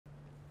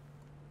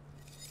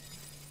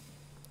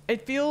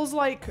It feels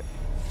like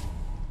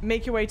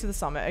make your way to the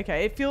summit.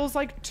 Okay, it feels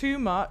like too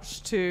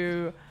much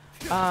to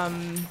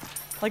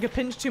like a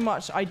pinch too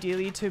much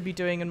ideally to be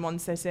doing in one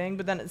sitting,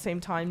 but then at the same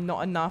time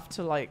not enough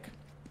to like,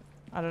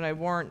 I don't know,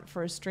 warrant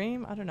for a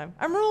stream. I don't know.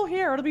 And we're all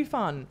here. It'll be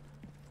fun.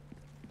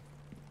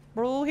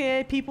 We're all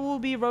here. People will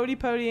be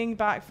roly-polying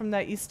back from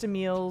their Easter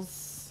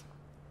meals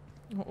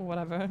or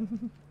whatever.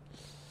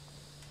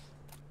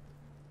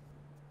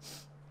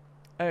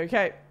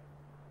 Okay.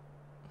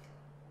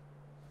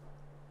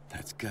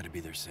 That's gotta be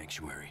their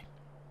sanctuary.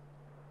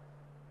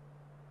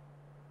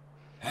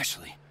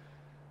 Ashley.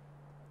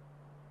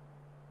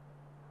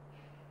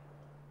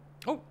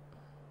 Oh.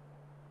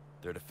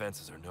 Their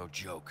defenses are no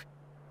joke.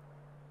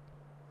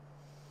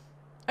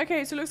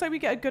 Okay, so it looks like we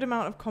get a good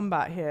amount of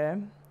combat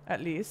here,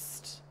 at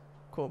least.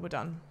 Cool, we're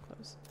done.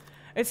 Close.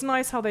 It's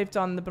nice how they've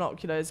done the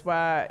binoculars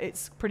where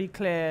it's pretty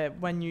clear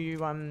when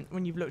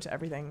you've looked at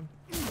everything.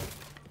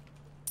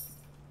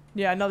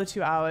 Yeah, another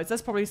 2 hours.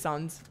 That probably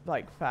sounds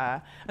like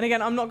fair. And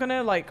again, I'm not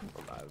gonna like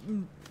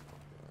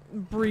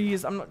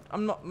breeze. I'm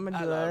not.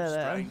 Hello,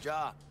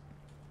 stranger.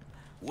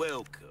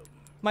 Welcome.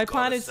 My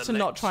plan is to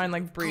not try and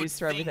like breeze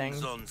through everything.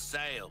 On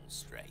sale,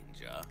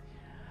 stranger.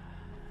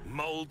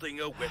 Molding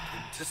a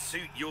weapon to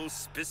suit your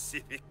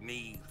specific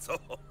needs.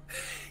 Oh,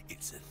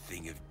 it's a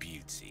thing of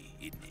beauty,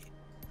 isn't it?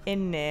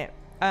 In it.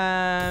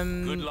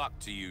 Good luck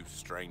to you,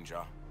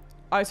 stranger.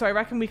 Oh, so I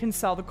reckon we can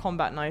sell the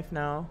combat knife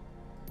now.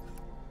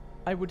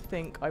 I would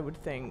think.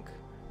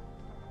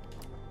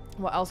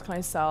 What else can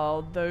I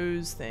sell?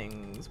 Those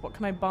things. What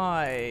can I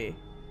buy?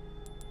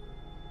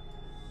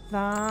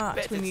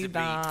 That. We need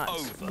that.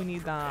 We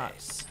need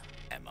that.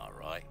 Am I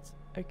right?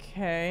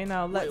 Okay,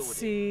 now let's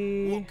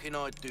see. What can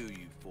I do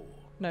you for?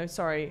 No,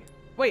 sorry.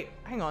 Wait,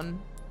 hang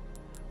on.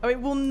 Oh, it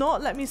will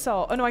not let me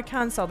sell. Oh no, I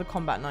can sell the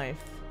combat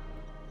knife.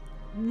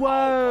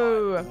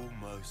 Whoa.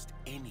 Almost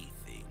anything.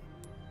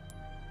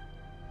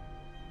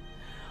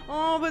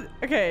 Oh, but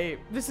okay,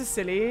 this is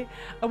silly.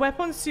 A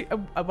weapon suited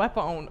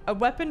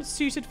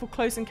for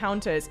close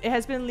encounters. It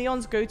has been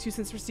Leon's go-to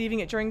since receiving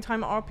it during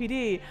time at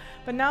RPD.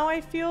 But now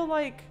I feel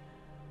like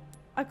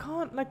I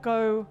can't let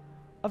go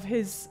of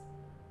his.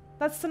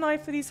 That's the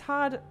knife that he's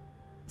had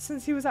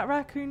since he was at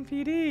Raccoon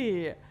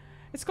PD.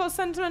 It's got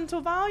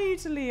sentimental value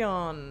to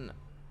Leon.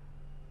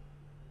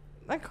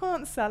 I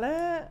can't sell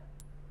it.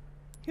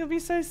 He'll be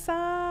so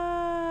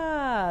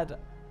sad.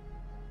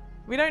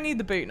 We don't need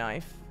the boot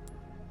knife.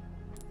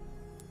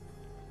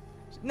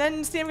 And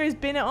then Steam goes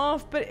bin it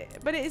off, but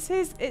it's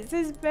his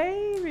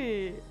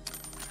baby.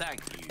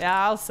 Thank you.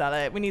 Yeah, I'll sell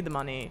it. We need the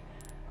money.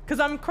 Cause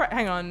I'm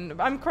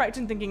correct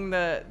in thinking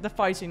the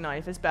fighting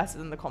knife is better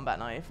than the combat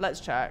knife. Let's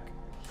check.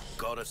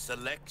 Got a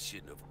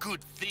selection of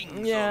good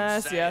things.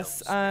 Yes, on sale,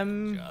 yes.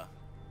 stranger.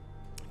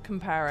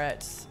 Compare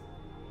it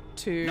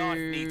to Knife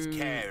needs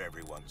care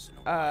every once in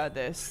a while.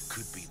 This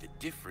could be the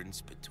difference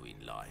between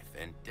life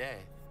and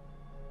death.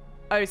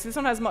 Oh, so this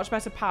one has much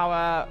better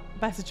power,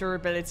 better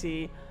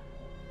durability,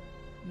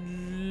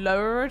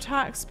 lower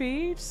attack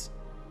speed.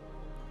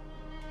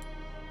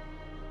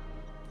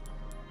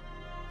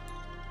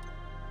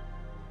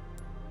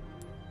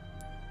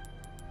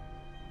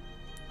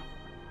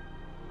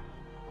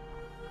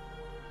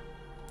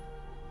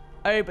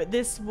 Oh, but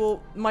this will...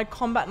 My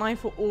combat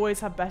knife will always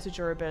have better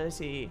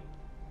durability.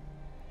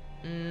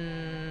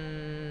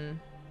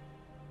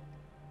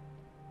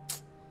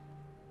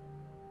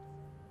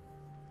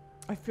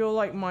 I feel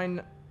like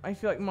mine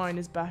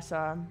is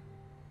better.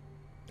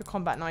 The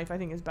combat knife, I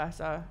think, is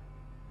better.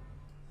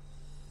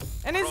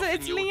 And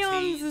it's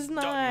Leon's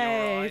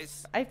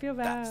knife. I feel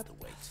bad. That's the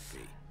way to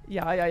be.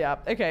 Yeah.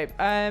 Okay.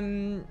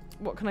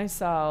 What can I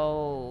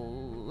sell?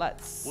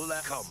 Let's... Will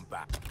that come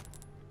back?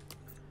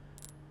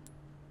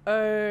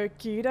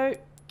 Okie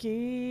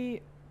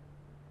dokie.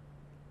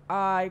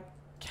 I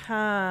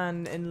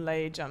can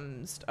inlay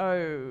gems.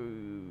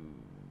 Oh,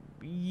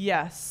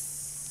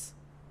 yes.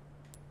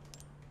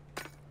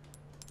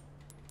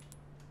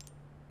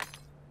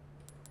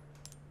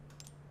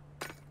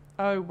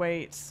 Oh,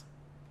 wait.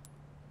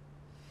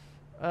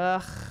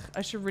 Ugh,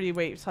 I should really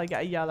wait till I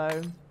get a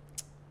yellow.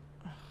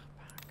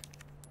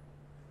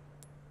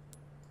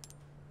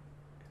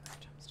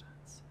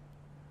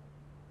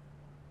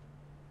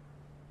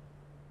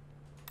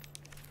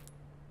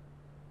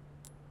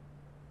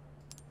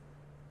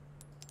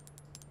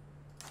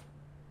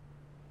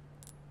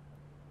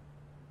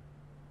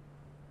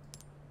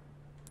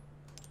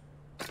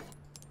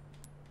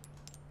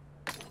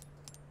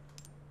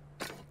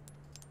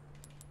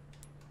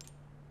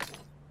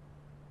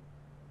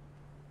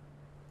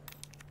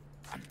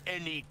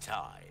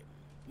 Anytime.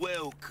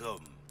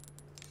 Welcome.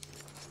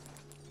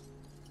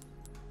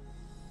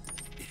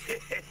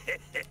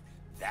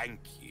 Thank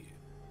you.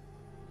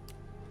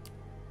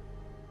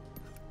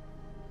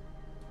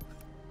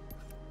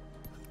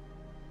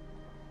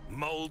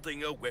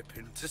 Molding a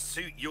weapon to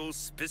suit your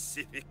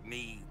specific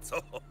needs.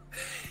 Oh,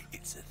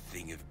 it's a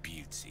thing of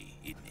beauty,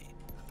 isn't it?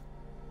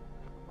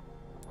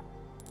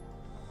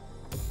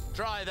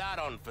 Try that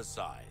on for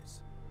size.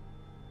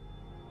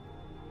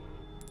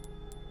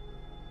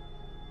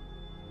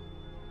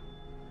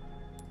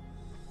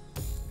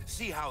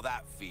 See how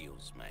that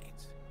feels, mate.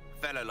 A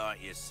fella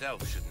like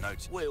yourself should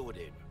notice. Wield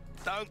him.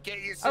 Don't get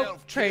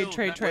yourself trade.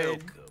 killed.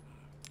 Welcome.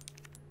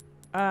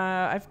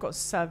 I've got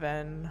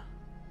 7.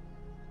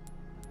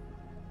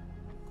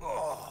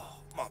 Oh,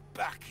 my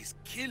back is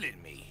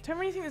killing me. Don't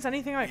really think there's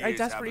anything like I Years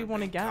desperately haven't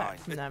want to been get kind.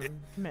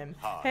 from him.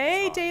 Hard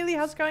Hey, times. Daily,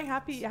 how's it going?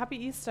 Happy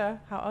Easter.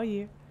 How are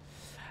you?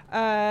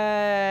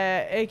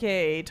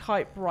 Okay,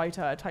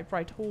 typewriter.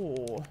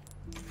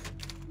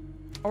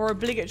 Or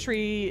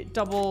obligatory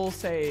double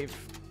save.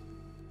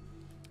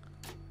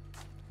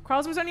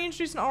 Krauser was only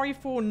introduced in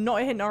RE4,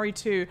 not a hint in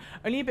RE2.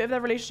 Only a bit of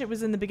their relationship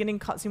was in the beginning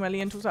cutscene where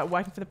Leon talks about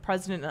working for the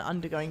president and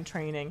undergoing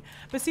training.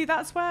 But see,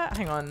 that's where...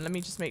 Hang on, let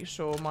me just make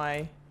sure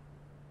my...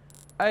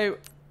 Oh.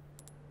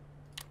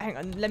 Hang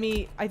on, let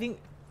me... I think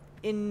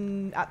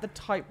at the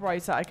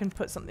typewriter I can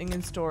put something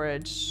in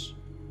storage.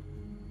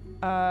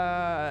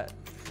 No.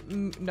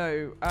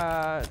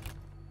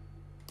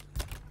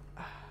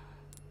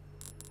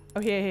 Oh,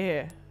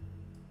 here.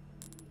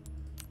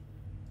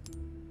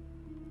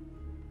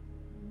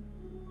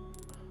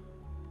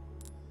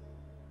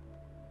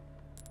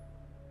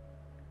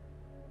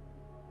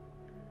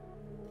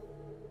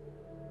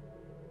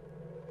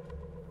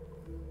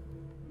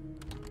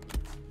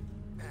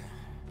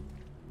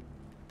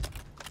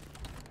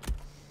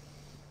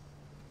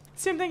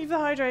 Sim, thank you for the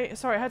hydrate.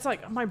 Sorry, I had to,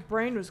 like, my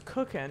brain was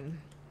cooking.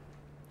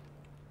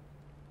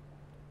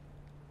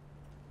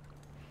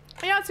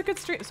 Yeah, it's a good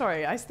stream.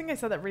 Sorry, I think I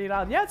said that really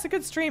loud. Yeah, it's a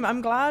good stream.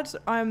 I'm glad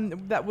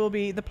that will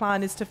be, the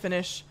plan is to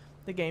finish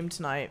the game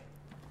tonight.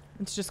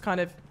 And to just kind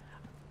of,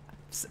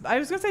 I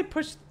was going to say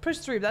push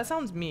through, but that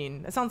sounds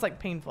mean. It sounds like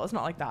painful. It's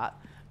not like that.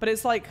 But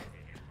it's like,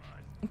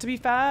 to be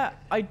fair,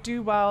 I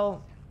do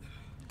well.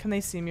 Can they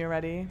see me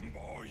already?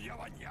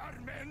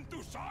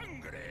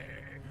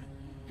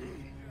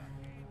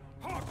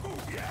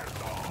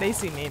 They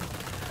see me.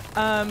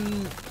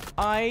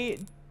 I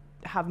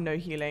have no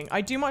healing.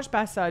 I do much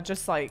better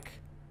just like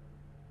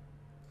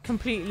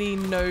completely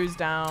nose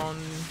down.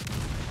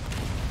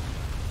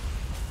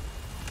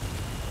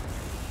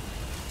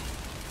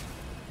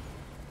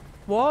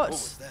 What? What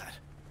was that?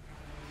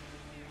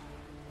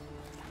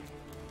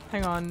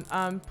 Hang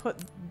on. Put.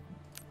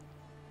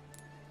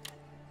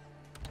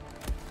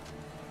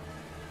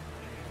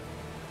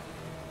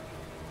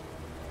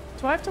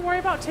 Do I have to worry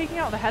about taking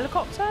out the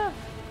helicopter?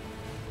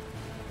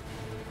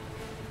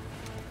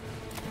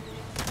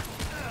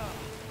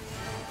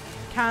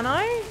 Can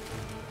I?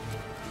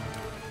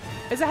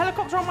 Is a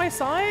helicopter on my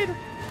side? Sorry,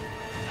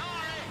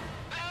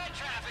 bad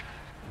traffic.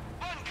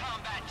 One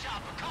combat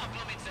chopper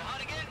compliments the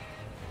Hunnigan.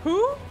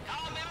 Who?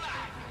 Call me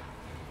back,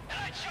 and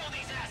I'd show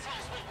these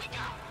assholes what we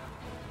got.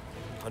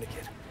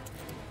 Hunnigan.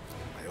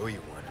 I owe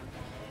you one.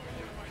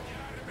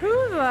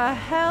 Who the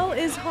hell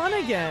is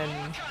Hunnigan?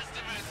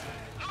 Customers,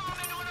 move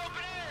into an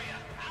open area.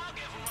 I'll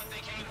give them what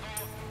they came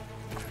for.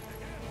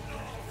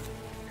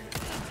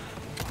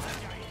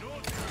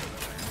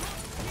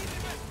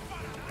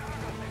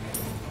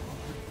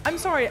 I'm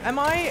sorry, am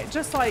I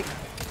just like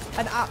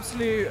an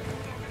absolute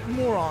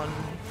moron?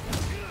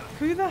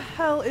 Who the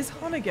hell is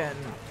Hunnigan?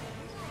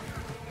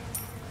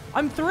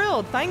 I'm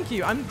thrilled, thank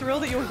you. I'm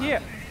thrilled that you're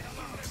here.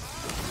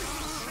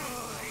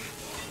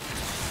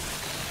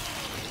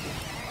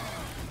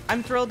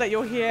 I'm thrilled that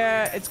you're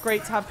here. It's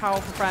great to have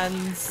powerful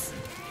friends.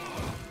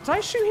 Did I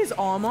shoot his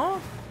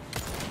armor?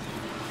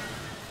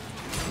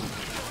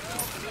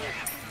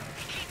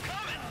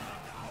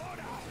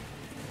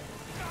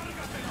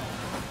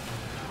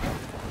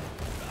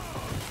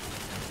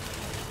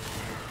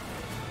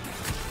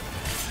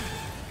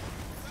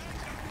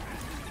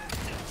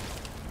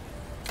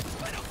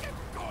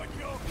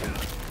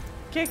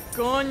 ¿Qué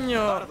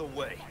coño? Out of the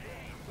way.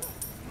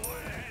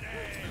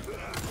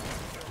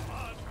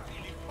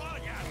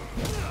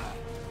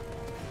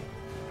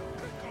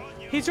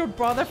 He's your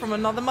brother from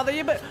another mother.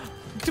 Yeah, but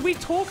do we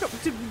talk?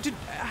 Is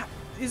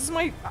this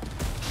my?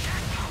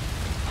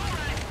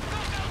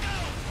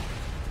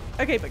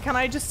 Okay, but can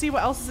I just see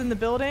what else is in the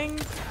building?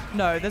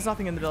 No, there's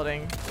nothing in the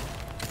building.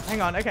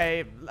 Hang on.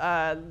 Okay,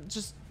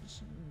 just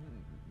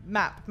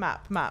map.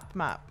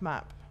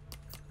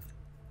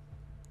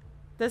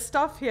 There's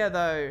stuff here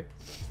though.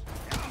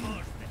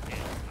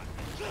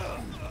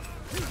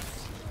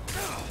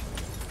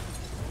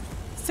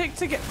 Stick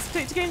to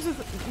games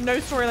with no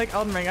story like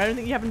Elden Ring. I don't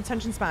think you have an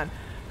attention span.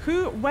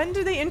 When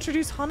did they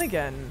introduce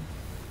Hunnigan?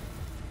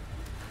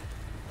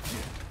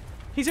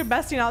 He's your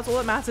bestie now, that's all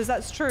that matters,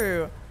 that's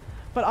true.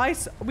 But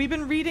we've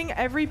been reading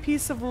every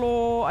piece of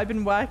lore. I've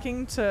been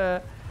working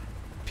to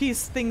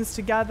piece things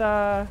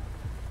together.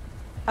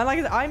 And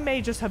like I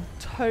may just have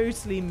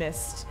totally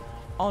missed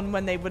on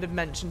when they would have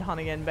mentioned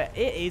Hunnigan, but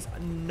it is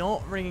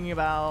not ringing a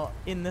bell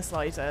in the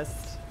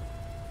slightest.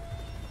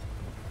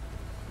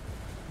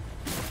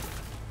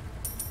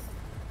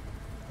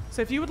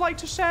 So if you would like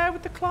to share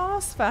with the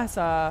class,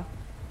 Feta,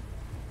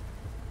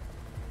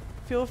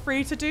 feel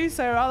free to do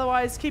so.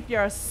 Otherwise, keep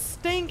your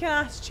stinking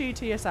attitude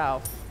to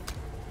yourself.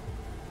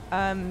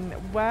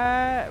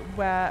 Where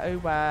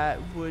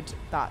would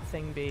that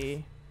thing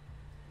be?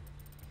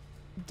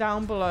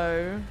 Down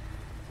below.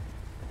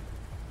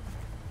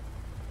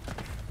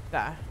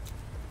 There.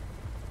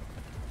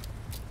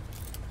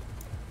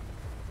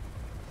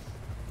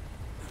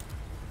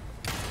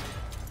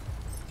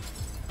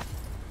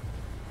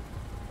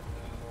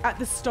 At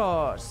the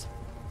start.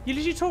 You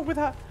literally talk with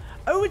her.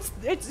 Oh,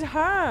 it's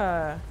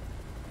her.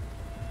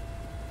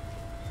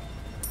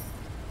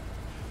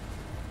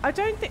 I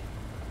don't think...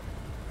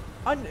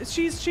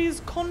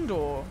 she's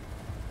Condor.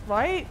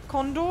 Right?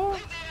 Condor? Leave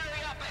the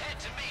area up ahead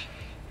to me.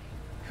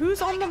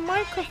 Who's on the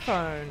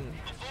microphone?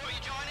 Before you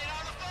join in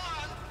on the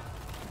fun.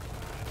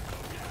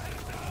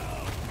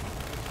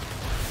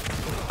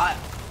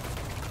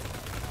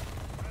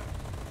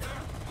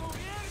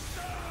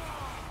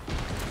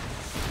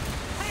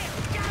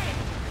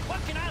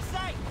 What can I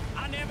say?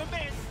 I never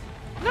miss.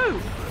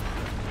 No!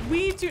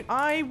 We do...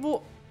 I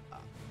will...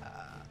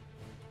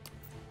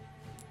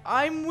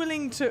 I'm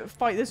willing to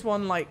fight this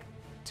one like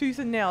tooth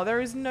and nail.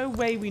 There is no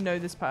way we know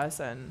this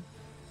person.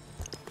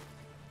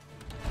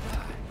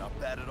 Not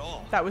bad at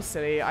all. That was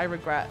silly. I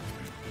regret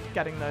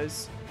getting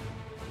those.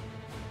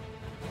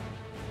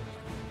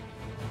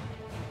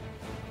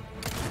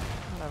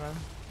 Whatever.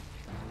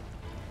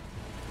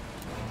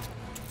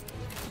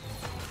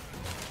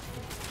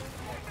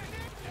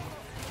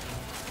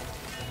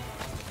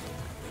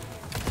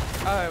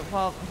 Oh,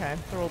 well, okay.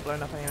 They're all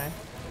blown up anyway.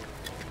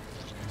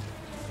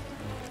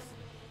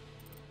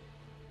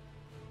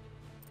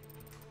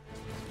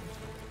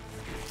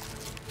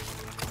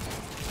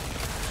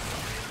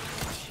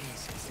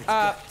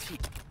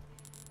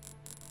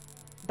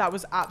 That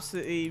was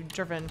absolutely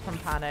driven from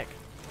panic.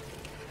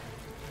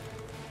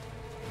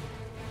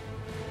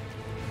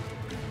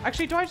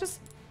 Actually, do I just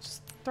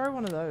throw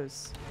one of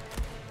those?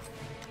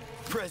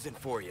 Present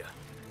for you.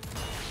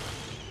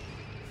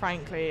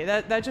 Frankly,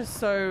 they're just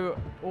so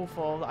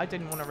awful that I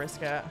didn't want to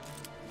risk it.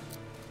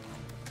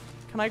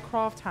 Can I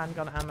craft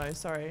handgun ammo?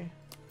 Sorry.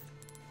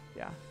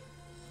 Yeah.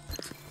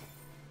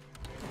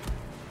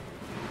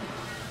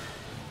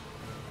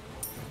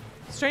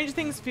 Stranger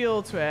Things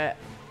feel to it.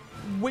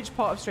 Which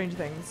part of Stranger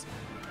Things?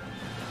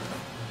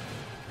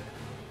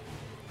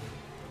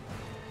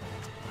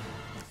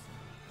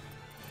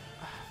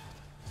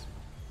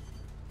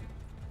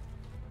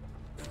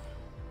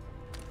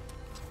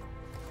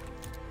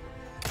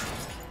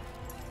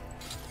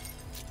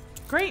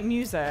 Great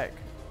music.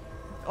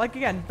 Like,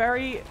 again,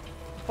 very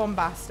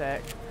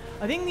bombastic.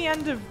 I think the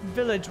end of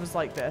Village was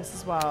like this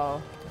as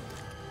well.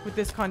 With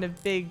this kind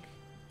of big...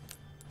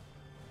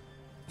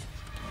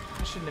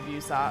 I shouldn't have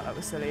used that. That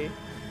was silly.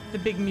 The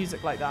big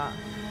music like that.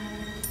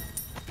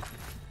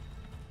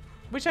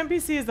 Which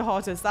NPC is the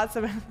hottest? That's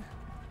a...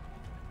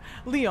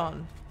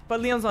 Leon. But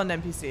Leon's not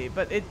an NPC.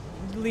 But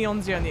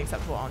Leon's the only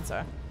acceptable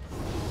answer.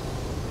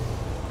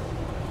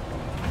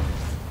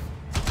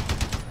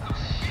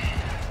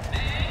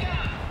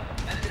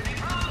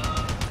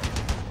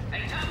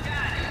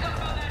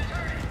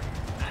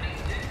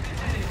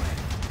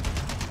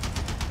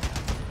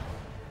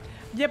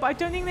 Yeah, but I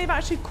don't think they've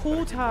actually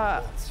called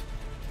her.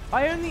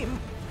 I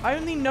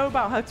only know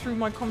about her through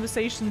my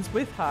conversations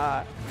with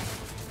her,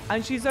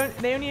 and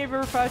they only ever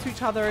refer to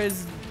each other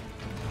as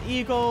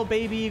Eagle,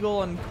 Baby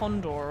Eagle, and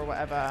Condor or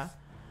whatever.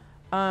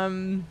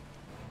 What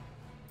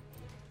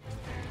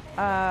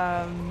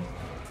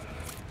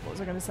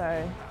was I gonna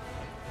say?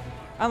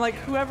 And like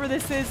whoever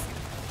this is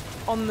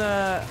on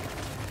the.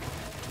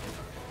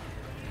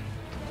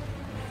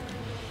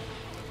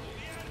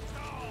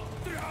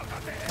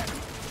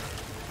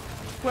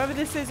 Whoever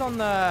this is on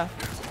the,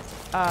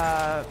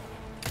 about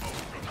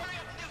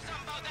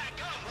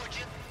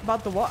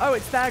the what? Oh,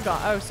 it's their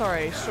gun. Oh,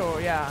 sorry. Sure,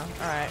 yeah.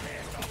 All right.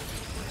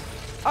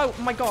 Oh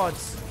my god.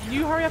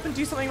 You hurry up and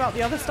do something about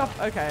the other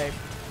stuff? Okay.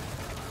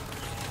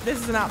 This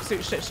is an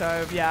absolute shit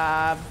show.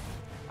 Yeah.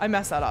 I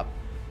messed that up.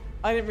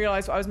 I didn't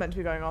realize what I was meant to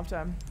be going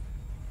after.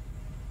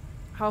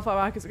 How far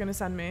back is it going to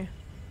send me?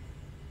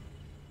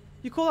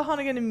 You call her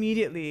Hunnigan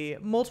immediately.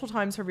 Multiple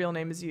times her real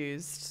name is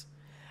used.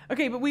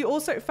 Okay, but we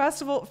also,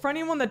 first of all, for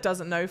anyone that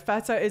doesn't know,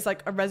 Feta is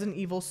like a Resident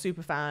Evil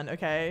super fan,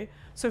 okay?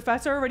 So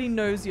Feta already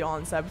knows the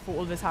answer before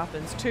all this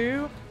happens.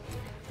 2,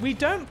 we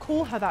don't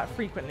call her that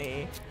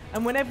frequently.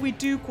 And whenever we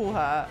do call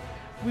her,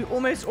 we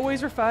almost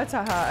always refer to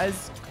her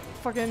as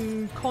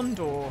fucking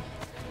Condor.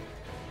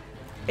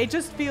 It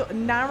just feels,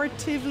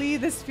 narratively,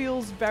 this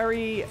feels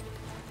very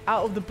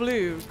out of the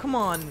blue. Come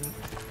on.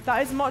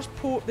 That is much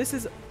poor, this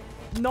is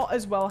not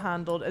as well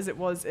handled as it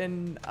was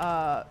in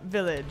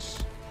Village.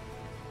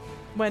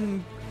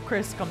 When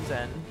Chris comes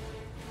in.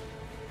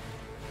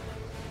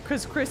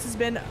 Because Chris has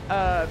been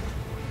a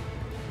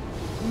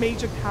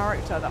major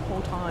character that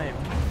whole time.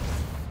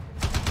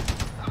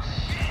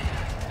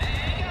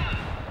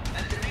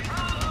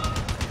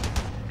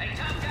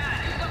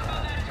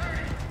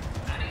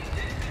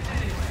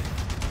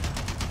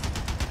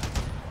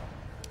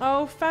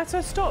 Oh,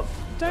 Feta, stop.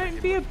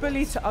 Don't be a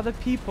bully to other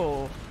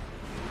people.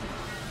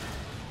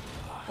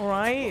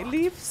 Alright?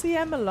 Leave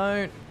CM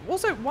alone.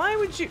 Also, why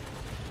would you...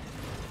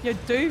 You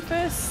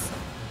doofus.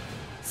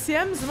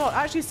 CM's not.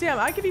 Actually, CM,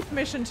 I give you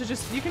permission to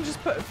just... You can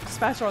just put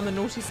Feta on the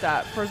naughty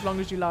stat for as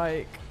long as you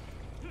like.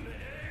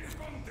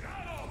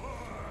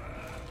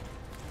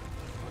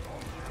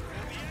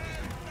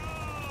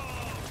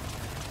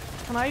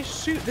 Can I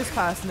shoot this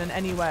person in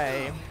any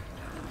way?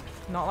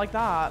 Not like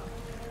that.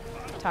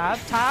 Tab,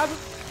 tab.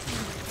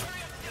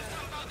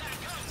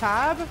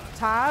 Tab,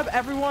 tab,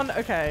 everyone,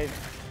 okay.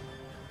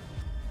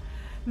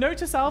 Note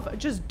to self,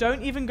 just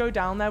don't even go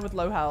down there with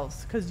low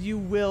health, because you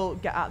will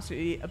get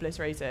absolutely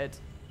obliterated.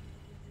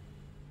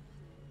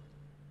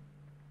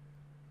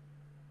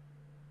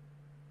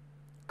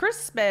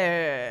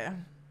 Crispy.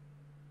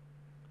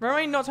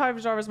 Remember not to have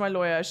Jar as my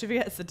lawyer. She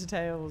forgets the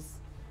details.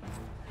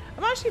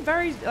 I'm actually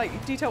very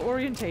like detail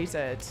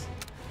orientated.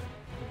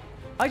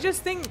 I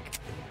just think,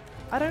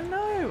 I don't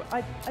know.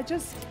 I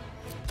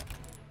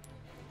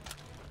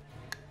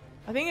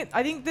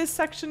think this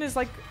section is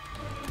like,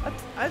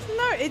 I don't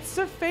know. It's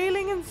a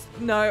failing and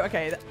no.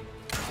 Okay,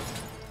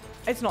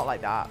 it's not like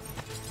that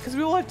because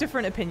we all have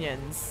different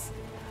opinions.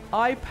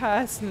 I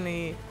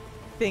personally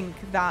think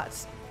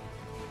that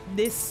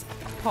this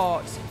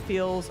part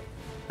feels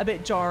a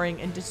bit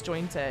jarring and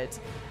disjointed,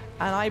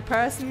 and I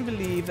personally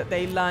believe that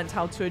they learned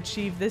how to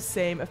achieve this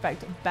same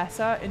effect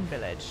better in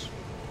Village,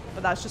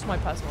 but that's just my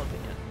personal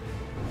opinion.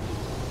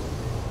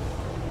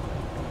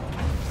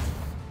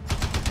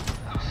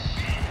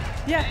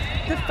 Yeah,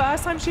 the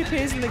first time she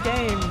appears in the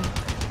game,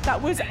 that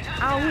was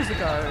hours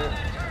ago.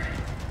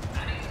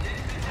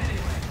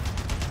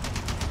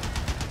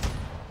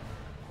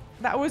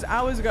 That was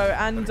hours ago,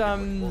 and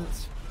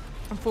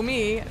for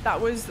me, that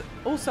was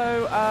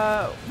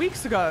also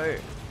weeks ago.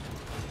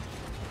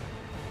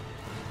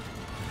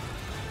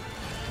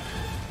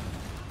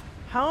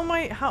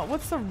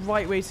 What's the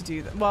right way to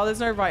do that? Well, there's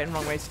no right and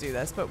wrong way to do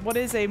this, but what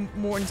is a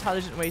more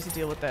intelligent way to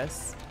deal with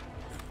this?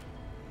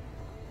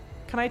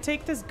 Can I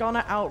take this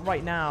gunner out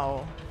right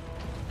now?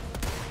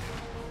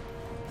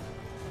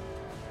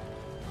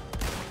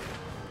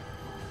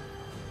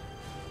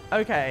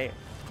 Okay,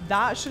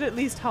 that should at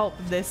least help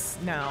this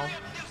now.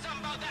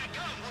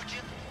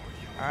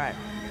 Alright.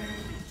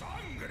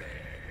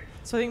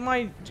 So I think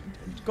my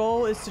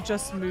goal is to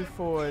just move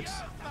forward.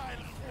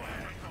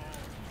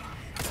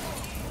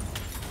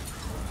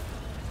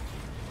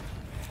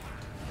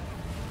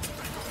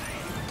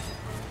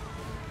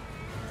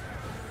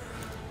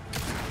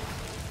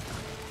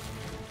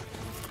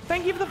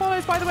 Thank you for the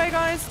follows, by the way,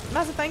 guys.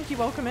 Massive thank you.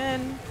 Welcome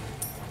in.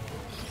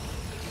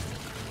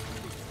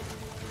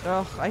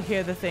 Ugh, I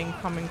hear the thing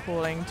coming,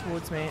 crawling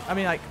towards me. I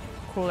mean, like,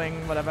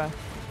 crawling, whatever.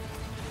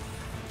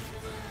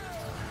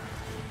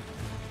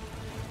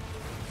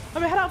 I'm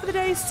gonna head out for the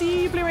day.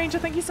 See you, Blue Ranger.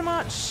 Thank you so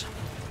much.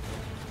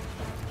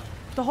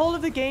 The whole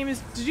of the game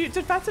is... Did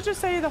Feta just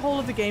say the whole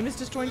of the game is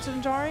disjointed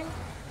and jarring?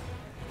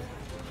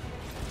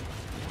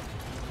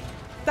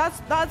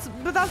 But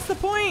that's the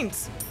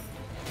point.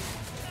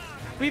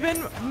 We've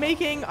been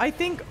making, I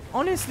think,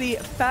 honestly,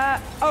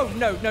 fair... Oh,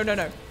 no.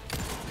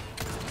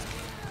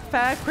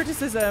 Fair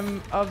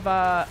criticism of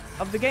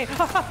the game.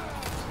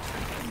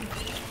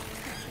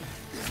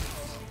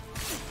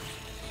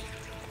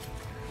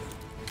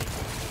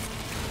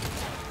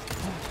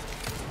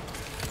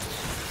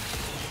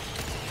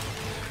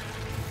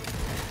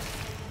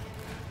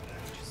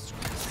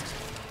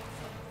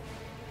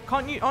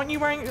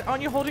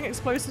 Aren't you holding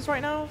explosives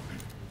right now?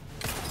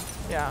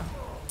 Yeah.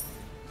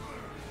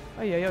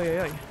 Oh,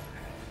 yeah.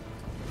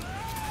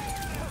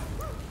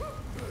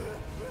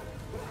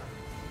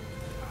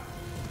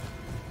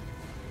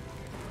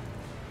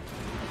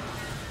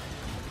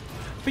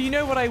 But you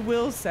know what I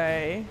will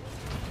say?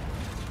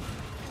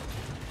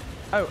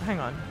 Oh, hang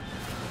on.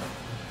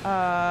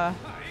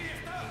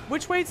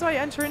 Which way do I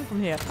enter in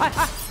from here?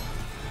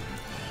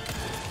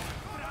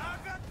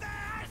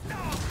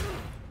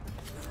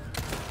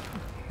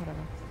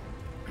 Whatever.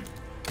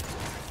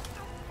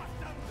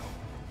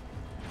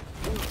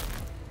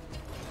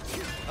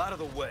 Out of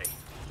the way.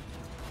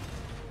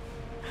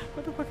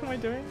 What the fuck am I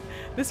doing?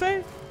 This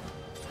way?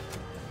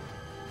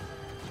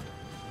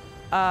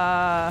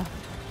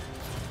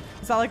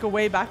 Is that like a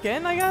way back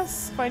in, I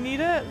guess, if I need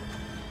it?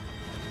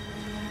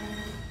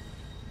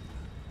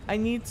 I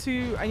need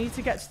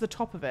to get to the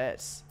top of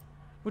it,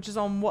 which is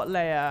on what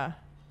layer?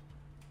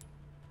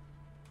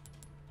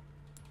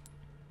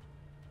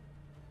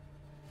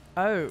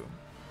 Oh.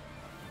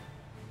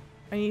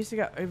 I need to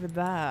get over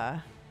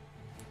there.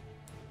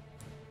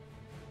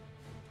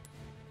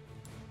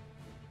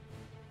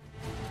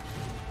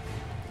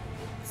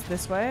 It's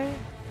this way?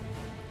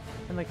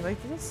 And like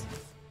this?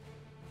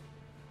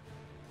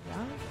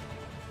 Yeah.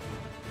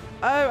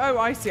 Oh,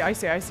 I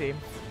see.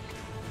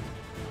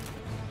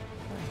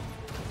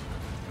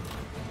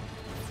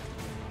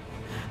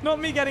 Not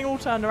me getting all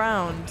turned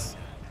around.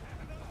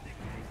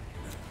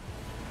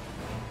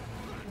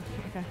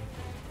 Okay.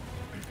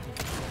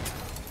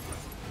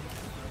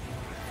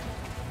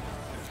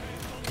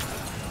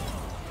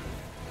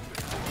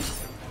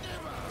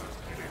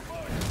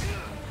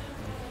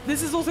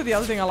 This is also the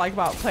other thing I like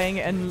about playing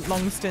it in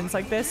long stints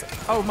like this.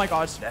 Oh my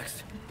god.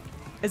 Next.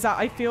 Is that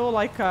I feel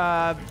like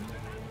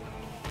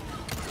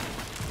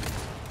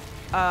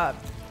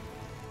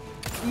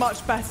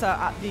much better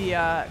at the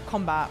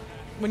combat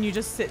when you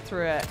just sit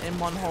through it in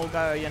one whole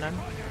go, you know?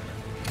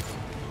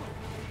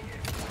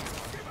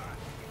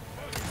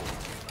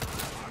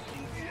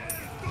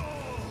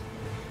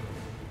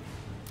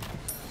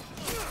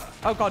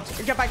 Oh god,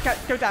 get back,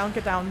 go down,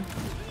 get down.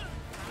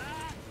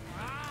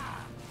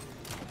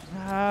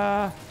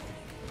 I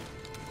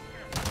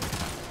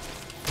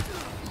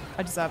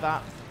deserve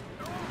that.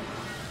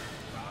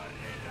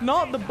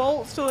 Not the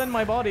bolt still in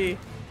my body.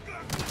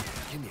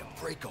 Give me a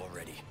break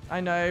already.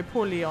 I know,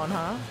 poor Leon,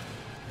 huh?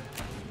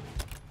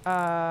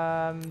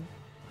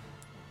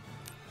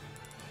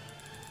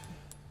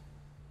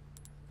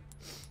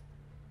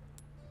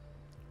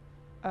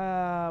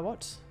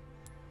 What?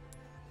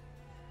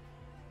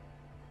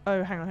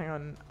 Oh, hang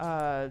on.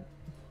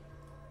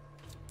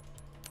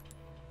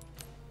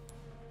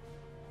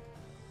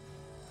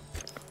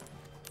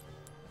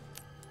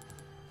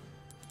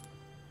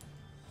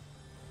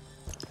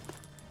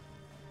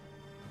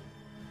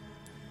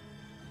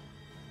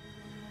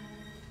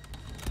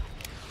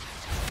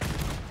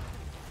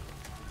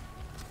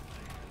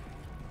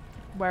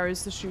 Where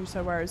is the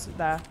shooter? Where is it?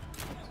 There.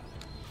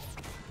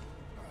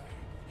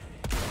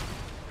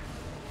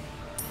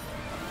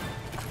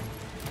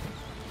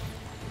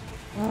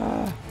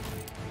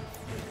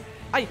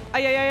 Ay,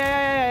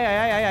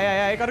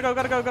 gotta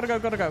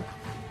go.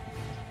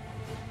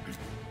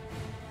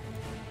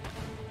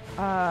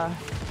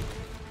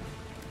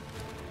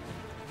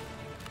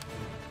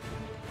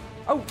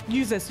 Oh,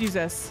 use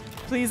this.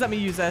 Please let me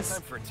use this.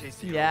 Time for a taste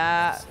of your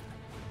Yeah. medicine.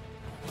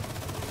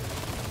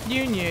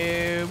 You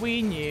knew.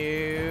 We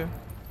knew.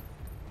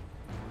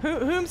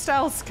 Whom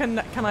else can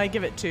I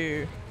give it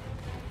to?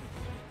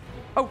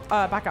 Oh,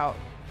 back out.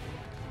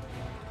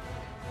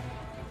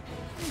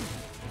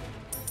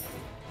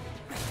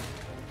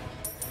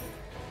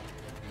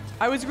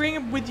 I was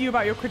agreeing with you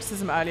about your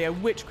criticism earlier.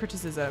 Which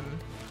criticism?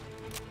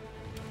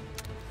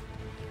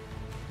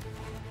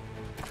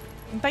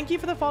 And thank you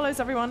for the follows,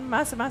 everyone.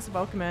 Massive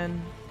welcome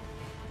in.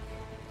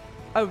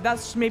 Oh,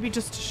 that's maybe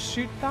just to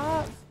shoot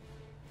that?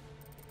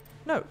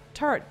 No,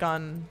 turret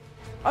gun.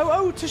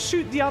 Oh, to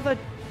shoot the other...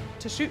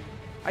 To shoot...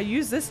 I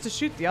use this to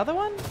shoot the other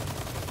one?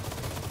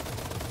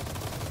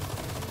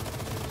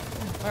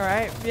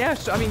 Alright, yeah,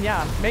 I mean,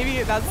 yeah.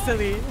 Maybe that's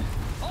silly.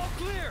 All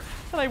clear.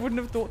 But I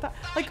wouldn't have thought that.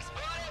 Like,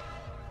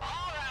 All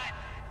right.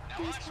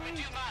 Now watch me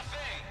do my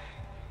thing.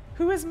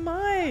 who is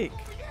Mike?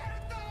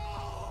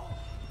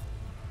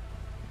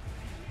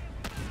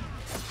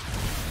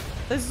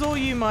 This is all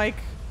you, Mike.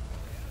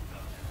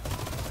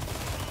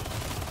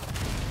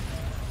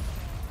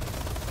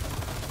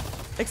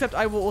 Except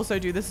I will also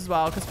do this as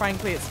well, because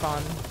frankly, it's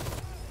fun.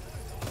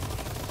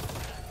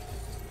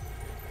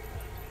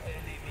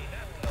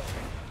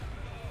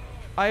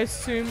 I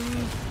assume...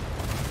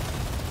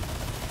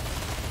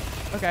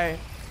 Okay.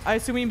 I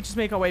assume we just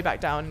make our way back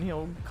down and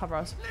he'll cover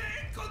us.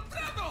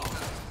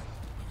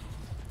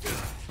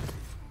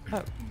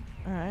 Oh,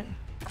 alright.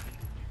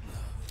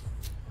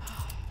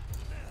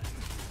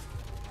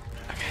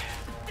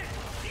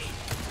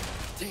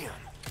 Damn.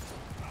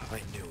 I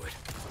knew it.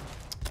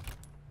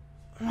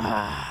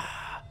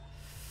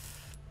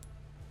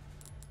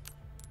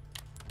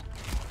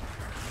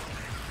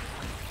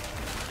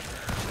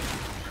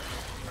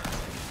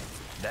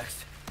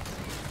 Next.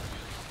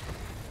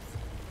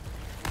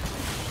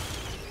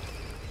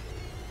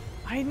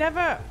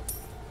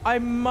 I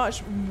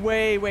much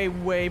way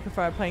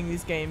prefer playing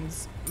these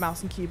games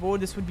mouse and keyboard.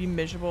 This would be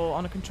miserable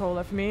on a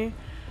controller for me.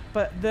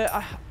 But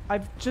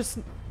I've just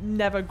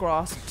never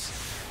grasped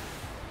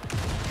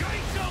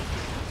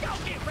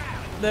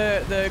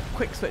the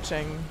quick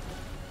switching.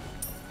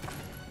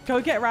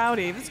 Go get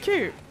rowdy. That's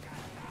cute.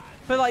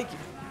 But like,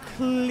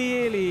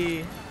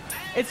 clearly,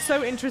 it's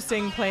so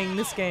interesting playing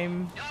this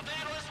game.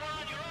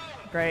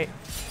 Great.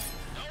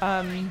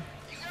 Let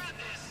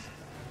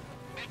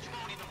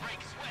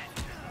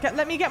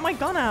me get my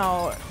gun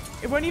out.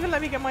 It won't even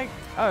let me get my...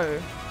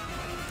 Oh.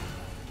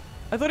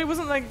 I thought it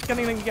wasn't like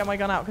gonna let me get my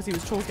gun out because he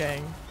was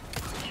talking.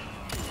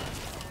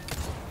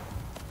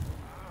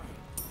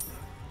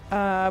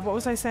 What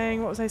was I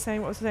saying? Oh,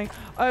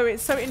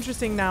 it's so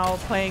interesting now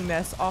playing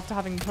this after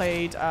having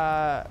played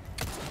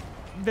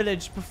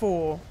Village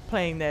before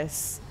playing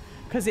this,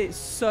 because it's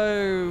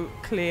so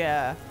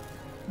clear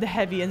the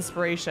heavy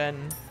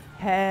inspiration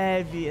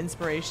of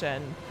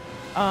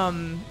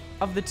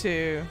the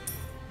two.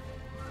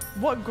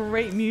 What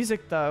great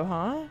music though,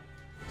 huh?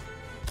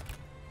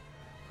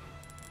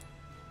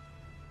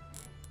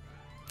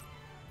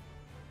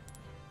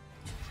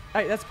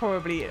 That's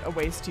probably a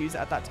waste to use it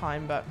at that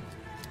time, but...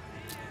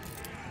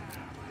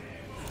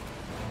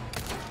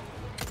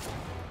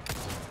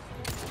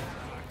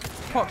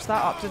 Cocked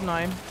that up, didn't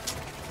I?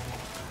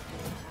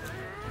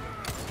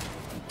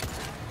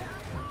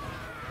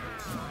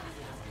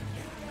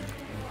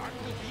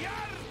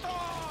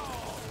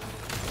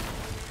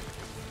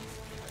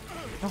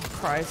 Oh,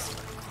 Christ.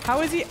 How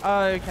is he?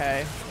 Oh,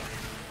 okay.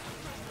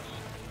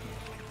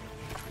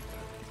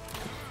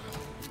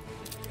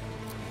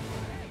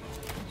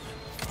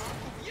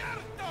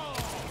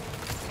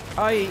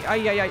 Ay. I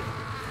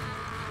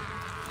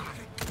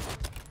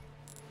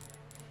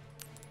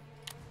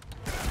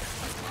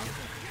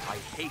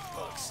hate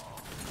bugs.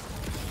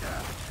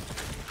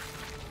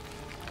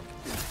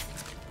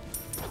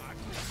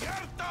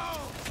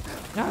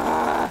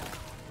 Ah!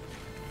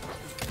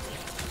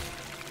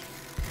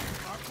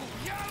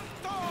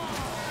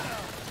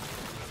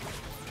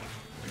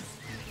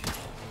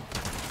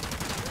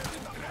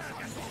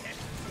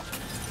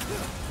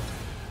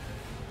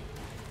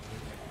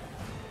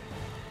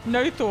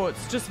 No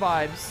thoughts, just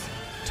vibes.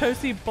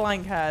 Totally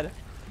blank head.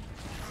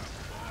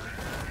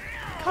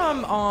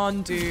 Come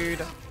on,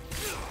 dude.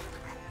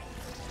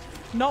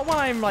 Not when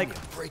I'm like...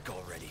 Break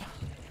already.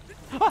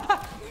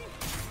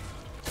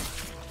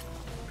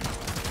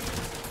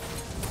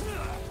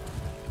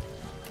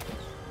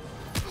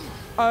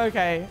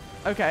 Okay,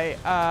 okay,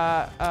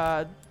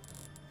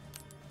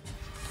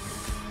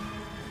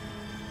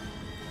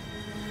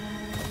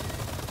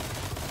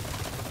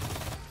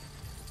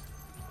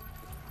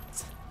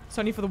 It's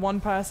only for the one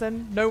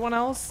person? No one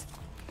else?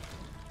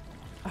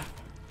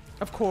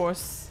 Of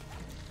course.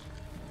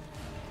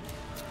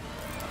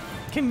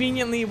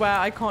 Conveniently where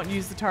I can't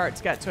use the turret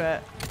to get to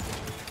it.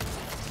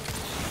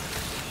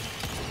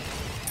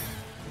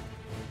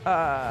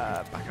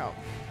 Back out.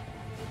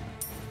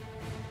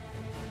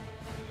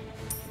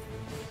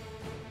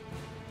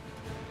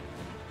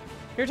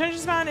 Your attention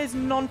span is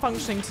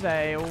non-functioning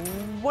today.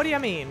 What do you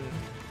mean?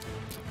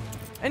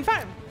 In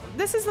fact,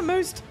 this is the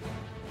most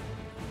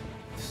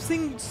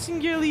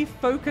singularly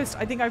focused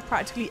I think I've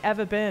practically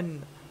ever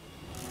been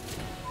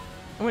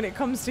when it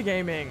comes to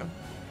gaming.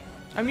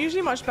 I'm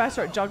usually much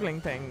better at juggling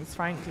things,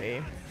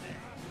 frankly.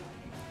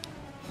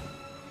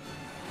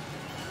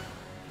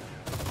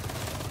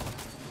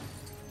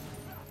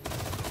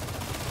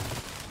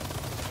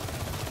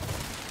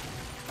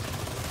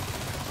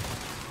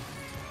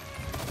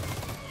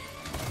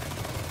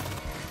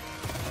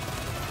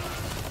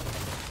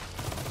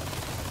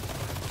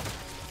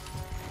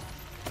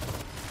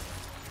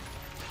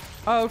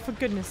 Oh, for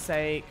goodness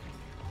sake.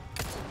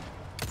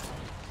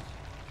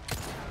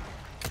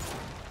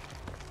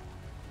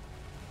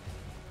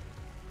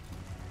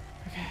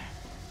 Okay.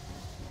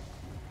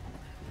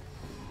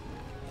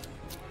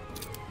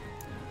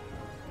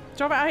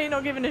 Talk about how you're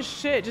not giving a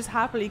shit, just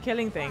happily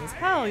killing things.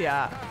 Hell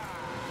yeah.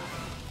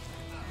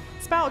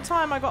 It's about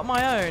time I got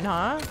my own,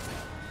 huh?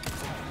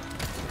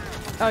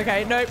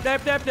 Okay, nope,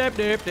 nope, nope, nope,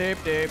 nope, nope,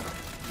 nope.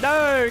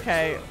 No,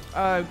 okay.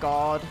 Oh,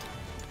 God.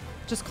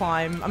 Just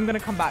climb. I'm gonna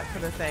come back for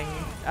the thing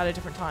at a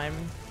different time.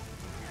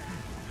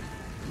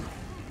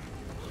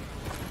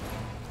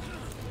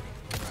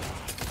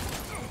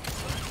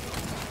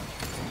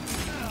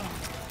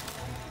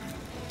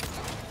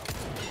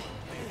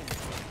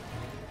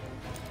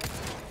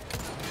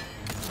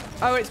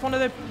 Oh, it's one of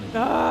the...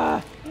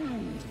 Ah!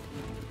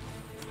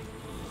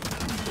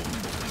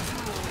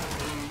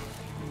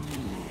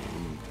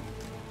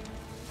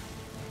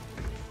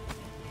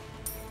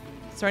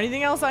 Is there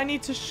anything else I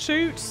need to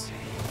shoot?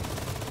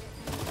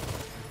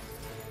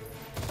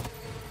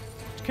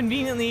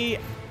 Conveniently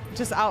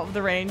just out of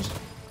the range.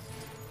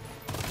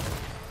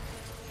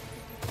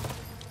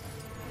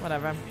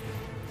 Whatever.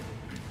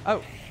 Oh,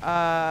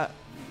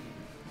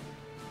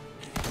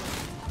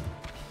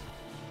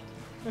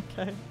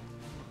 okay.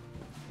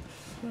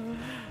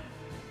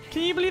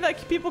 Can you believe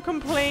that people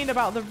complained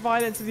about the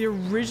violence of the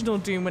original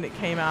Doom when it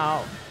came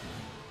out?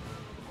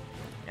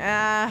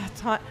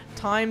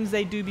 Times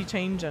they do be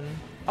changing.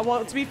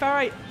 Well, to be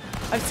fair,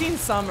 I've seen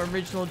some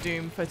original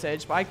Doom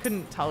footage, but I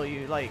couldn't tell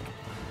you, like...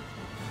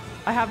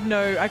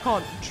 I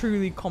can't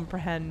truly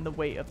comprehend the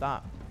weight of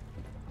that.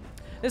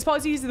 This part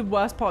is usually the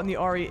worst part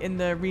in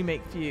the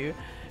remake view.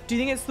 Do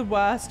you think it's the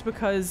worst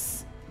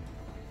because...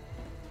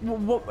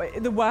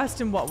 the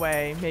worst in what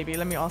way? Maybe,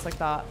 let me ask like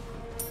that.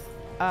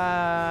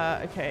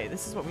 Okay,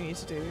 this is what we need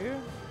to do.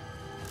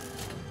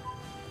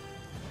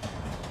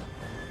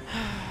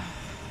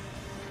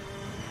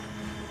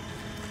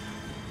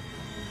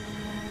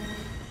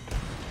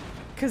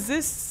 Because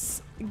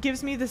this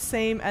gives me the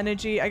same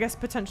energy, I guess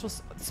potential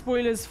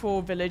spoilers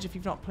for Village if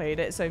you've not played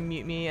it, so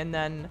mute me, and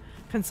then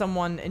can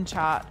someone in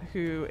chat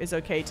who is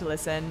okay to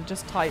listen,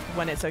 just type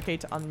when it's okay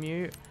to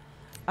unmute.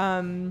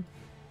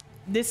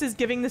 This is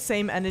giving the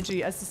same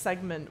energy as the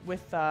segment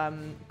with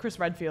Chris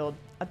Redfield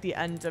at the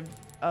end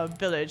of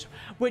Village,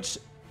 which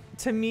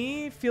to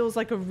me feels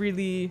like a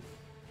really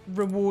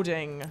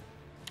rewarding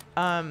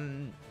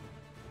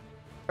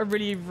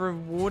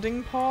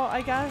part,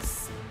 I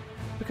guess.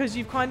 Because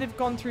you've kind of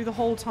gone through the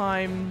whole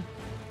time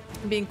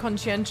being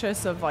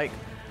conscientious of like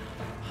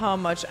how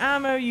much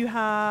ammo you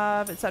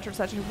have, etc,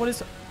 etc. What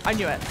is... I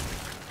knew it.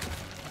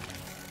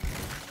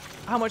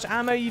 How much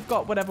ammo you've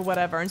got, whatever,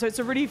 whatever. And so it's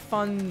a really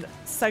fun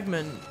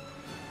segment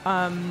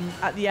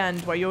at the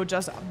end where you're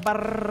just...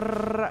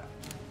 But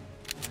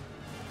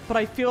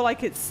I feel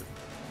like it's...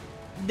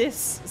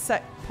 This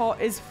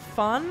part is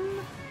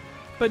fun,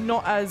 but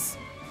not as...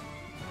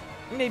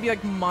 maybe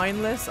like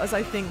mindless as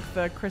I think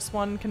the Chris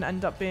one can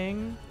end up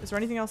being. Is there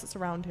anything else that's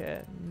around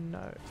here?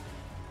 No.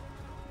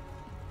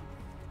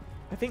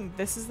 I think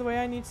this is the way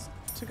I need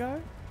to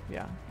go.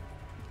 Yeah.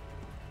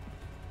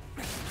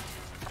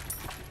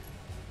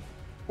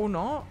 Or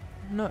not?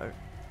 No.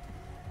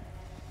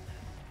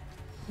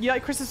 You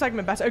like Chris's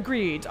segment better?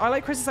 Agreed. I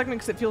like Chris's segment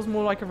because it feels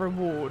more like a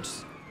reward.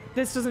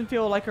 This doesn't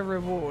feel like a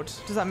reward.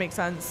 Does that make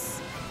sense?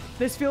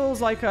 This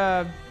feels like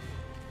an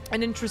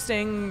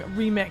interesting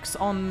remix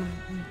on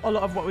a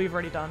lot of what we've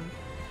already done.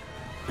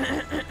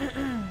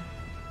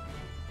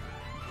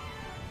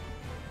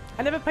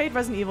 I never played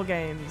Resident Evil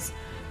games.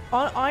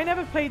 I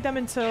never played them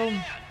until...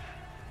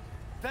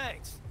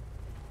 Thanks.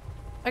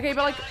 Okay,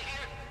 but like... Out of here.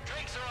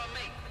 Drinks are on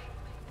me.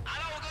 I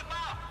know a good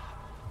bar.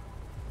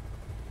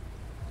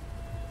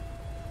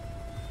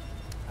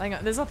 Hang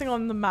on, there's nothing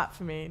on the map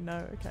for me. No,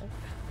 okay.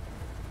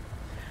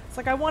 It's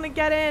like I want to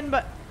get in,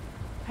 but...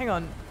 Hang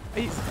on. Are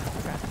you...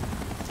 Okay.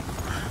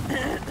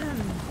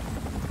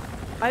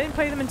 I didn't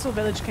play them until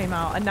Village came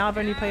out, and now I've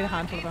only played a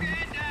handful of them.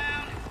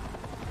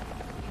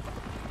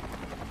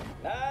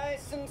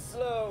 Nice and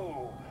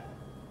slow.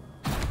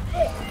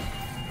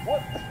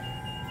 What?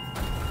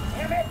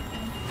 Damn it!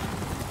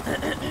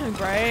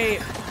 Great.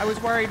 I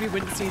was worried we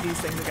wouldn't see these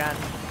things again.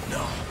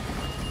 No.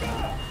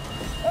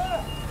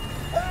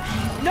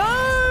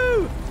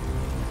 No!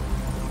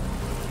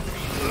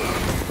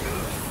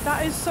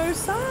 That is so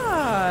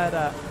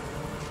sad.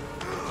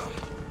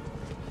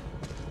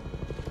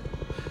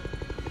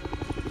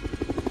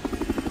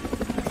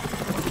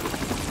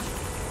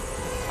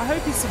 I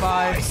hope he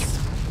survives.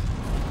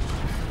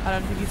 I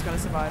don't think he's gonna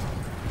survive.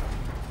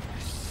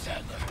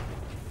 Sadler.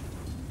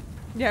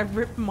 Yeah,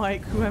 rip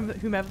Mike,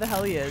 whomever the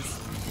hell he is.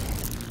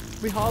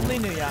 We hardly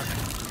knew yet.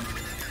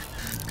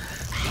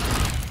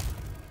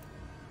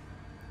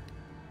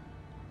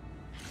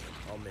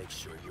 I'll make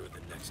sure you're the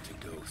next to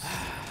go.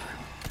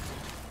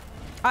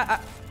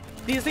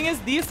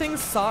 These things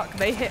suck.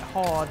 They hit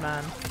hard,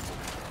 man.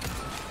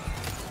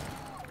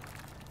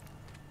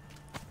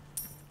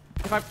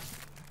 If I'm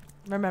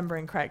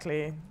remembering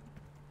correctly,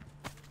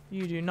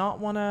 you do not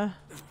want to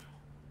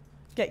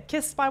get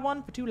kissed by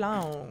one for too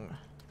long.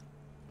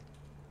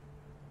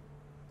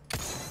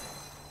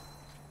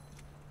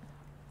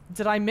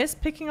 Did I miss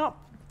picking up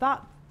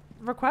that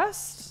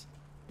request?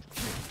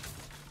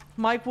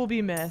 Mike will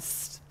be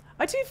missed.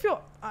 I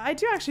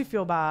do actually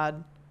feel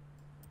bad.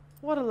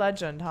 What a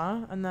legend,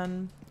 huh? And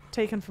then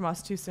taken from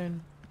us too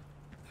soon.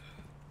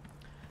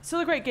 Still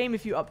a great game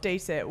if you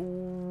update it.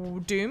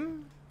 Ooh,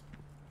 Doom?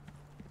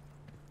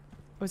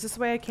 Was this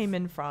the way I came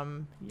in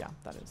from? Yeah,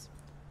 that is.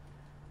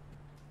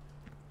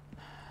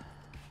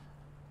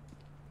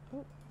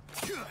 Oh.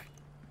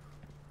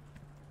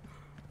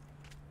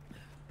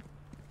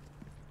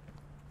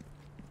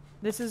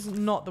 This is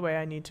not the way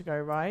I need to go,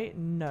 right?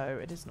 No,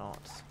 it is not.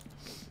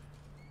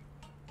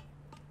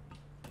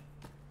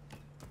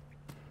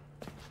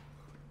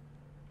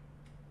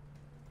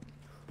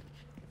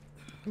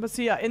 But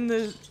see, yeah, in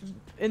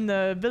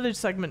the village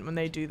segment when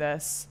they do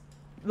this,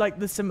 like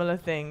the similar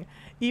thing,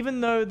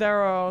 even though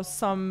there are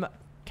some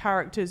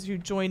characters who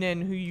join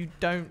in who you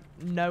don't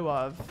know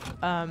of,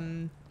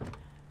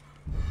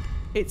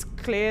 it's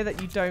clear that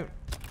you don't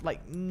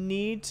like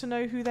need to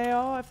know who they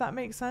are, if that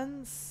makes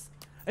sense.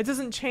 It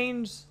doesn't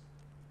change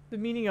the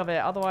meaning of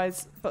it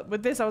otherwise, but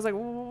with this I was like,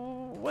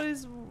 what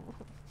is,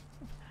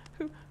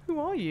 who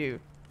are you?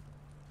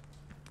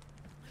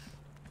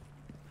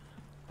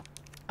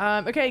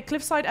 Okay,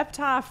 Cliffside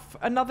Epitaph,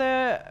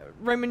 another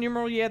Roman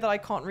numeral year that I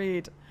can't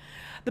read.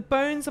 The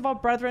bones of our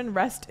brethren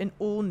rest in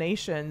all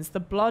nations. The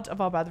blood of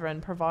our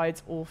brethren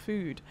provides all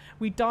food.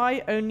 We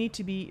die only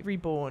to be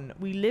reborn.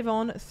 We live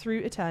on through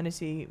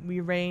eternity. We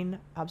reign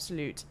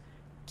absolute.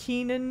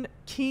 Keenan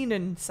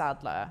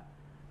Sadler.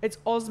 It's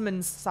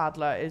Osmond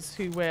Sadler is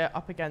who we're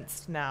up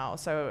against now.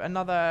 So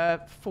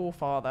another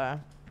forefather.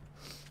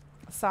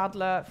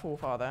 Sadler,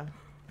 forefather.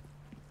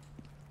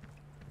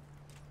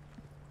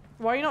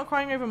 Why are you not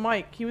crying over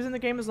Mike? He was in the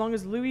game as long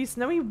as Luis.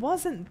 No, he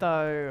wasn't,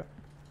 though.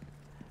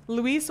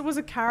 Luis was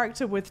a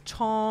character with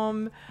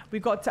charm. We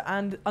got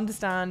to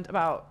understand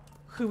about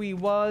who he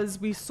was.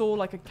 We saw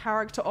like a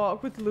character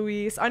arc with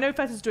Luis. I know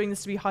Fett is doing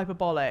this to be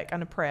hyperbolic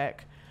and a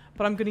prick,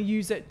 but I'm going to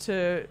use it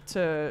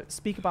to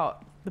speak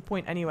about the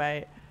point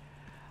anyway.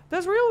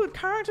 There's real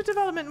character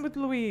development with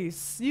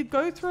Luis. You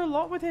go through a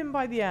lot with him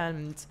by the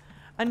end.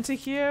 And to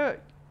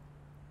hear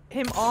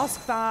him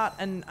ask that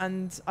and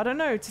I don't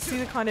know, to see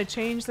the kind of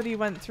change that he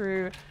went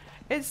through,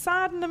 it's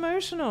sad and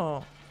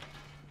emotional.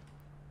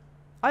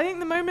 I think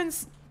the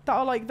moments that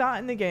are like that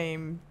in the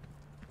game,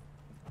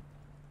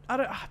 I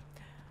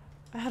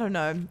don't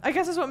know. I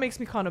guess that's what makes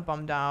me kind of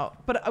bummed out.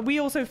 But we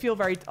also feel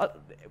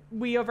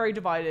we are very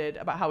divided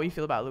about how we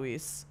feel about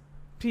Luis.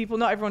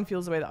 Not everyone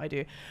feels the way that I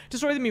do.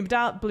 Destroy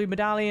the blue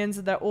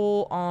medallions. They're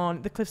all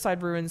on the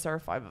cliffside ruins. There are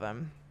 5 of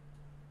them.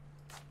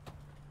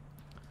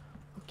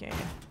 Okay.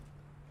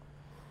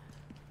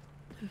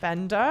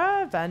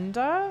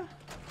 Vendor.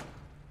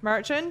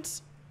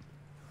 Merchant.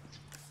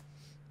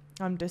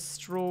 I'm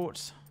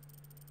distraught.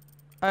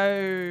 Oh.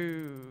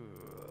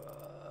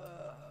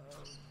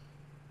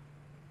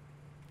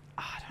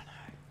 I don't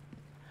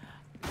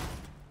know.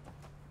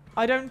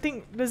 I don't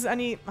think there's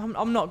any...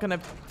 I'm not going to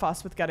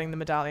fuss with getting the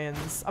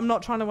medallions. I'm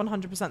not trying to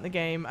 100% the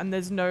game, and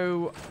there's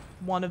no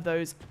one of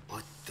those...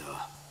 What the?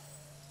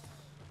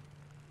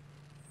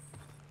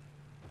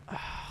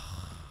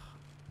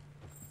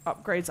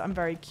 upgrades I'm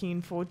very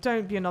keen for.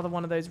 Don't be another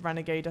one of those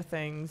renegader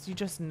things. You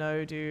just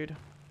know, dude.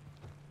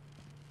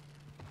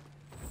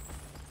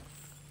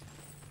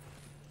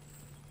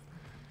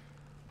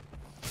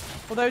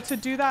 Although to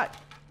do that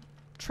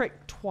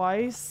trick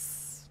twice...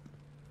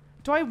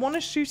 Do I want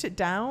to shoot it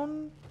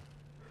down?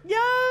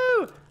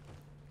 Yo!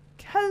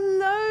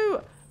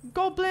 Hello,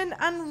 Goblin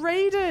and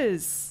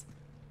Raiders.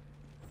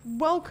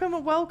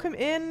 Welcome, welcome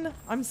in.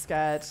 I'm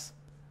scared.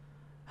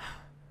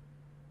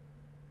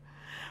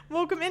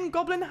 Welcome in,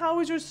 Goblin. How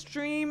was your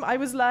stream? I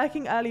was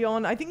lurking early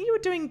on. I think you were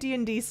doing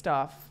D&D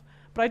stuff,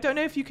 but I don't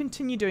know if you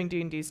continue doing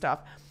D&D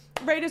stuff.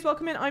 Raiders,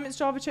 welcome in. I'm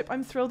itsjavachip.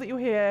 I'm thrilled that you're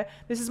here.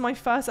 This is my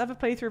first ever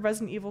playthrough of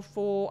Resident Evil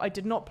 4. I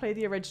did not play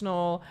the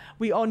original.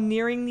 We are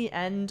nearing the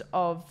end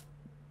of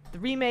the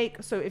remake,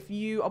 so if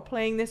you are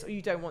playing this or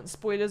you don't want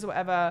spoilers or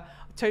whatever, I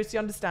totally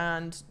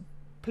understand.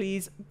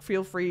 Please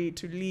feel free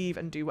to leave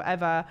and do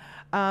whatever.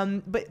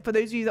 But for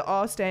those of you that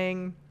are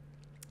staying,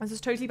 this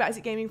is totally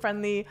basic gaming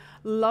friendly.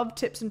 Love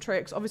tips and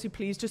tricks. Obviously,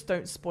 please just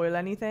don't spoil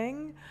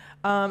anything.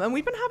 And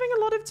we've been having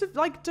a lot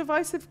of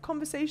divisive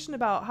conversation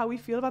about how we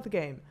feel about the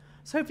game.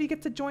 So hopefully you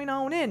get to join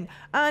on in.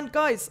 And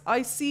guys,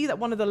 I see that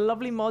one of the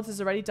lovely mods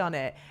has already done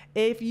it.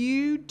 If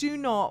you do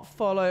not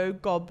follow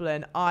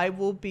Goblin, I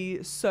will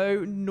be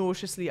so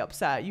nauseously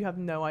upset. You have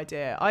no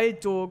idea. I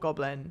adore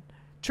Goblin.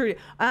 Truly.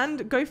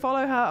 And go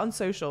follow her on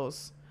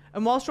socials.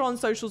 And whilst you're on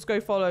socials, go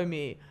follow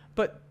me.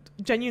 But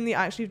genuinely,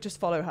 actually just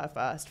follow her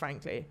first,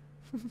 frankly.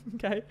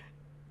 Okay.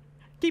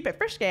 Keep it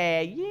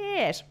frisky.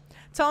 Yes.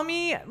 Tell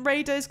me,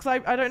 Raiders,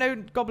 because I don't know,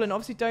 Goblin,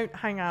 obviously don't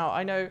hang out.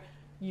 I know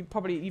you've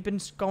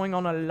been going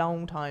on a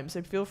long time,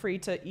 so feel free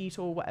to eat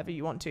or whatever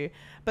you want to.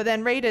 But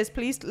then Raiders,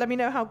 please let me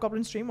know how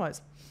Goblin stream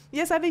was.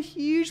 Yes, I have a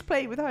huge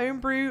plate with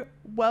homebrew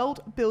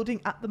world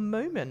building at the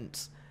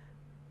moment,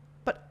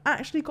 but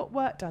actually got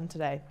work done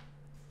today.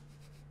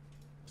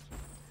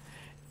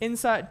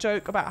 Insert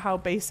joke about how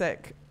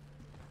basic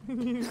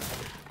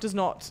does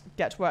not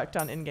get work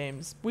done in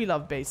games. We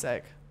love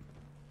basic.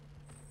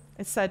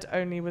 It's said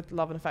only with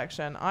love and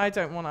affection. I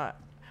don't want to.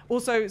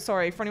 Also,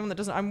 sorry, for anyone that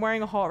doesn't, I'm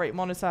wearing a heart rate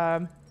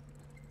monitor.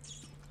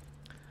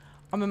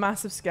 I'm a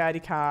massive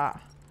scaredy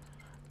cat.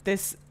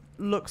 This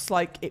looks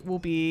like it will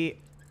be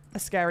a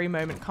scary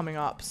moment coming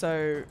up,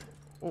 so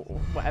or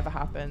whatever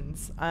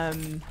happens.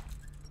 But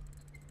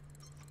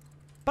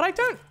I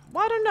don't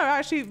know.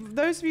 Actually,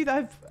 those of you that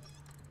have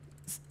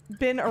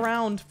been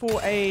around for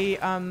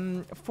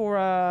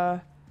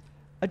a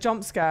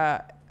jump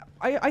scare,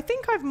 I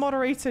think I've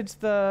moderated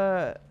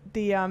the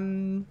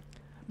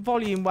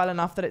volume well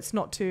enough that it's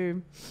not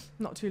too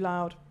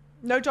loud.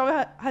 No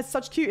Java has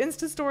such cute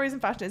Insta stories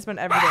and fashion. It's been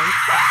everything.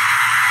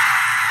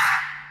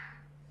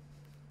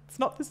 It's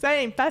not the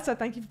same. Better.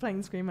 Thank you for playing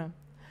the Screamer.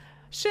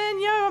 Shin,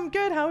 yo, I'm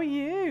good. How are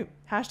you?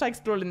 Hashtag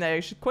Stalling the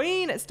Ocean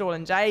Queen. It's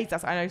Stalling Jade.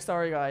 That's, I know.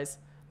 Sorry, guys.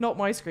 Not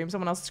my scream.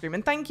 Someone else's scream.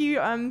 And thank you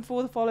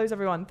for the follows,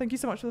 everyone. Thank you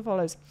so much for the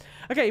follows.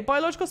 Okay,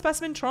 biological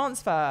specimen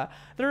transfer.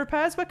 The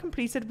repairs were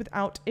completed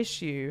without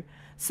issue.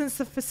 Since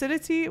the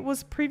facility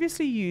was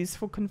previously used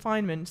for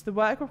confinement, the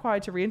work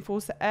required to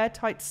reinforce the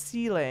airtight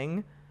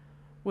ceiling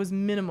was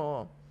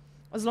minimal.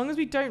 As long as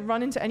we don't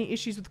run into any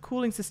issues with the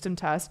cooling system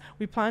test,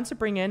 we plan to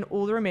bring in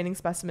all the remaining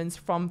specimens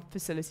from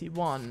Facility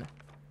 1.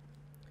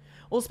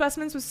 All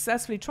specimens were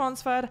successfully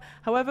transferred.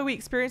 However, we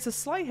experienced a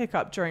slight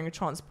hiccup during a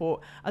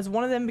transport as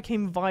one of them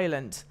became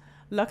violent.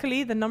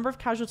 Luckily, the number of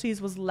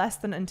casualties was less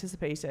than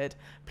anticipated.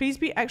 Please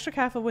be extra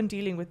careful when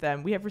dealing with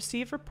them. We have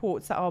received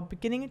reports that are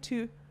beginning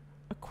to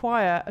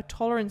acquire a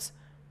tolerance.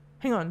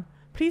 Hang on.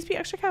 Please be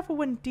extra careful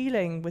when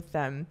dealing with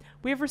them.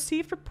 We have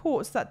received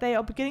reports that they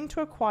are beginning to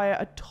acquire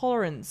a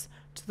tolerance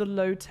to the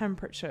low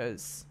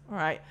temperatures. All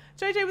right.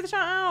 JJ with a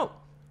shout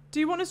out. Do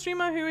you want a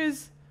streamer who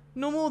is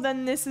normal?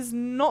 Then this is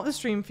not the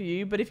stream for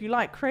you. But if you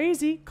like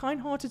crazy,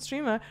 kind-hearted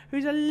streamer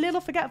who's a little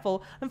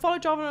forgetful, then follow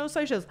Java on all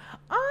socials.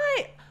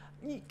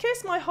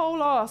 Kiss my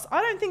whole ass. I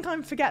don't think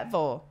I'm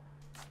forgetful.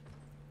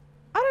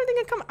 I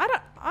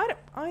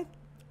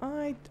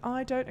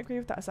don't agree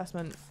with that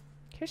assessment.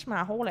 Kiss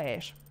my whole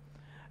ass.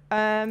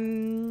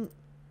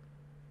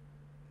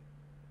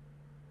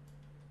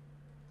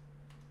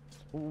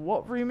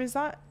 What room is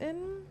that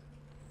in?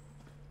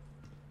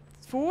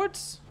 Forward?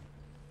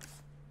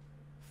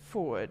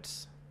 Forward.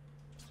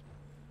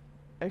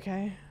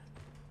 Okay.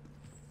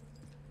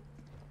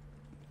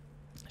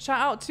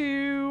 Shout out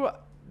to...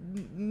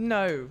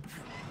 No.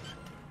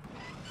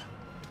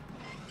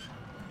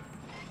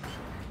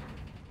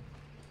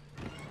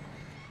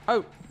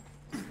 Oh.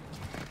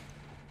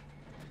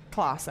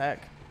 Classic.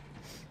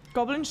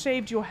 Goblin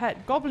shaved your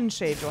head. Goblin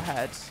shaved your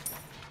head.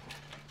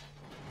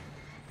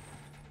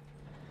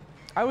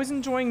 I was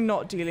enjoying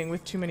not dealing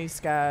with too many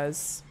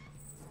scares.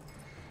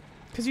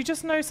 Because you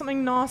just know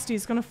something nasty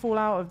is going to fall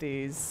out of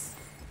these.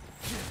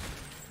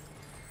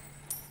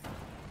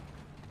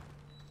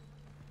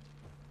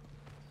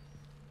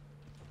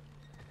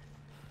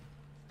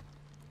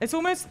 It's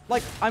almost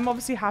like I'm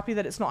obviously happy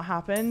that it's not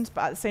happened,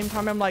 but at the same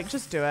time I'm like,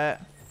 just do it.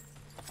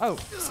 Oh,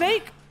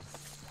 snake!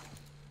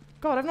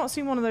 God, I've not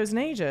seen one of those in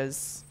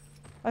ages.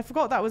 I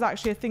forgot that was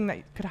actually a thing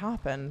that could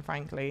happen,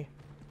 frankly.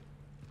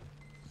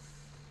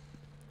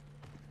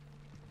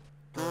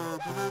 It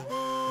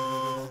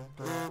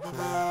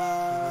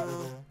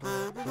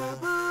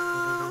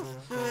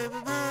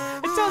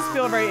does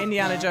feel very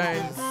Indiana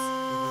Jones.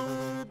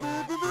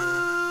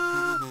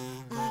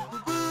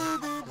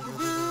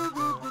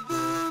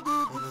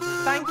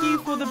 Thank you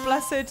for the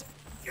blessed...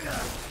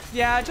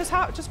 Yeah, just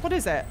what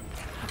is it?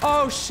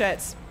 Oh,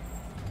 shit.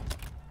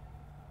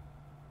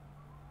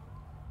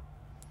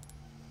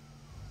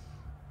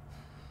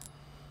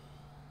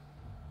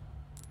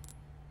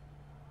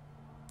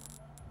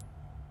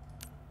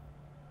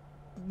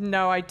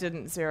 No, I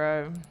didn't,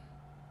 Zero.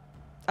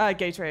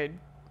 Gatorade.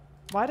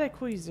 Why did I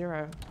call you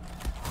Zero?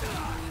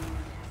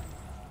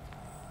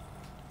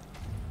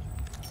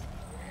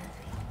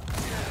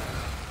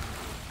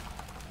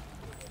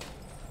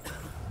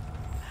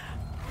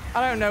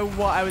 I don't know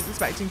what I was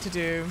expecting to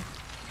do.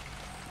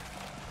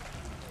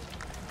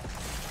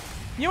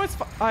 You know what's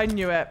I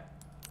knew it.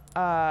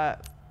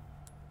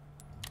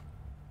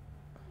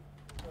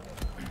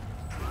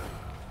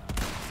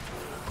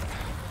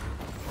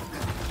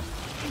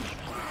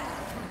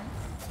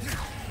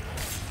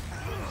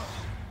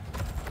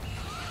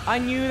 I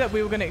knew that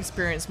we were going to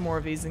experience more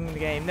of these in the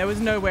game. There was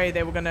no way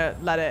they were going to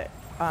let it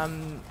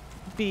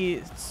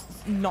be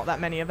not that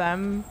many of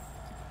them.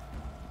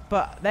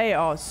 But they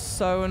are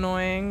so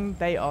annoying.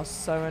 They are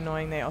so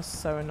annoying. They are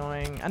so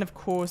annoying. And of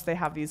course they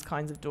have these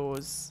kinds of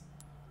doors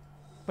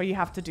where you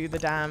have to do the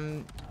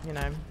damn, you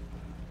know.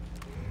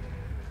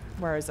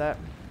 Where is it?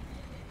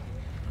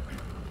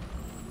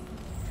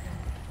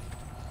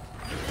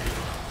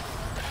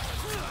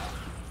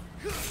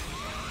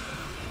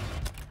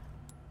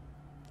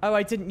 Oh,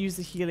 I didn't use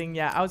the healing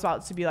yet. I was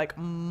about to be like,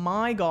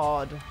 my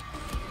god.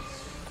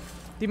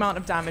 The amount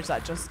of damage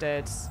that just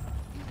did.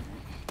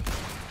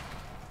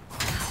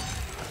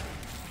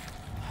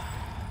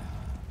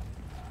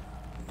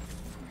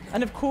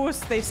 And of course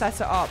they set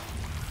it up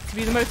to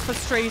be the most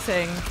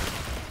frustrating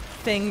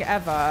thing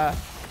ever.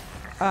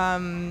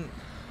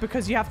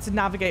 Because you have to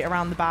navigate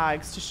around the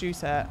bags to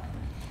shoot it.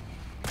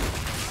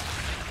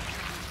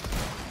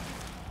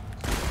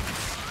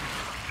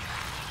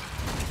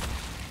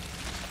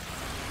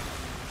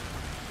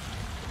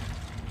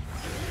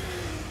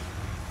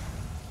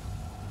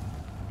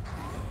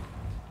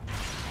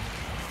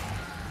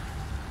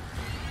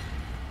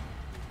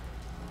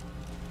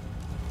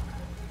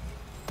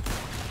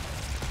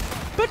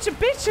 Bunch of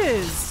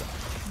bitches!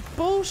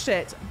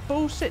 Bullshit,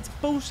 bullshit,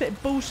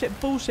 bullshit,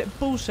 bullshit, bullshit,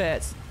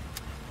 bullshit.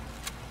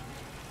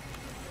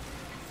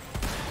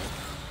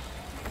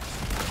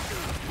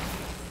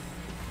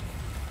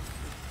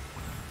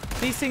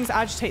 These things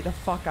agitate the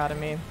fuck out of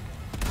me.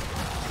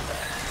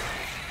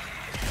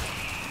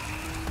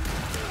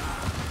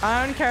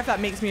 I don't care if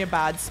that makes me a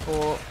bad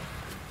sport.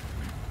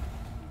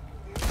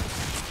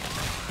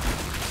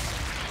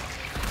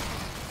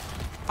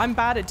 I'm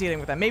bad at dealing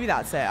with them. Maybe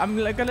that's it. I'm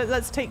gonna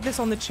let's take this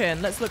on the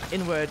chin. Let's look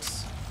inward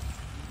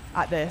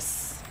at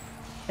this.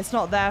 It's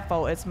not their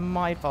fault. It's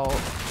my fault.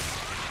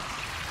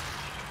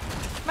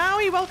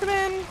 Maui, welcome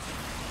in.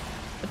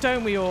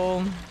 Don't we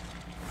all?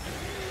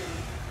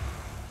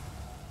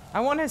 I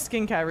want his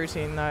skincare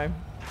routine though.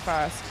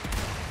 First.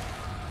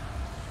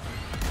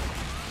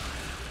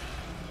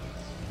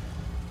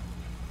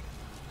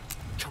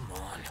 Come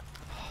on.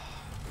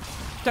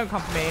 Don't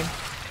come for me.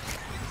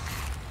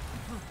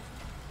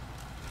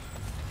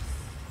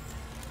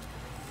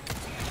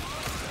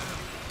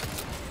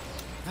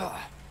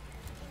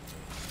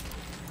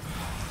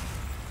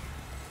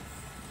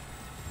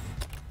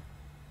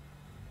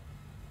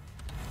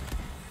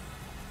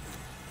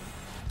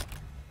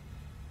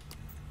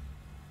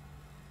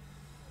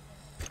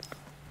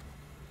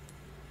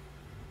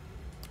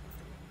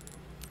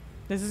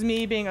 This is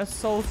me being a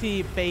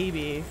salty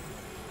baby.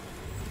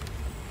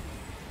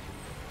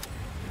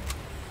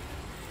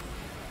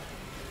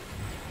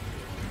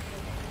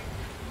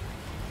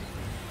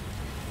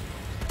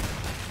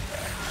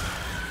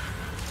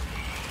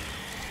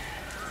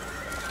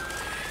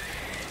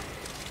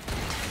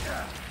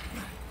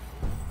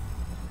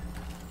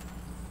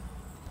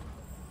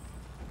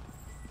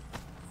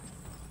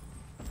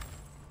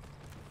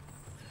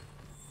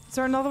 Is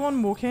there another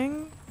one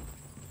walking?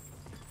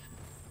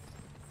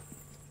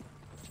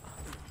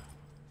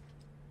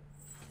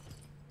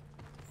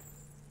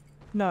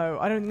 No,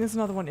 I don't think there's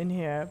another one in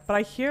here. But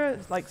I hear,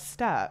 like,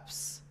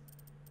 steps.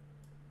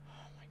 Oh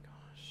my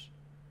gosh.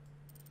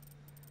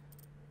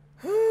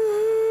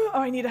 Oh,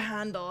 I need a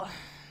handle.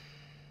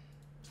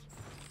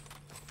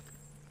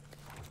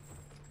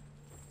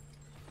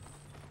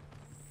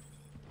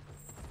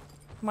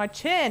 My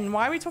chin?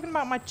 Why are we talking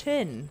about my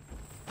chin?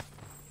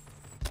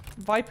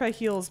 Viper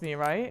heals me,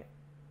 right?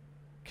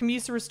 Can be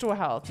used to restore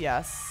health.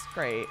 Yes,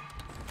 great.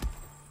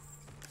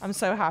 I'm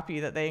so happy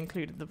that they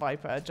included the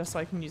Viper just so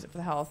I can use it for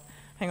the health.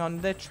 Hang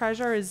on, the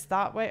treasure is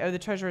that way? Oh, the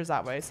treasure is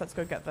that way, so let's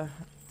go get the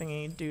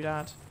thingy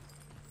doodad.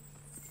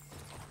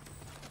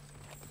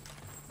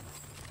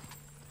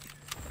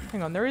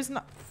 Hang on, there is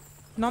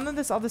none of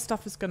this other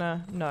stuff is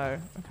gonna...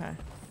 No, okay.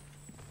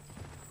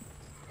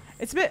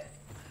 It's a bit...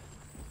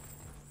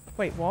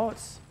 Wait,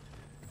 what?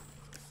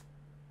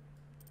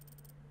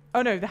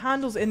 Oh no, the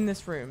handle's in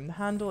this room. The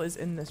handle is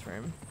in this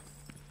room.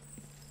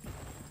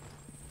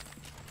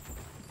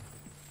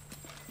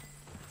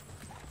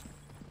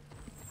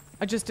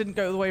 I just didn't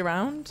go the way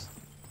around?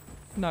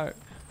 No.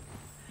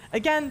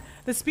 Again,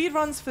 the speed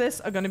runs for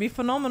this are going to be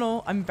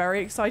phenomenal. I'm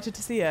very excited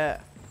to see it.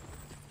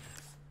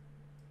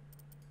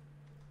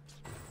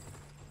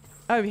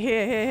 Oh,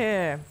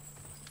 here.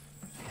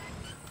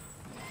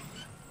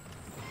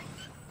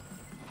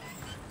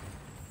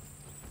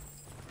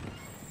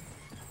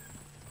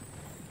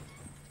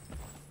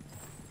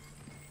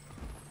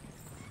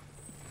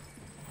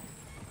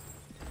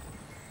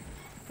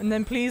 And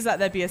then please let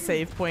there be a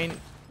save point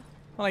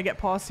when I get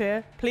past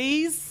here.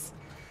 Please?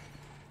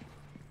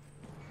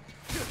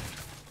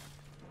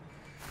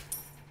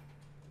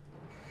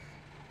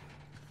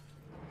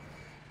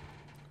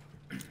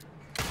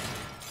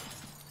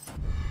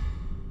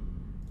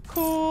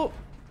 Cool.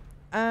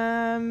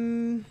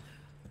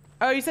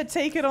 Oh, you said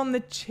take it on the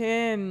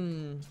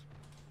chin.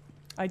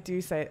 I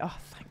do say, oh,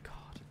 thank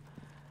God.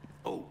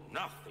 Oh,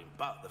 nothing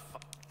but the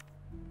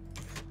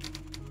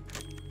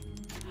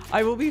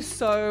I will be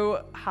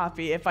so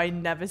happy if I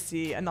never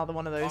see another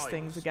one of those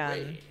things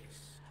again.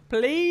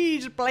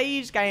 Please,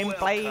 game,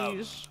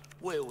 please.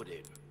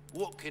 Weldon,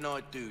 what can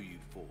I do you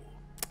for?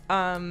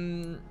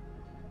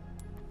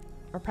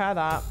 Repair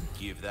that.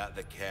 Give that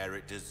the care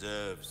it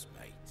deserves,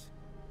 mate.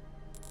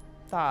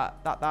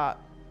 That.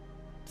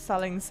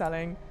 Selling.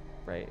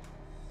 Great.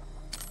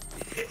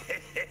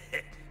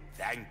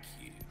 Thank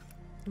you.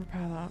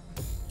 Repair that.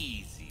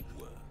 Easy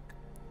work.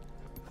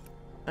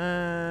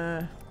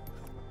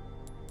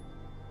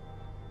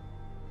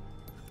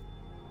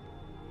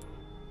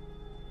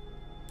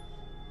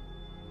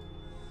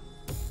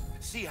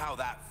 See how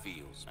that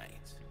feels, mate.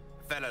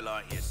 A fellow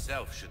like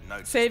yourself should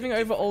know. Saving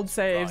over old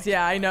saves.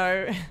 Yeah, I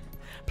know.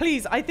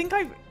 Please,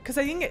 because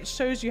I think it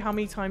shows you how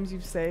many times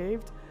you've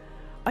saved.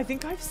 I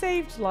think I've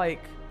saved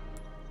like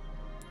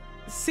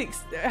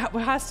 6. It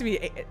has to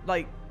be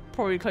like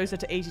probably closer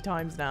to 80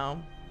 times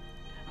now.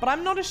 But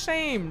I'm not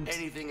ashamed.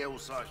 Anything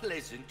else like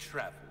pleasant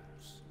travels?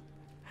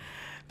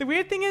 The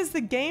weird thing is the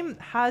game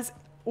has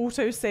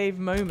autosave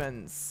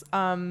moments.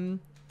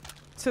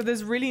 So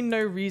there's really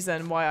no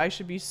reason why I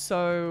should be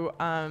so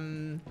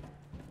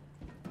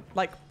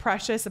like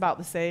precious about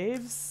the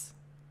saves.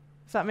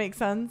 Does that make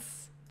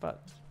sense?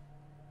 But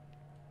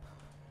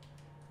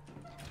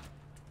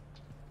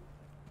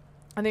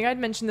I think I'd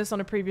mentioned this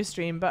on a previous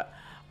stream, but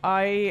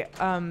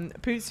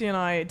Pootsie and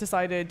I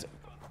decided.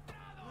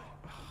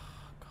 Oh,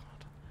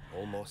 God.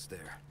 Almost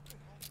there.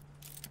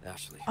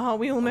 Ashley. Are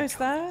we almost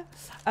there?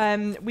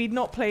 We'd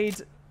not played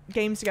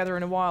games together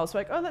in a while, so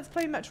like, oh, let's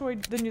play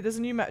Metroid. There's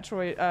a new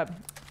Metroid.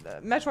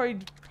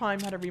 Metroid Prime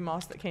had a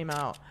remaster that came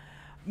out.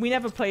 We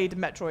never played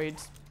Metroid.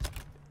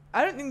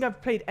 I don't think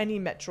I've played any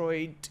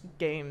Metroid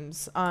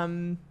games. What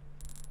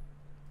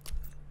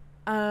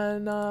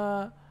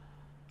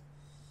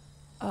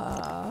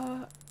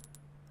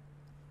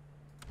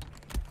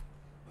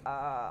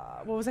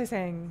was I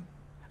saying?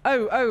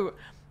 Oh,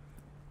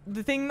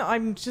 the thing that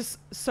I'm just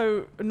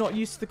so not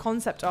used to the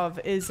concept of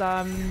is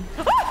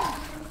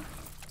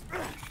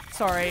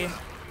sorry.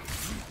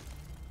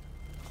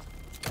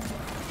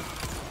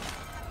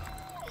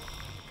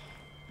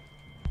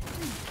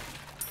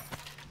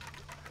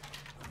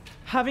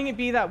 Having it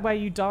be that where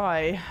you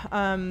die,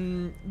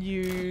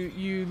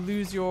 you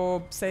lose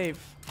your save.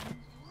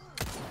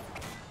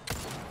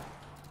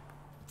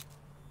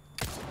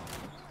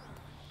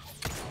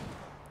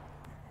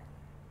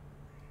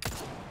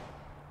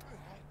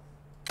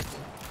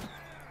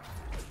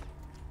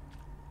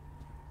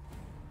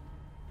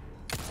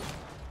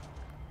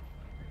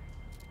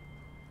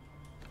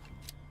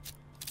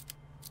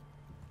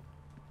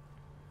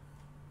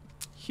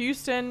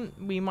 Houston,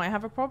 we might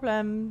have a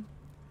problem.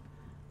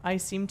 I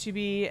seem to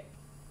be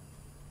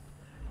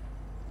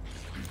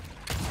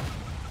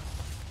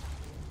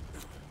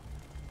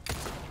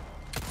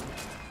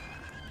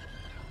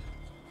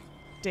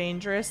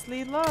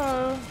dangerously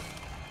low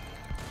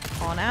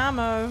on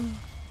ammo.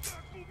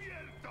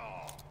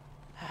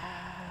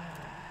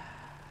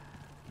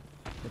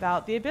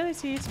 Without the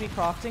ability to be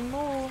crafting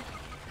more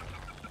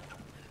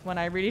when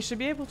I really should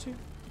be able to.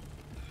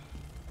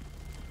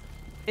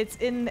 It's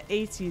in the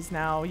 80s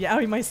now. Yeah,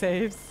 my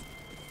saves.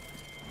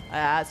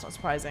 That's not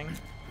surprising.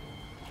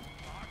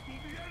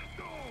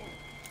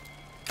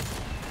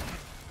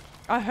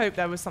 I hope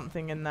there was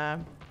something in there.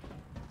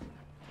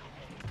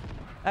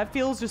 That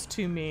feels just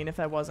too mean if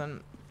there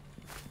wasn't.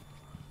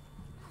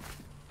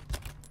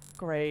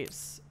 Great.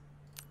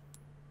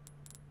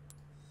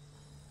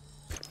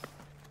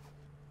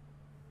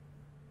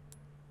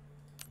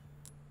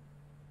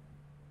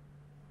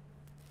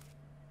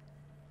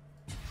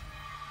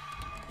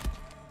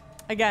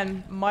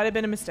 Again, might have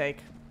been a mistake,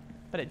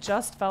 but it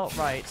just felt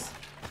right.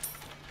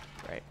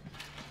 Great.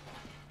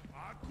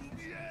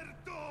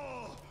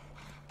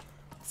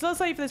 So let's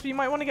say for this, but you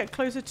might want to get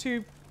closer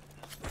to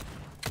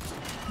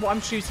what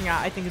I'm shooting at,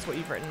 I think is what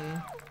you've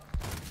written.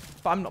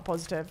 But I'm not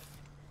positive.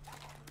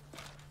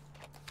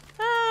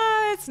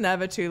 It's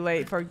never too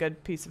late for a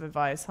good piece of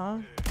advice, huh?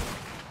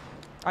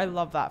 I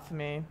love that for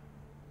me.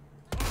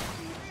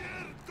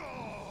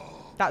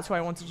 That's who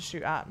I wanted to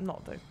shoot at,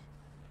 not the...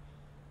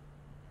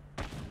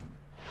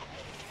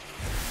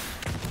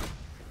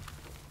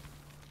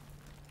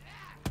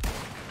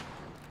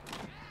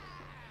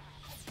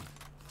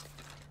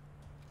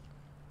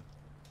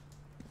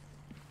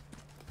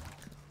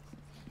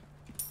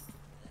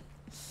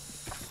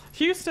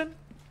 Houston,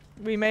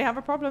 we may have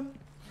a problem.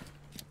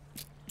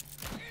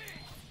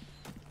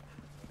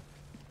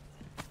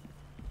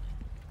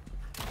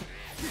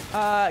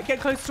 Get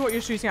close to what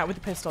you're shooting at with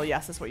the pistol.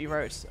 Yes, that's what you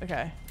wrote.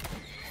 Okay.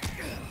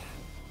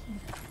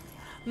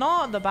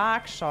 Not the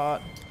back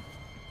shot.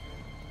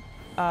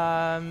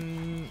 I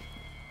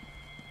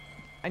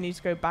need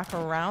to go back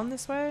around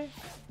this way.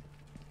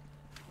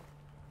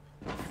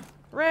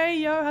 Ray,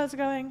 yo, how's it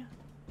going?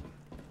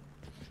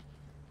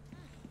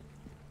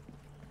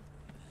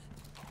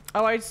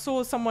 Oh, I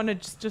saw someone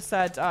had just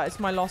said, it's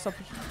my loss of...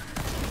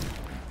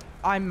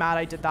 I'm mad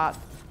I did that.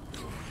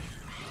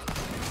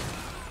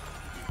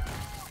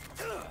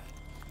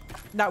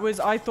 That was,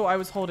 I thought I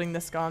was holding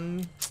this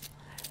gun.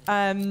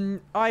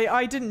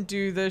 I didn't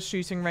do the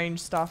shooting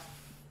range stuff.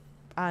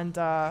 And,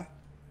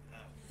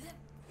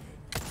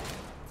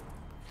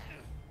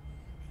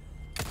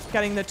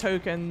 getting the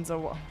tokens or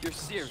what. You're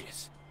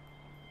serious.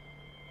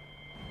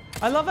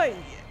 I love that.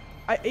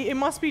 It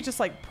must be just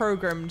like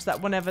programmed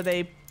that whenever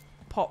they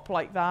pop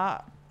like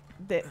that,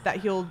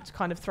 that he'll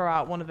kind of throw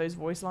out one of those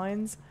voice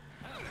lines.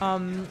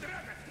 But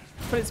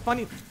it's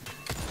funny.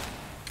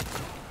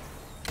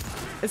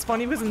 It's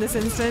funny because in this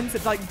instance,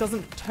 it like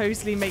doesn't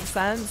totally make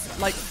sense.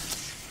 Like,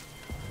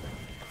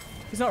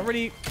 he's not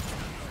really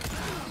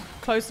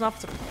close enough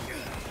to...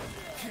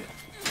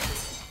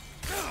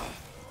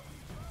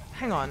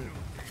 Hang on.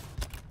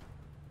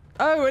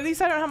 Oh, at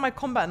least I don't have my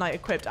combat knight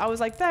equipped. I was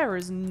like, there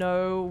is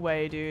no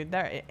way, dude.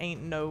 There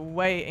ain't no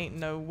way, ain't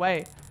no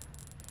way.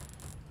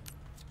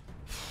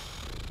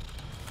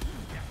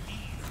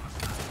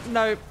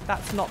 No,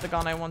 that's not the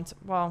gun I want.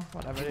 Well,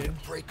 whatever,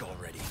 dude. Break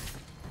already.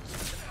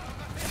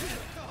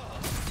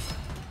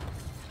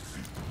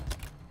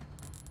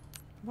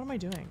 What am I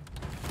doing?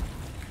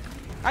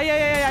 Ah,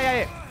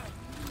 yeah.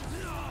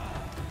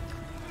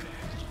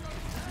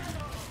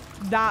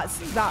 That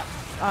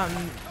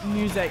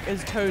music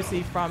is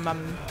totally from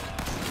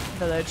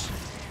Village.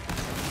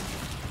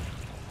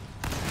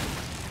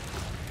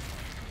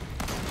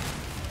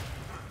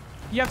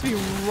 You have to be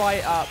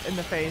right up in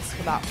the face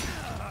for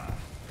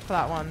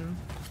that one.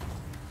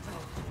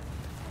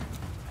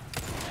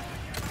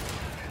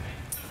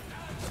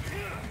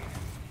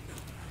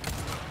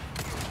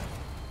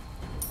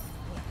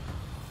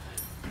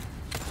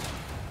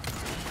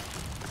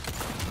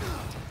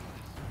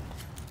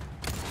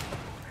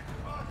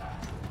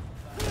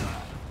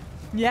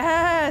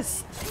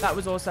 Yes! That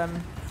was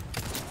awesome.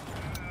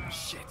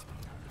 Shit.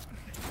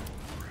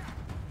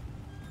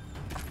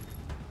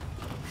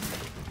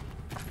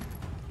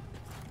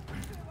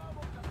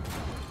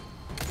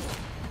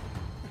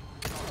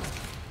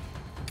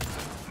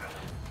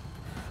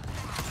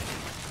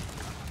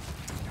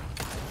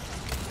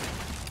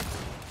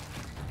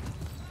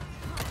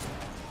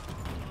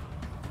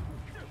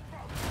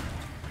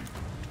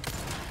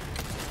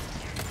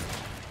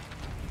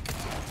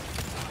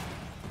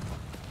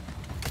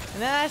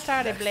 And then I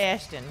started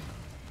blasting.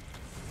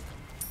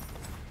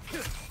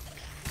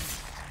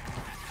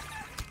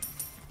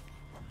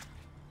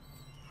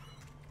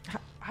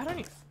 I don't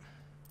even...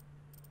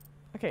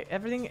 Okay,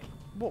 everything...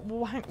 What?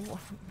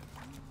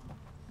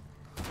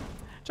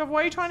 Jeff,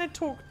 why are you trying to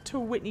talk to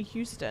Whitney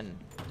Houston?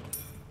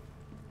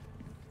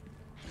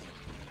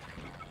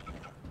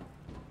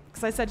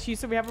 Because I said,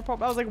 Houston, we have a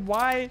problem. I was like,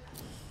 why...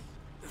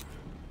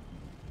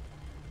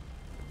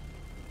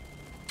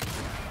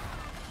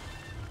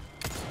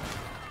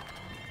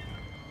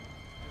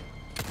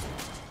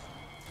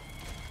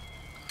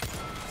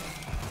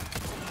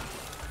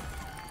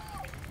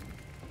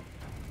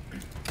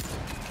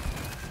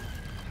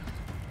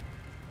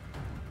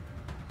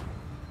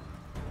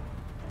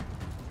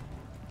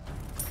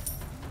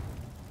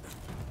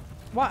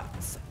 What?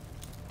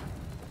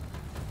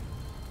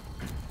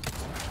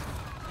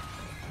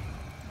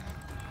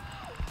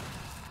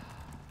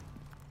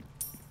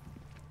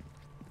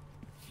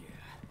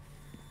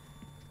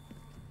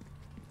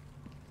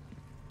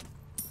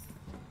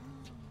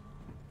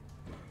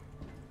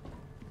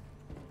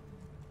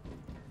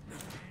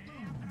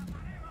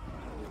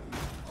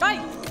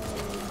 Bye!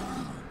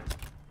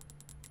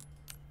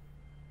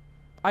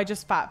 I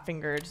just fat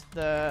fingered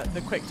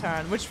the quick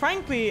turn, which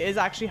frankly is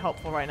actually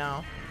helpful right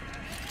now.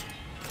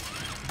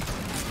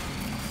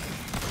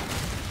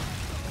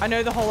 I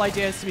know the whole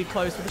idea is to be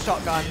close with a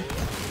shotgun.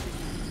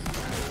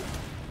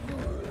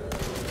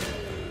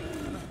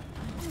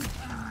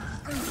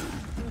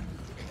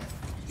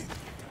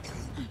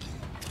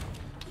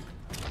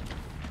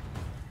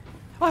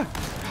 Oh!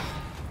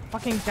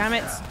 Fucking damn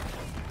it.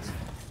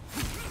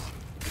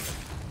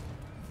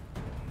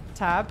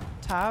 Tab.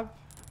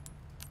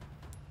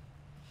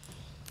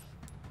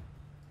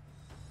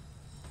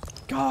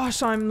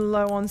 Gosh, I'm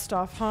low on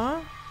stuff,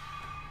 huh?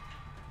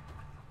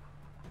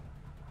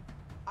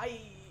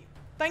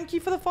 Thank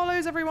you for the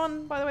follows,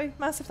 everyone, by the way.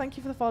 Massive thank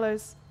you for the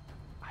follows.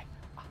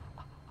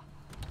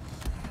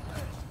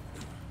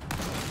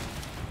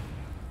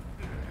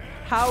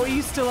 How are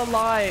you still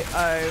alive?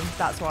 Oh,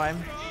 that's why.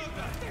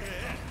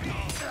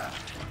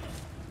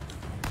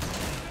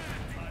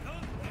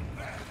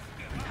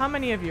 How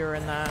many of you are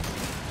in there?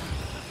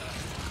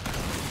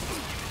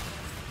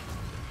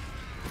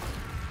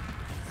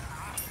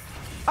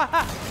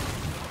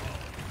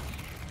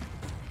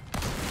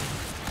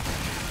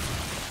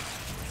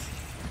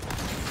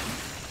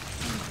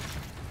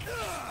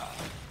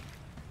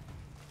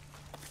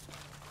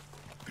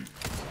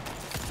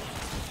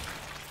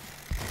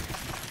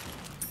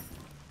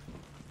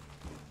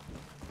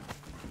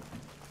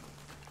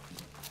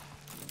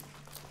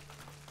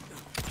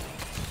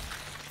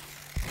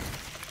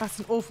 That's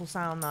an awful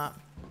sound, that.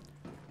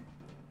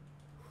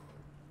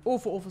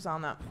 Awful, awful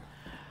sound, that.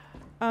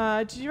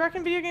 Do you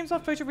reckon video games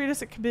have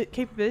photorealistic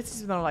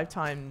capabilities within our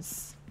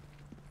lifetimes?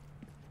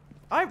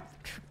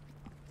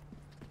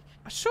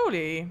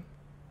 Surely.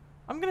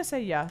 I'm gonna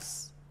say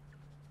yes.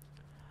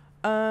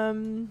 I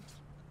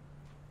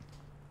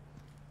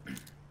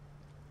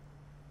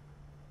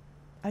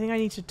think I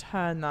need to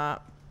turn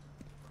that.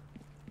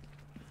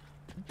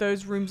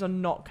 Those rooms are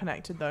not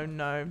connected though,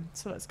 no.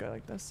 So let's go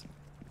like this.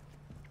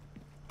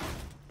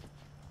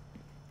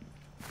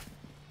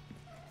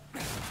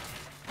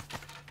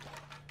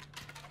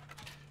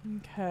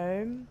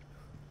 Okay.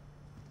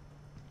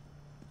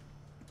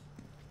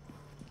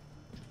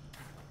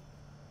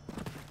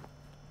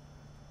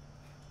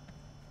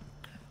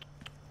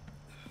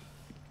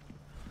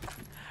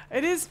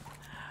 It is.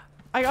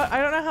 I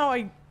don't know how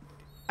I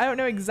don't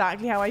know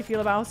exactly how I feel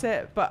about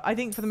it, but I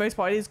think for the most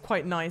part it is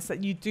quite nice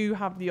that you do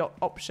have the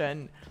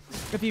option,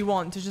 if you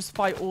want, to just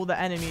fight all the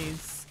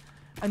enemies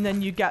and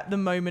then you get the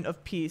moment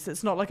of peace.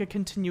 It's not like a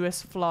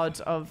continuous flood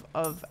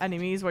of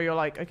enemies where you're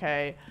like,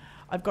 okay,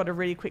 I've got to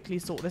really quickly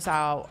sort this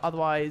out,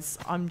 otherwise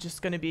I'm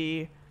just going to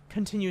be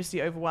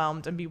continuously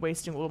overwhelmed and be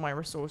wasting all of my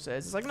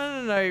resources. It's like,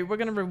 no, we're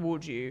going to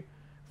reward you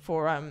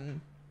for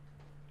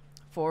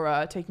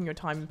taking your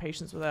time and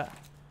patience with it.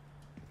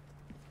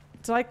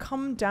 Did I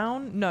come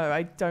down? No,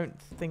 I don't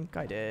think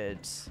I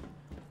did.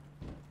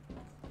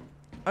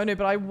 Oh no,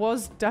 but I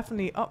was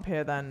definitely up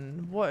here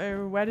then.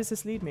 Where does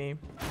this lead me?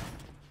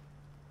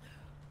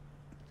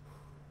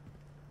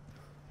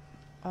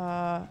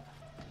 Oh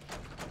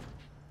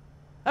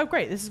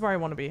great, this is where I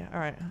want to be.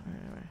 Alright.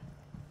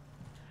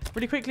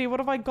 Really quickly,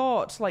 what have I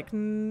got? Like,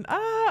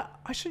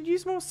 I should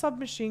use more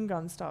submachine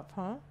gun stuff,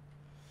 huh?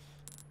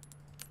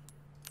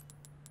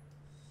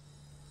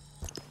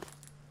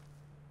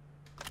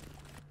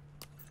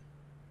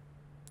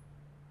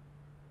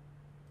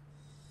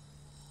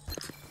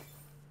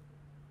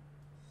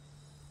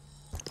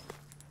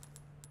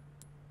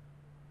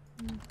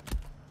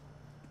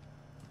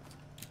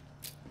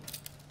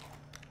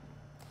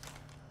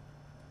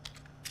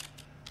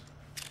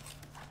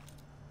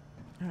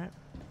 Alright.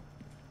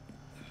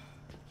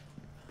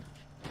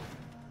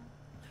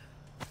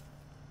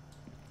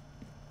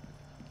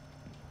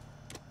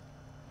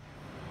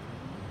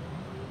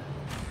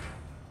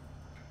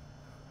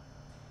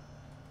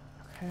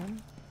 Okay.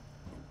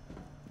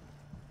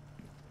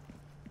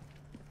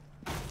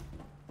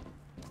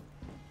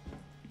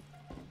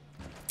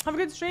 Have a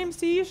good stream.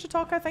 See you,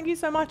 Shataka. Thank you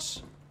so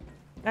much.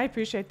 I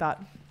appreciate that.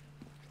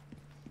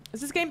 Is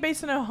this game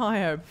based in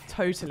Ohio?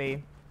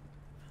 Totally.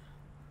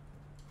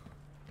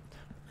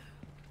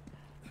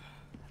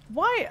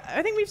 Why?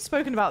 I think we've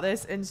spoken about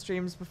this in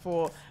streams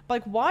before. But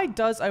like, why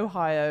does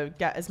Ohio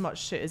get as much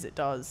shit as it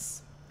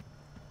does?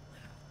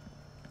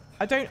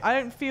 I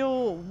don't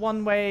feel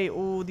one way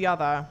or the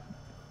other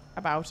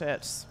about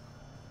it.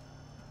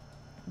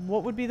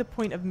 What would be the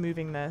point of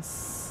moving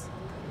this?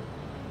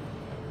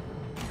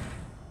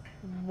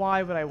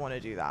 Why would I want to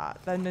do that?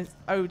 Then it's,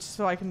 oh, just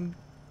so I can.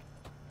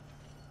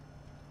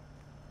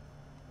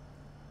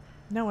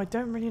 No, I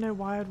don't really know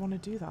why I'd want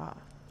to do that.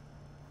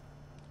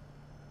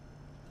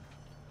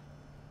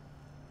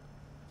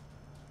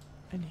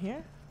 In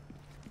here?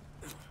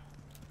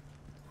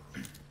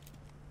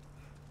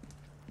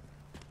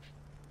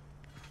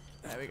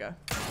 There we go.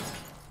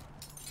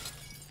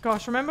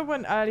 Gosh, remember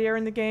when earlier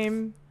in the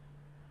game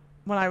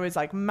when I was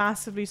like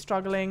massively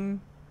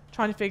struggling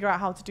trying to figure out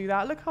how to do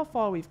that? Look how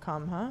far we've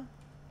come, huh?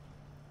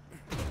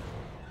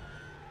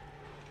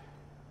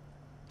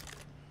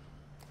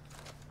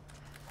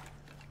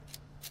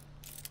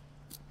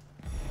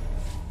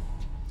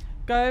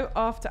 Go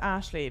after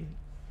Ashley.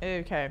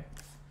 Okay.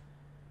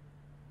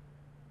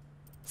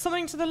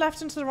 Something to the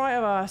left and to the right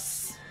of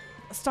us.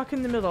 Stuck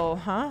in the middle,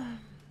 huh?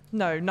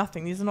 No,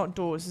 nothing. These are not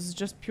doors. This is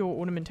just pure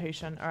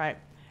ornamentation. All right.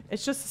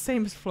 It's just the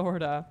same as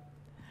Florida.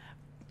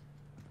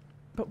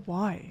 But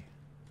why?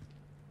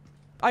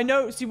 I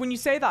know. See, when you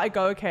say that, I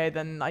go, okay,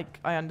 then like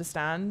I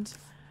understand.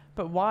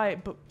 But why?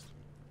 But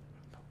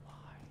why?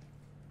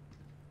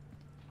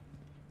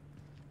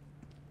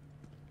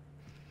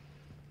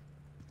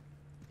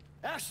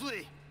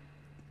 Ashley!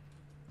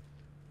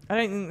 I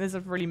don't think there's a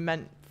really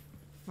meant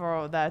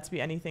for there to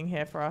be anything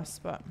here for us,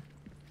 but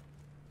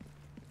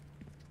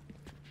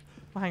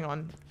well, hang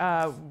on.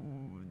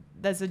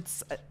 There's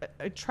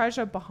a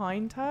treasure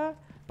behind her,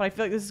 but I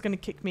feel like this is going to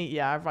kick me,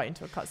 right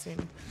into a cutscene.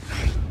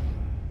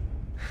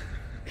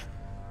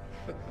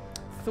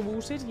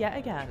 Thwarted yet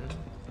again.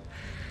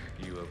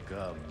 You have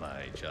come,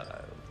 my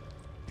child.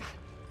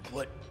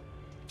 What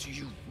do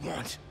you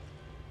want?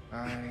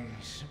 I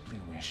simply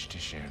wish to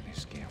share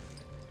this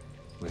gift.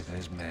 with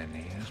as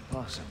many as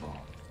possible.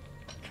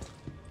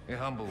 A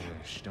humble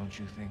wish, don't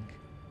you think?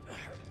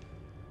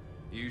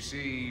 You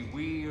see,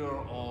 we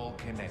are all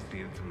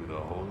connected through the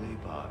holy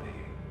body.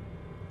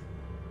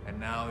 And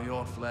now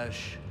your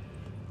flesh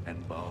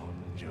and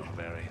bones, your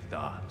very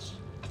thoughts,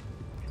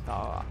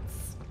 are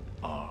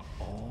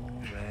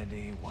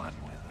already one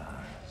with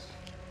us.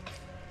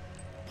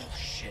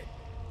 Bullshit.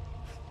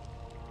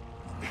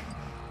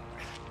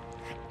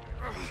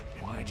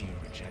 Why do you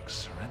reject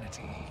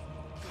serenity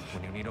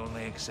when you need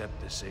only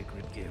accept the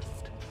sacred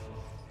gift?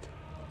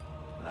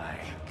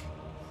 Like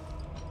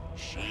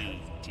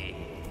she did.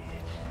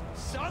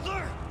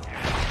 Sadler!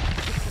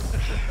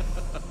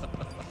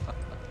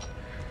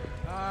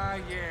 Ah,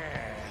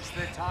 yes,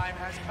 the time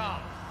has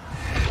come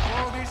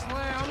for this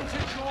lamb to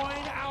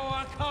join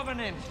our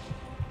covenant.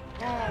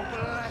 Oh,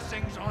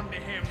 blessings unto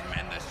him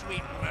and the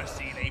sweet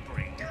mercy they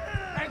bring.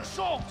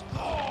 Exalt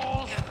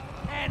all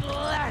and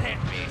let it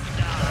be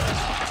so.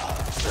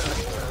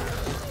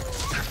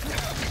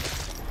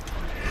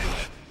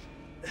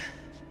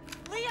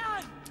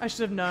 Leon! I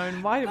should have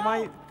known.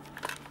 Why?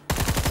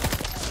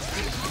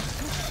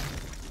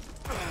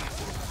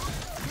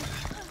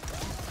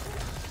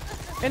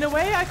 In a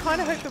way, I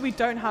kind of hope that we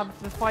don't have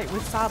the fight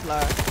with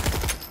Sadler.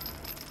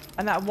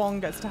 And that Wong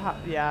gets to have...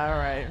 Yeah,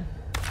 alright.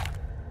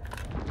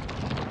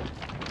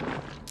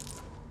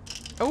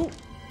 Oh!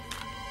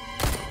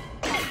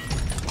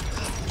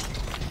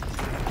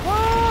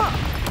 What?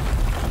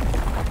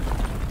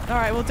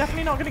 Alright, well,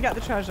 definitely not going to get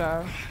the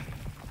treasure.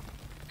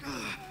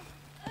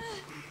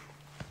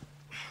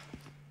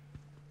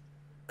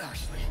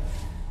 Ashley.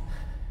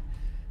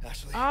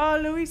 Ah,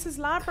 Luis's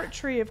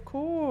laboratory, of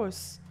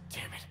course.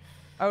 Damn it.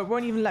 Oh, it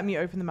won't even let me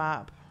open the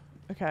map.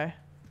 Okay.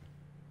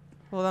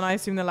 Well, then I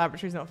assume the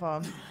laboratory's not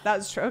far.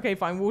 That's true. Okay,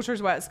 fine.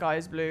 Water's wet, sky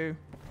is blue.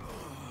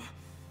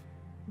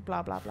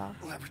 Blah, blah, blah.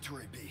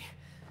 Laboratory B.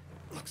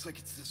 Looks like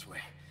it's this way.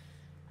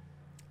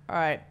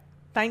 Alright.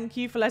 Thank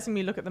you for letting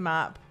me look at the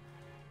map.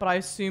 But I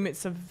assume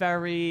it's a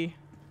very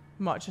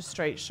much a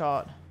straight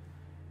shot.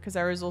 Because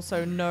there is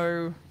also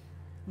no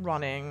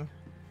running.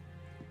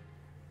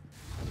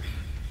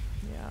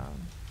 Yeah.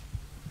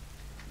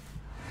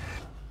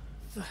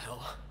 The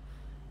hell?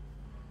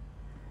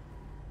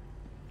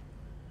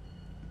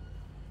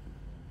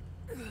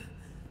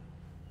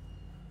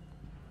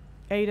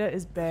 Ada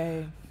is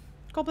bae.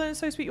 Goblin, it's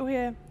so sweet you're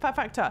here. Fat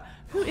Factor.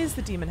 Who is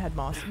the demon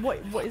headmaster?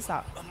 What is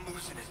that? I'm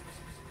losing it.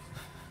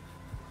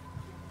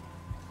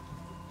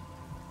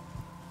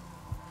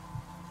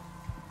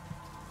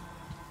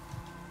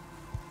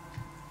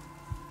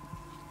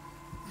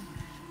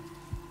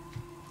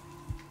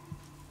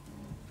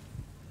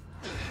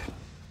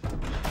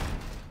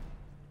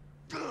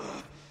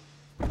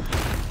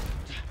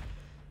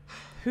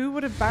 Who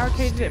would have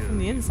barricaded it from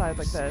the inside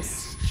like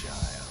this?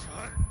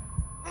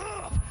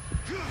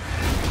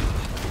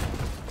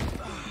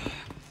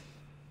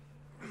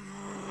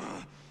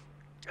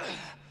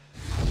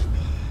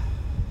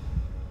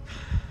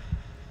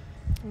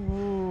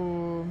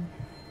 Ooh.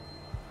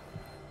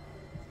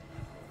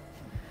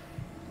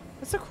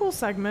 It's a cool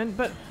segment,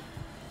 but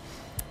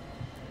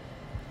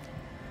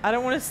I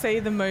don't want to say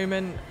the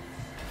moment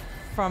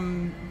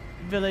from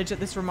Village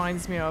that this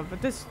reminds me of,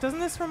 but doesn't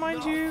this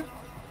remind you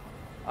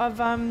of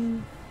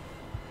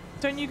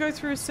don't you go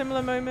through a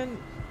similar moment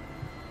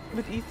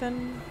with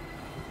Ethan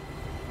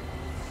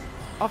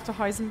after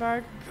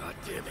Heisenberg? God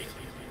damn it.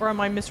 Or am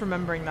I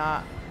misremembering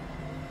that?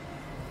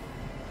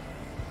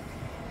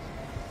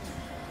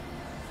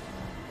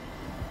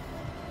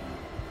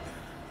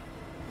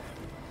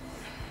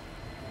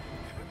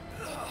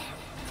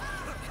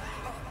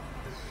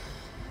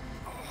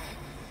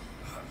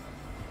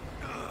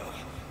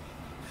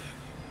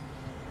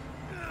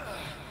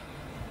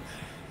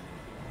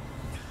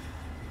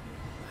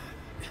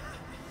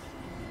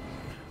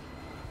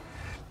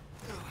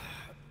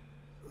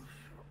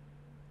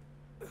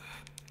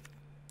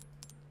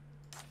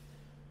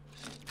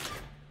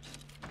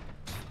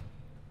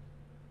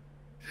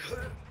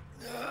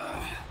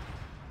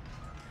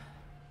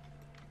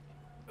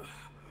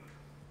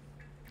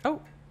 Oh.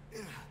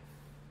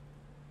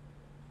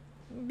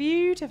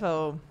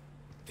 Beautiful.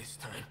 This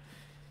time,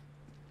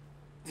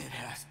 it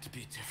has to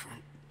be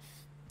different.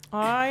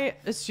 I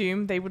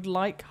assume they would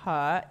like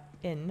her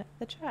in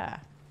the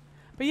chair.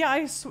 But yeah,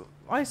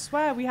 I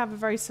swear we have a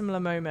very similar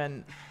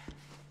moment.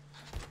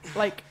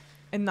 Like,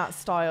 in that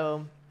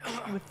style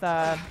with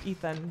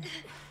Ethan.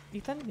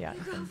 Ethan? Yeah,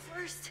 Ethan.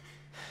 First.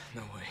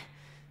 No way.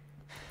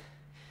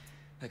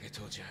 Like I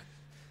told you,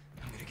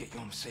 I'm gonna get you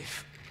home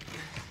safe.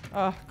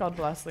 Oh, God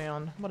bless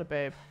Leon. What a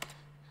babe.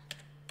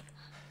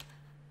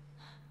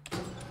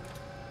 Here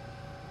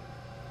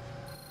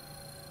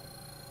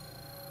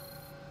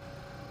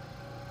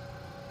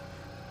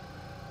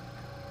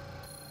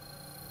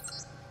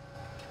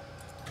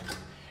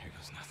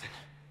goes nothing.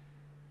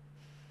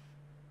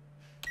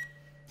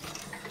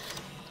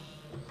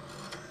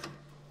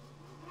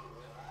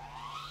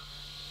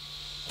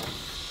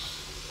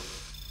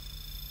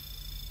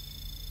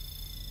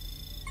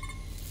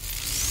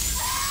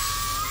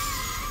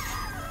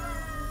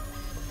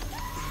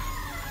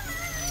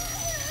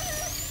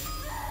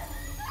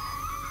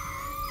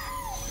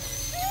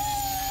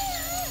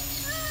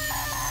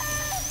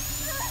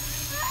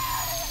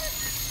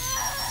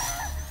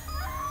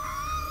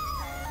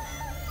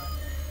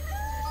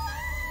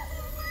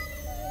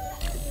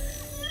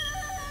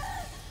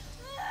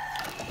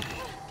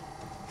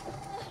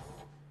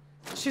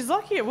 She's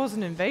lucky it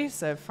wasn't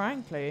invasive,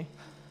 frankly.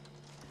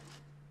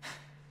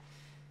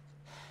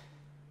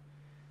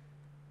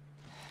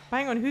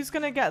 Hang on, who's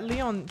gonna get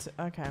Leon?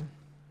 Okay.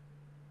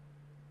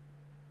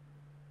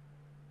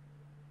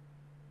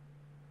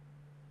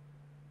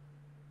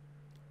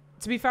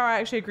 To be fair, I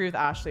actually agree with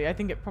Ashley. I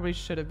think it probably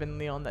should have been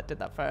Leon that did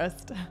that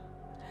first.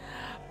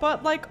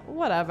 But, like,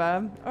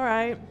 whatever.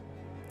 Alright.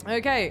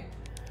 Okay.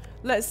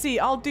 Let's see.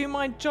 I'll do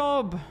my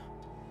job.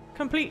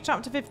 Complete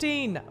chapter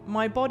 15.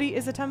 My body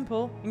is a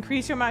temple.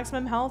 Increase your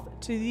maximum health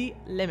to the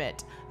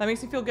limit. That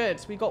makes me feel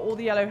good. We got all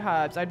the yellow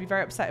herbs. I'd be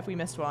very upset if we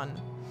missed one.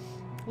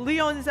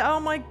 Leon's... Oh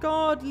my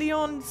god.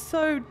 Leon's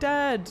so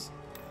dead.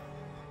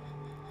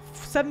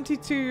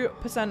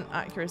 72%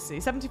 accuracy.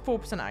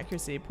 74%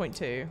 accuracy.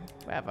 0.2.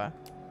 Whatever.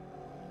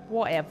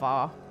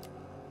 Whatever.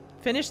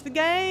 Finish the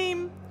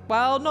game.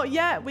 Well, not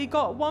yet. We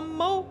got one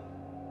more.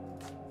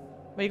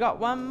 We got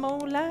one more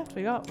left.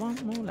 We got one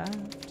more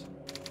left.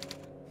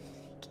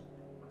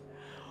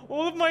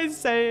 All of my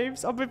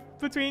saves are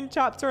between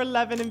chapter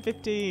 11 and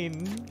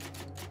 15.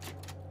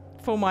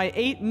 For my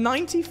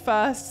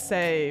 91st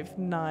save.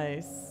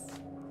 Nice.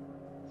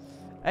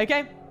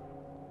 Okay.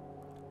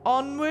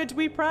 Onward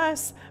we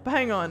press. But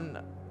hang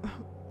on.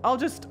 I'll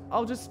just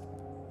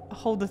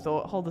hold the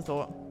thought. Hold the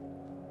thought.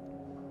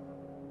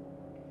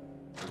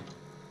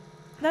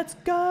 Let's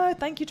go.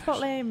 Thank you,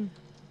 Chipotle.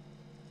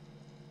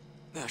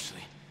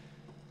 Ashley.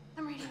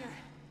 I'm right here.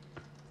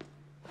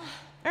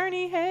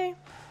 Ernie, hey.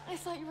 I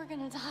thought you were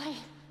gonna die.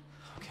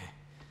 Okay.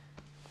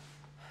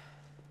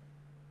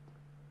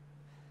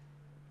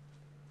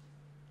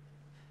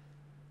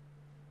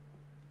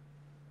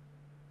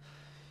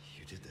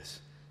 You did this.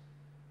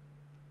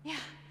 Yeah.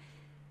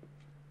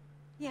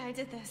 Yeah, I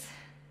did this.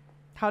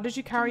 How did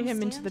you carry Can you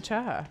him into the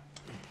stand? chair?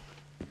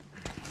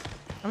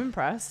 I'm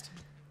impressed.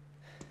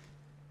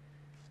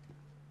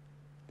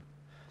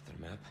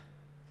 The map?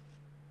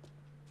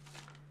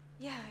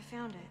 Yeah, I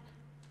found it.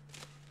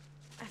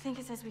 I think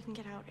it says we can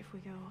get out if we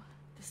go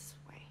this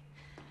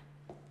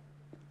way.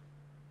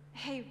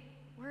 Hey,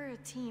 we're a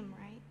team,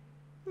 right?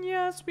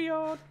 Yes, we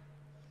are.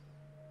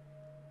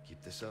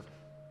 Keep this up.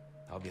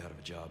 I'll be out of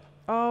a job.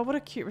 Oh, what a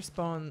cute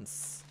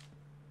response.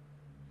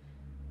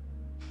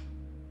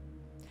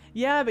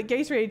 Yeah, but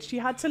Gatorade, she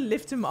had to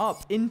lift him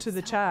up into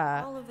the So,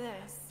 chair. all of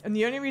this. And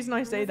the only reason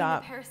I say removing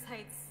that... the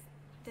parasites,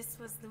 this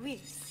was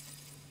Luis.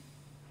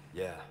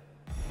 Yeah.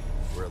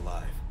 We're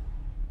alive.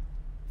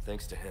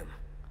 Thanks to him.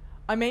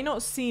 I may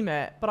not seem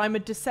it, but I'm a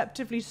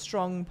deceptively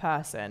strong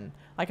person.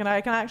 I can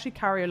actually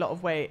carry a lot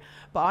of weight.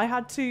 But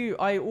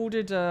I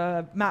ordered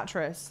a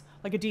mattress,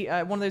 like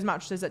one of those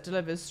mattresses that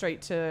delivers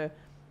straight to,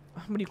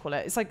 what do you call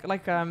it? It's like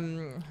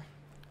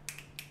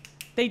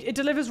it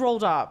delivers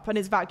rolled up and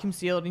it's vacuum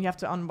sealed and you have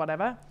to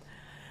whatever.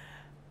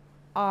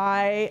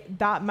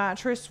 That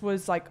mattress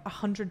was like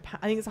 £100.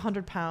 I think it's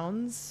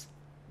 £100.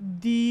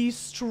 The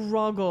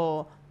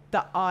struggle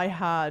that I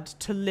had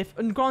to lift,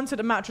 and granted,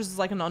 a mattress is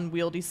like an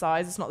unwieldy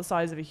size. It's not the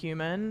size of a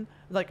human,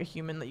 like a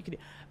human that you could.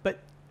 But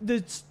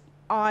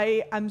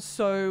I am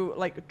so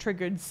like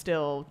triggered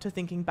still to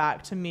thinking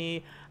back to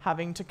me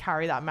having to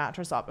carry that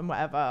mattress up and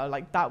whatever.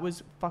 Like that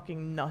was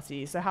fucking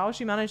nutty. So how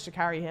she managed to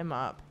carry him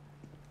up?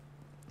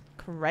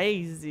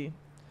 Crazy.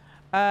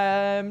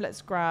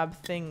 Let's grab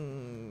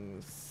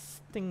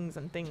things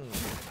and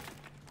things.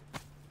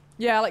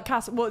 Yeah, like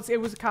Casper. Well, it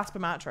was a Casper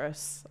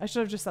mattress. I should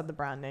have just said the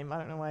brand name. I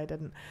don't know why I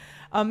didn't.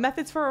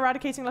 Methods for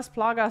eradicating Las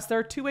Plagas. There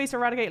are two ways to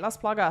eradicate Las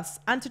Plagas: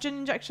 antigen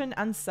injection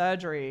and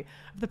surgery.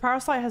 If the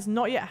parasite has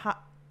not yet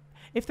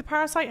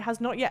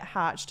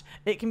hatched,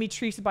 it can be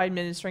treated by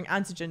administering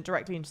antigen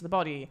directly into the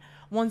body.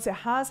 Once it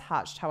has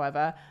hatched,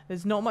 however,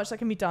 there's not much that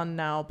can be done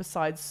now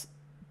besides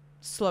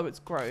slow its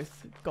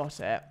growth. Got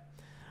it.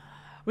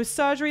 With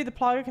surgery, the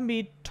plaga can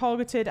be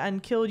targeted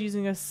and killed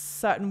using a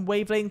certain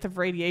wavelength of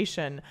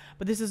radiation,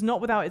 but this is not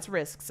without its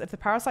risks. If the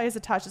parasite has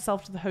attached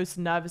itself to the host's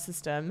nervous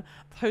system,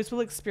 the host will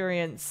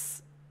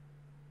experience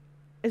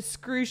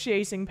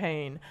excruciating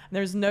pain, and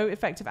there is no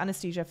effective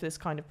anesthesia for this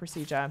kind of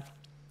procedure.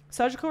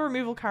 Surgical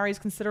removal carries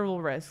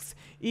considerable risks,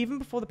 even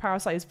before the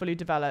parasite is fully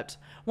developed.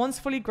 Once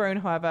fully grown,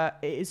 however,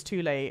 it is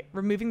too late.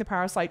 Removing the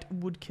parasite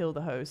would kill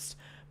the host,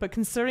 but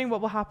considering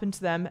what will happen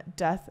to them,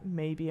 death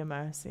may be a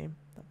mercy.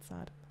 That's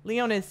sad.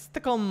 Leon is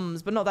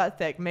thickums, but not that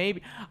thick.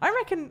 Maybe. I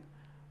reckon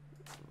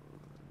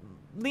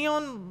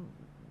Leon,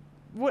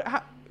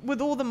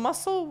 with all the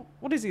muscle,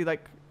 what is he,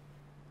 like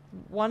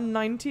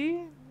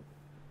 190?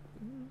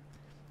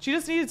 She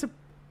just needed to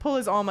pull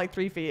his arm like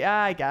 3 feet.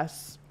 Yeah, I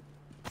guess.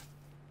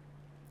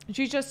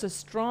 She's just a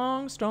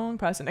strong, strong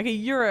person. Okay,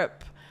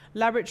 Europe.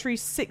 Laboratory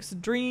 6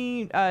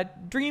 Dream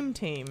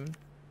Team.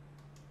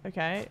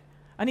 Okay.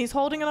 And he's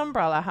holding an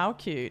umbrella. How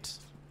cute.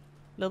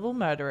 Little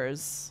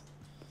murderers.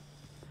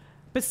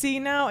 But see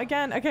now,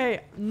 again,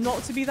 okay,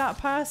 not to be that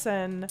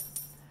person,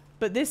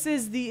 but this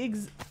is the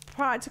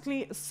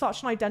practically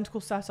such an identical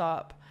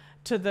setup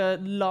to the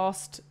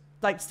last,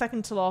 like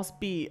second to last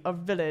beat of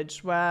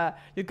Village, where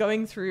you're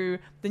going through,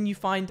 then you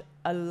find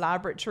a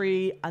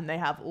laboratory and they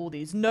have all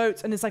these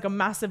notes and it's like a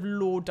massive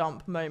lore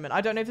dump moment.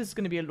 I don't know if this is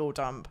going to be a lore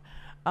dump.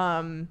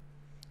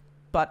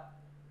 But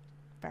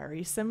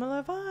very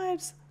similar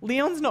vibes.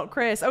 Leon's not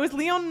Chris. Oh, is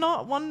Leon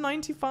not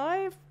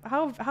 195?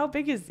 How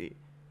big is he?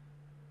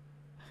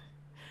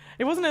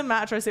 It wasn't a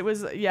mattress. It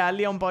was, yeah,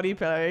 Leon body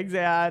pillow.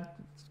 Yeah,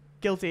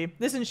 guilty.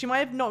 Listen, she might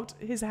have knocked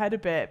his head a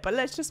bit, but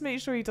let's just make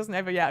sure he doesn't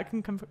ever get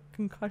a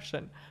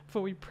concussion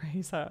before we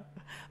praise her.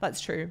 That's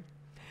true.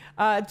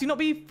 Do not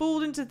be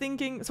fooled into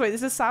thinking... Sorry,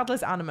 this is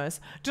Sadler's Animus.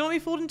 Do not be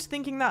fooled into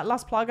thinking that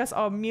Las Plagas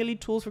are merely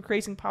tools for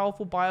creating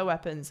powerful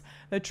bioweapons.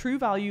 Their true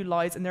value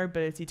lies in their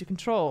ability to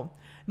control.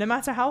 No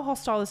matter how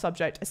hostile the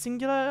subject, a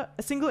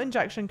single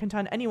injection can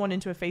turn anyone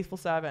into a faithful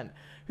servant.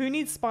 Who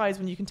needs spies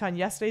when you can turn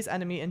yesterday's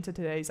enemy into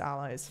today's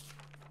allies?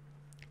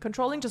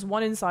 Controlling just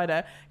one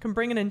insider can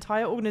bring an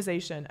entire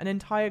organization, an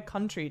entire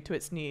country to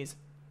its knees.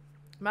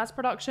 Mass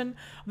production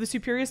of the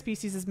superior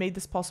species has made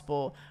this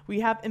possible. We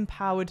have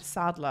empowered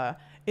Sadler.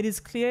 It is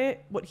clear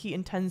what he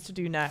intends to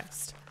do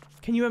next.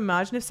 Can you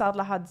imagine if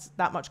Sadler had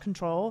that much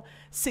control?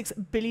 6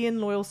 billion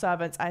loyal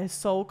servants at his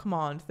sole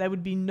command. There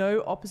would be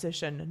no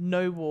opposition,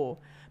 no war.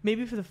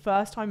 Maybe for the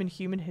first time in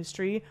human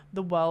history,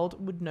 the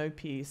world would know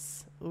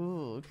peace.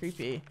 Ooh,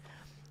 creepy.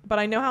 But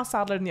I know how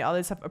Sadler and the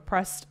others have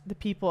oppressed the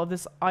people of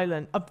this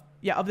island, of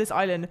this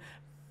island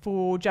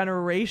for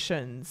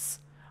generations.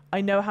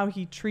 I know how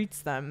he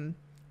treats them.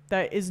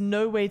 There is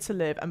no way to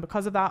live, and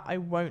because of that, I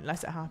won't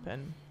let it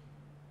happen.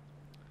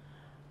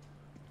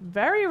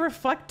 Very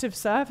reflective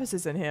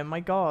surfaces in here, my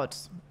god.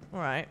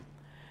 Alright.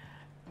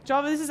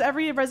 Java, this is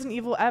every Resident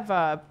Evil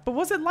ever. But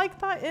was it like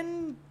that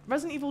in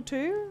Resident Evil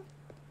 2?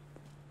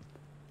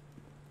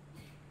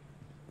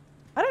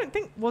 I don't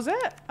think... Was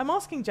it? I'm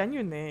asking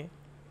genuinely.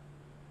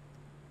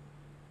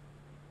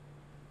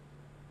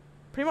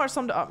 Pretty much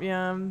summed it up,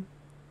 yeah.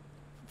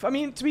 I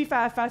mean, to be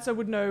fair, Feta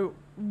would know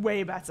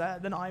way better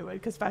than I would,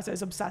 because Feta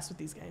is obsessed with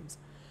these games.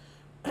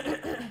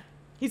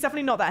 He's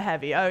definitely not that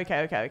heavy. Oh,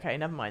 okay.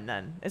 Never mind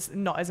then. It's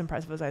not as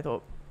impressive as I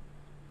thought.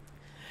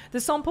 The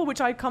sample, which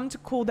I'd come to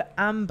call the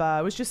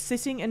amber, was just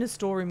sitting in a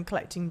storeroom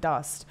collecting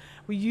dust.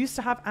 We used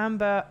to have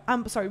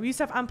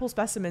ample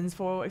specimens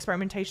for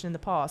experimentation in the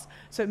past,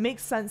 so it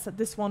makes sense that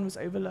this one was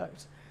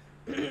overlooked.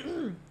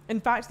 In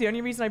fact, the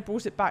only reason I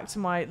brought it back to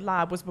my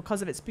lab was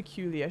because of its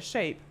peculiar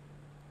shape.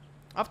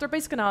 After a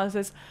basic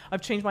analysis,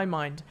 I've changed my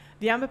mind.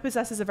 The amber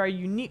possesses a very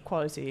unique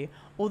quality.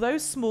 Although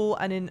small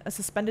and in a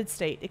suspended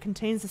state, it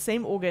contains the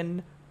same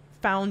organ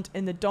found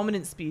in the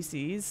dominant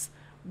species,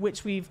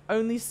 which we've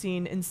only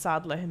seen in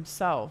Sadler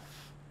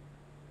himself.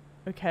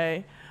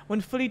 Okay. When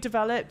fully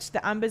developed,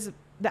 the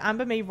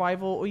amber may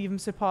rival or even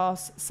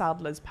surpass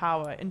Sadler's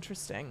power.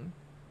 Interesting.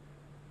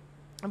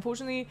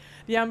 Unfortunately,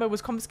 the amber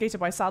was confiscated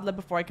by Sadler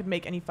before I could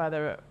make any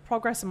further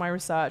progress in my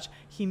research.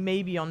 He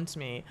may be on to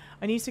me.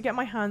 I need to get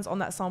my hands on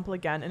that sample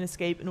again and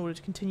escape in order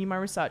to continue my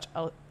research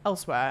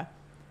elsewhere.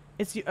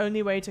 It's the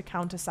only way to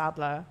counter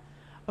Sadler.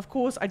 Of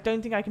course, I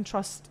don't think I can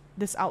trust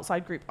this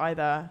outside group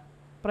either,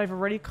 but I've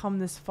already come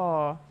this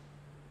far.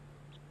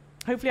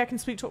 Hopefully I can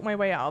sweet talk my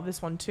way out of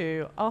this one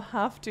too. I'll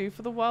have to,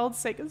 for the world's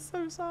sake. It's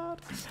so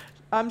sad.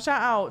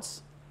 Shout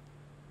out.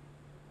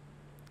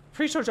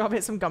 Pretty sure Java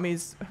hit some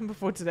gummies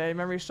before today.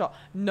 Memory shot.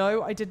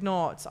 No, I did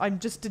not. I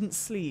just didn't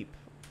sleep.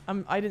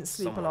 I didn't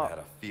sleep a lot. Someone had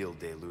a field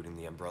day looting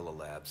the Umbrella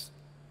Labs.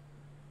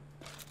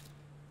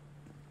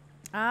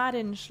 I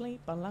didn't sleep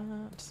a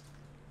lot.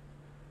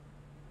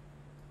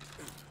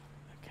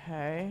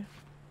 Okay.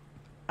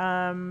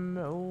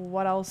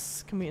 What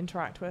else can we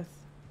interact with?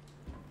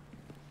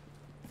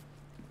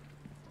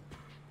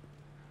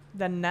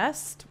 The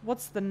nest?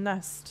 What's the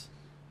nest?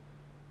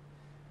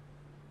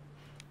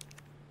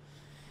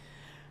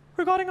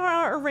 Regarding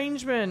our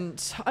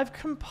arrangement, I've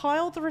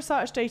compiled the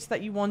research data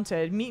that you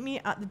wanted. Meet me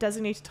at the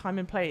designated time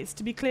and place.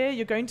 To be clear,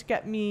 you're going to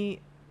get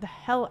me the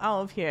hell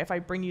out of here if I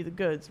bring you the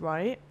goods,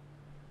 right?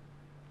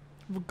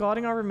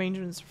 Regarding our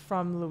arrangements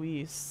from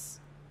Luis.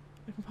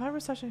 I compiled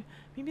research.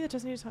 Meet me at the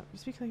designated time.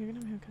 Speak like you're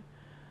going to be okay.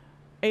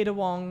 Ada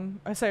Wong.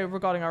 I say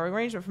regarding our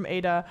arrangement from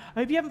Ada. I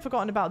hope you haven't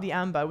forgotten about the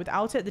amber.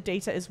 Without it, the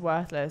data is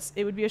worthless.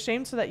 It would be a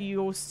shame to let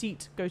your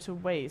seat go to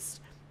waste.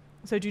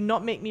 So do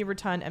not make me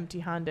return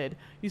empty-handed.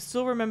 You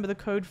still remember the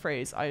code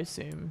phrase, I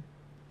assume.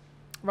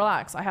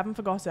 Relax, I haven't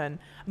forgotten.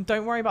 And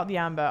don't worry about the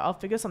amber. I'll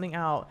figure something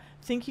out.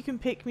 Think you can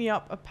pick me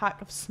up a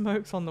pack of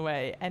smokes on the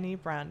way. Any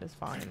brand is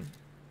fine.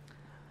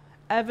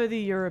 Ever the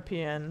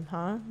European,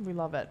 huh? We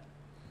love it.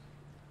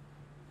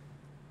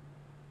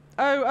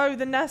 Oh,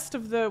 the nest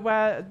of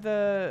where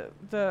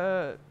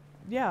the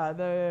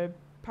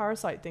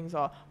parasite things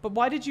are. But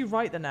why did you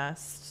write the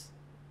nest?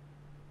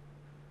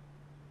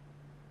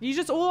 You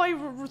just, all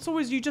I saw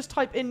was you just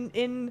type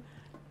in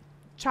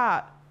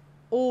chat,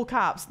 all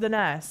caps, the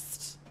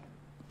nest.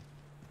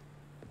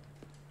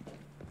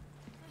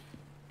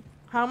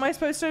 How am I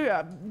supposed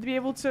to be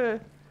able to,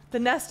 the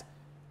nest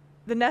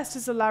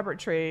is a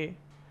laboratory.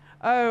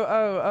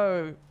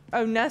 Oh,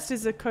 nest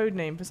is a code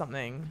name for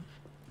something.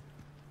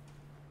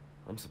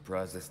 I'm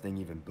surprised this thing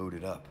even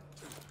booted up.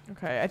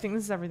 Okay, I think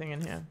this is everything in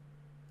here.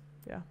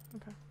 Yeah,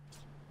 okay.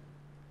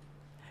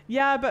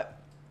 Yeah, but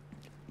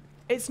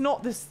it's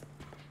not this.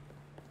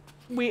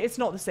 It's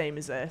not the same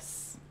as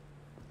this.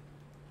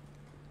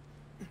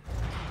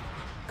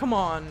 come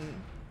on.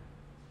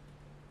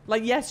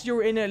 Like, yes,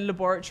 you're in a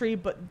laboratory,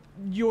 but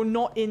you're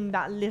not in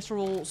that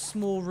literal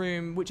small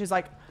room, which is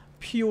like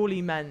purely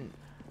meant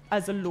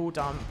as a law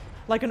dump.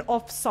 Like an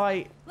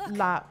off-site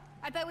lab.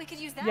 I bet we could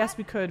use that. Yes,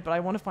 we could, but I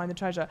want to find the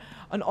treasure.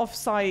 An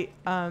off-site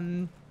a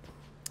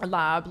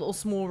lab, little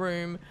small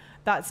room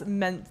that's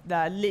meant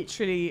there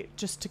literally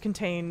just to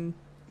contain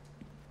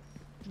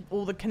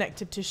all the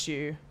connective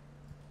tissue.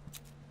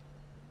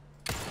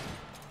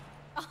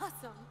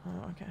 Awesome.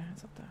 Oh, okay,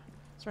 it's up there.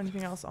 Is there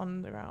anything else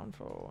on the ground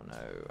floor? No,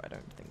 I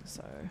don't think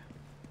so.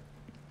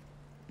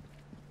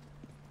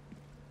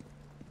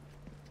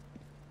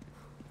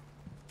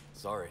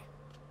 Sorry.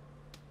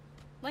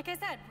 Like I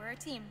said, we're a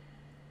team.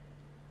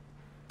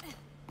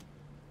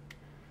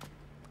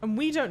 And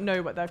we don't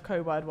know what their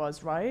code word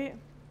was, right?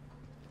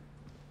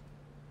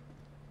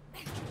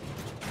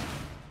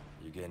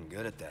 You're getting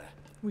good at that.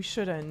 We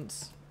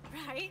shouldn't.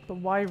 Right? But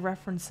why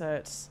reference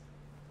it?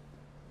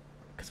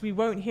 Because we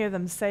won't hear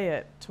them say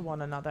it to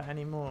one another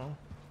anymore.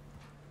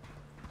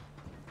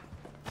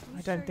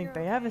 I don't think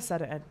they ever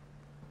said it.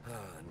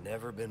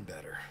 Never been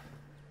better.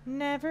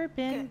 Never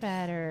been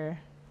better.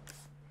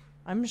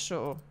 I'm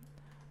sure.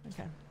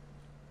 Okay.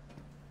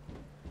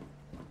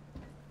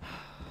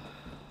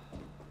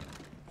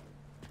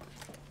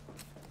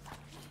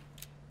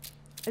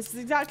 It's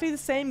exactly the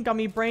same,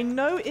 Gummy Brain.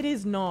 No, it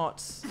is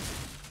not.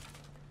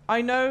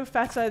 I know,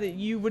 Feta, that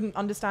you wouldn't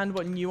understand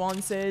what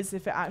nuance is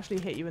if it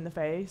actually hit you in the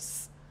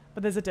face.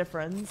 But there's a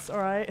difference,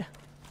 alright?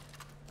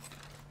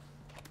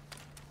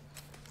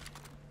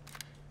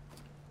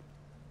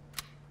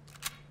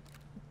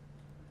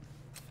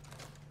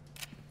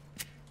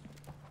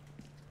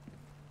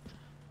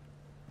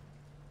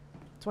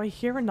 Do I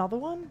hear another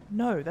one?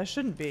 No, there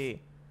shouldn't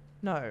be.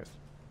 No.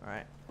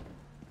 Alright.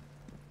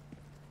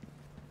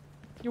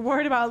 You're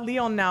worried about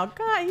Leon now.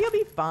 God, he'll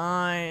be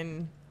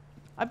fine.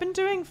 I've been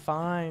doing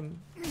fine.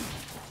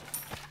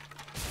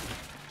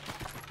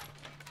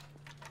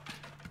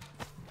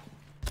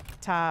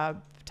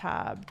 Tab,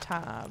 tab,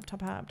 tab, tab,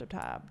 tab, tab,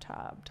 tab,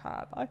 tab,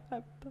 tab. I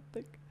have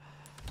nothing.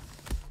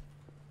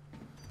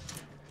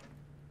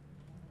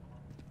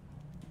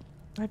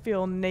 I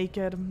feel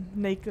naked. I'm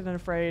naked and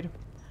afraid.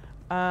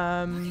 Look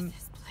at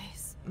this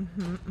place.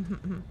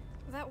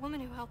 That woman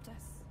who helped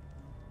us.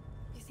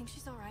 You think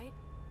she's alright?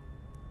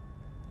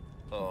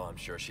 Oh, I'm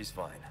sure she's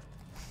fine.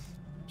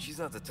 She's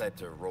not the type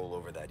to roll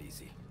over that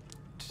easy.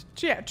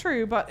 Yeah,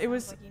 true, but it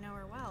was... Like you know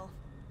her well.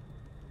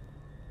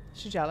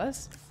 She's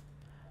jealous.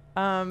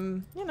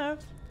 You know.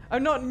 Oh,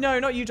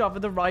 not you, Java,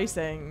 the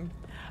writing.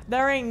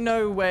 There ain't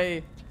no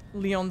way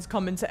Leon's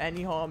coming to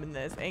any harm in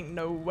this. Ain't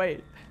no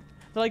way.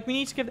 They're like, we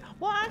need to give...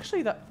 Well,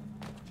 actually, that...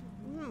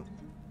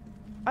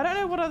 I don't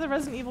know what other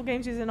Resident Evil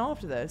games he's in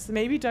after this.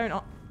 Maybe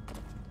don't...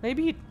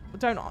 Maybe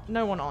don't...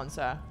 No one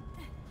answer.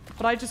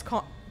 But I just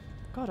can't...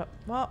 God,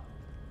 well...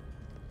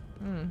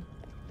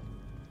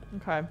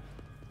 Okay.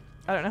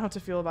 I don't know how to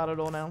feel about it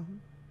all now.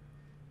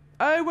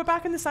 Oh, we're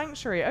back in the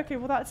sanctuary. Okay,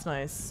 well that's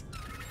nice.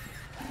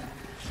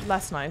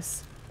 Less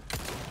nice.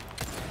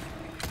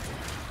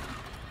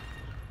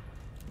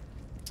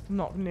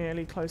 Not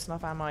nearly close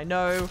enough, am I?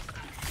 No.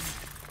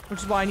 Which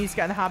is why I need to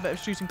get in the habit of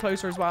shooting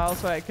closer as well,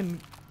 so I can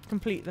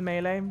complete the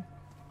melee.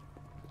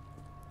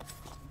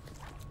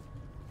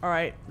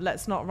 Alright,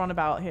 let's not run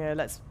about here.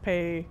 Let's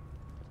pay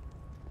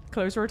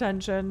closer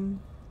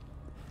attention.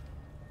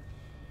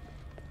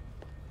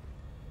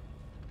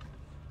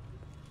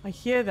 I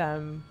hear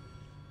them,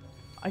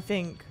 I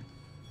think,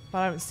 but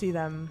I don't see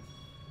them.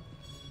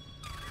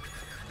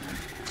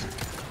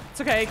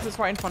 It's okay, because it's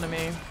right in front of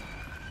me.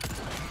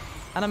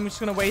 And I'm just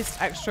going to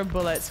waste extra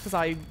bullets because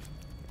I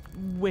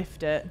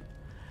whiffed it.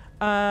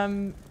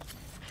 I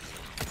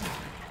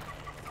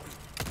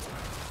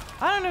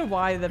don't know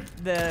why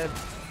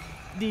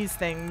these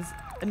things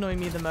annoy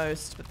me the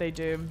most, but they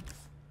do.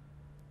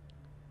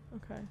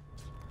 Okay.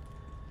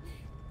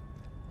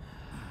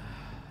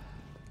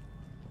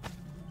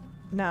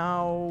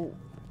 Now,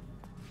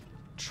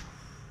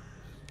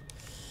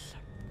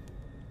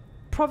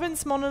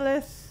 Province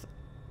Monolith,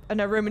 and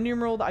a Roman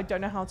numeral that I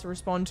don't know how to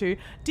respond to.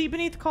 Deep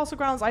beneath the castle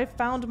grounds, I have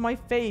found my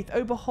faith.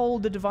 Oh,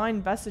 behold the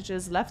divine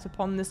vestiges left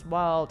upon this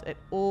world. It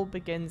all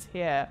begins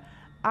here.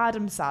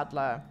 Adam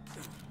Sadler.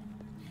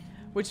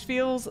 Which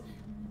feels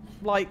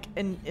like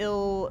an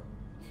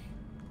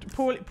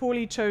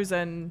poorly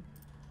chosen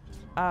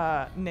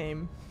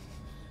name.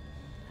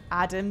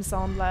 Adam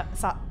Sandler.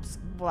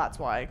 Well, that's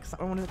why, because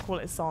I wanted to call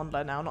it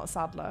Sandler now, not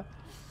Sadler.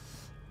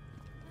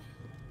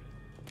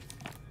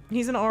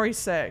 He's an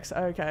RE6.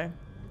 Okay.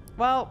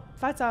 Well,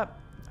 that's up.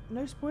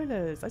 No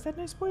spoilers. I said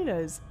no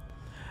spoilers.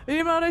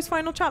 Illuminado's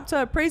final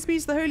chapter. Praise be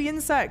to the holy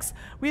insects.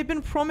 We have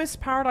been promised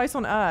paradise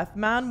on earth,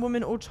 man,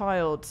 woman, or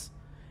child.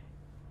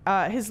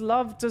 His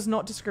love does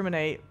not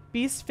discriminate.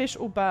 Beast, fish,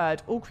 or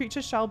bird, all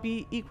creatures shall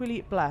be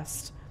equally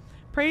blessed.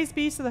 Praise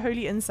be to the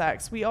holy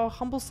insects. We are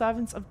humble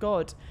servants of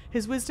God.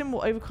 His wisdom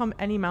will overcome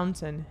any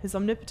mountain. His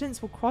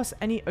omnipotence will cross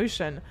any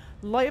ocean.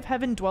 The light of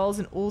heaven dwells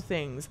in all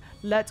things.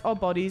 Let our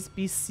bodies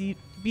be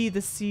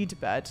the seed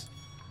bed.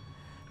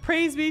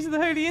 Praise be to the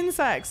holy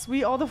insects.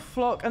 We are the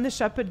flock and the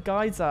shepherd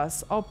guides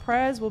us. Our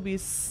prayers will be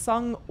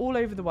sung all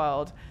over the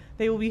world.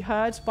 They will be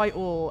heard by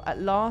all. At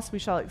last we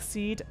shall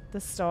exceed the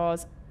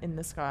stars in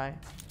the sky.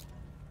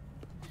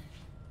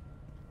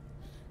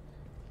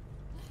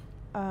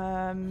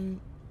 I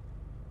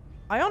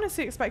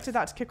honestly expected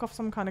that to kick off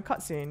some kind of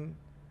cutscene,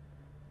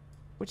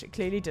 which it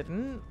clearly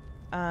didn't.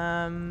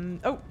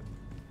 Oh,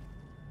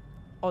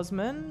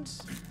 Osmond.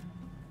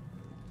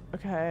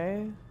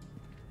 Okay.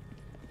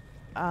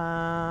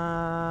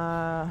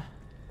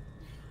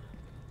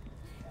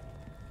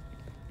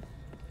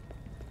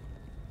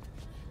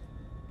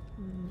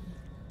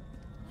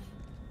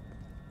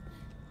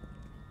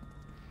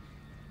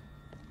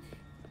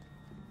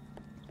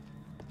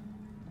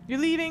 You're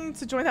leaving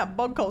to join that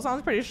bug cult.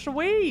 Sounds pretty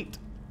sweet.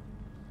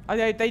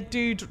 They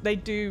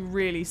do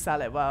really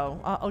sell it well.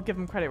 I'll give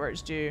them credit where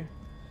it's due.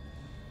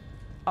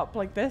 Up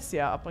like this?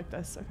 Yeah, up like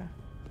this. Okay.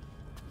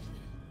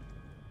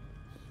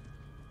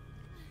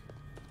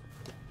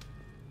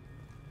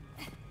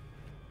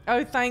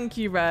 Oh, thank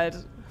you, Red.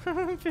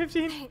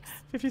 15.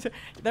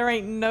 There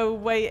ain't no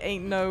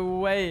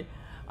way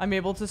I'm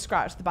able to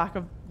scratch the back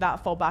of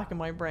that far back in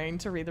my brain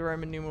to read the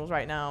Roman numerals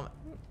right now.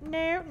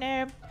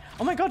 No.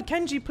 Oh my god,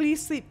 Kenji,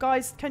 please sleep.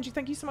 Guys, Kenji,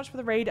 thank you so much for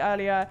the raid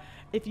earlier.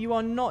 If you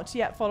are not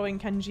yet following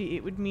Kenji,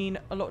 it would mean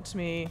a lot to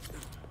me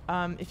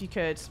if you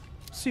could.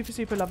 Super,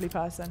 super lovely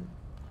person.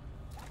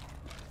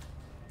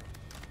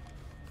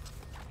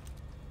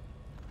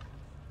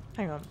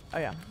 Hang on. Oh,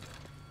 yeah.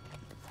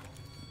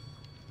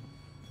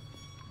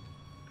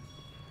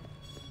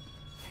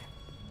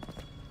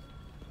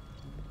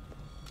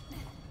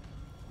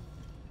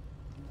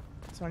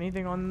 Is there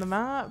anything on the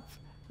map?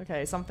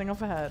 Okay, something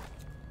up ahead.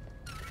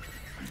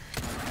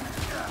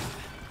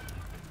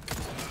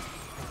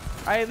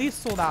 I at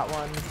least saw that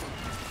one.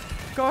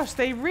 Gosh,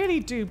 they really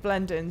do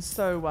blend in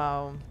so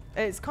well.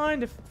 It's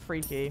kind of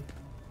freaky.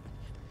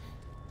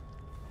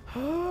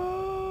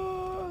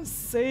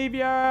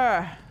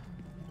 Savior!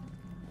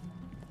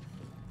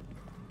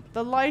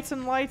 The light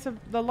and life of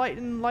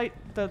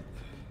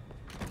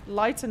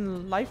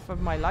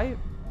my life.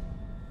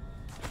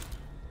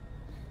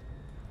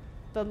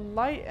 The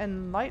light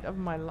and light of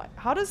my life.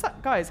 How does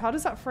that, guys, how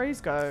does that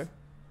phrase go?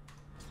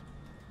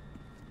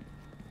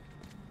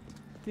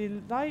 The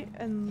light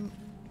and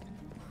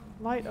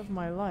light of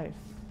my life.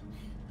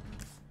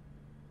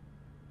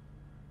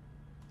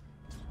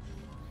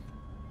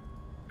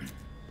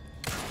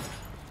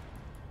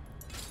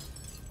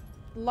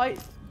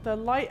 The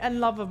light and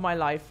love of my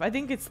life. I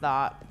think it's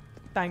that.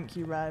 Thank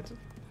you, Red.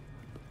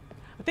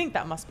 I think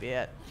that must be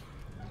it.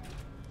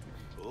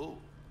 Oh,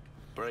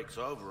 break's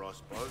over, I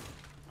suppose.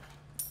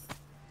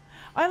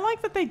 I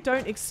like that they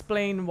don't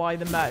explain why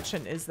the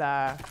merchant is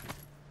there.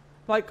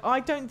 Like, I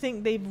don't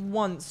think they've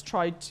once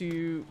tried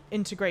to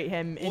integrate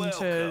him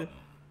into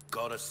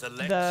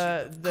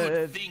the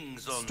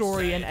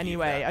story in any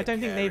way. I don't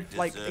think they've,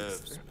 like,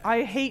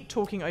 I hate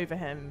talking over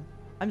him.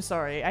 I'm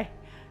sorry.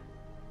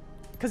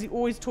 Because he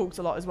always talks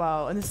a lot as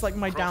well, and it's like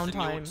my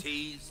downtime. Your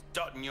T's,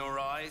 dotting your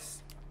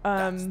I's.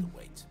 That's the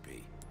way to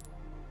be.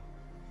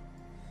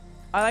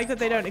 I like that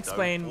they don't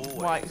explain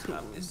why,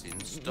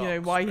 you know,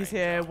 why he's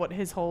here, what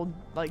his whole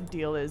like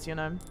deal is, you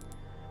know.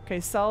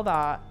 Okay, sell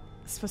that.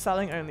 It's for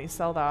selling only.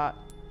 Sell that.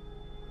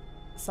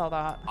 Sell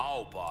that.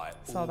 I'll buy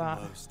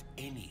almost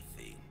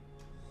anything.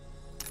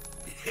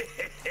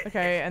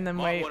 Okay, and then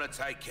wait. I want to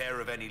take care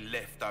of any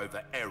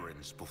leftover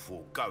errands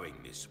before going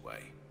this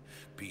way.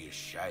 Be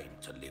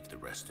ashamed to live the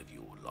rest of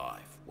your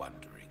life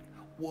wondering,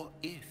 what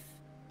if?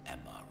 Am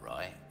I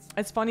right?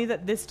 It's funny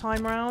that this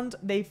time around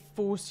they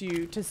force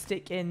you to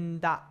stick in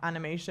that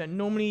animation.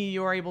 Normally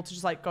you're able to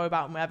just like go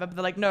about and whatever, but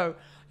they're like, no,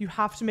 you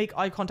have to make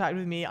eye contact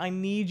with me. I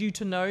need you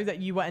to know that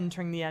you are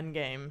entering the end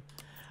game.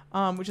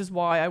 Which is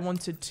why I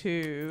wanted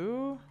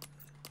to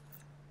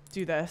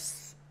do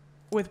this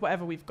with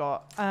whatever we've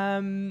got.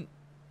 I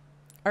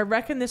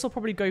reckon this will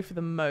probably go for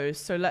the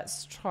most, so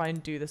let's try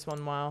and do this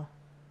one while.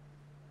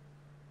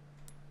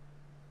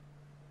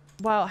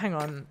 Well, hang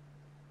on.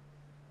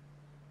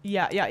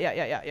 Yeah.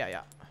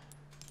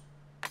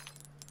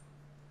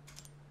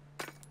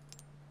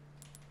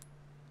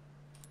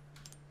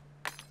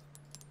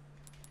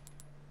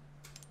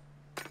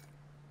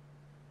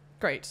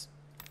 Great.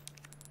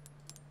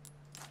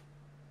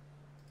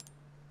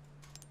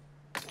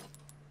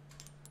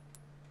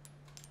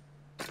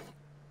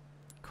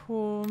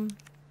 Cool.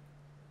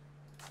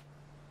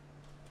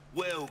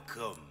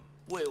 Welcome,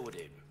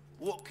 Wilden.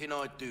 What can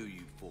I do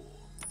you for?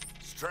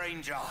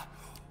 Stranger.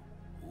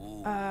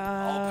 Ooh,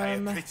 I'll pay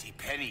a pretty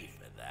penny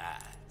for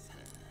that.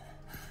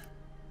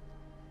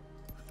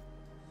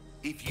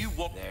 If you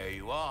want... There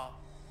you are,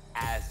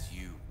 as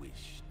you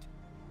wished.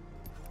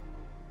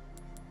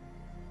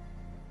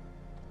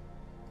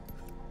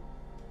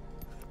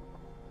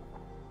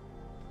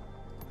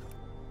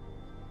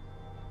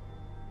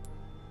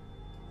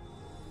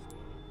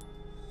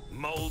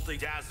 Moldy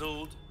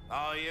dazzled,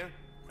 are you?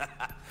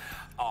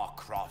 Our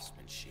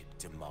craftsmanship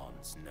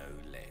demands no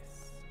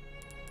less.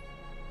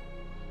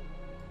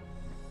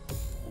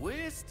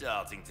 We're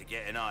starting to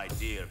get an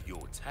idea of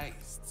your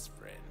tastes,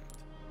 friend.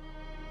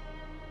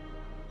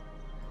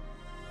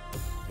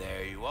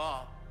 There you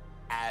are,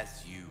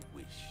 as you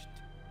wished.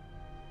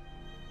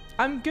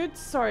 I'm good.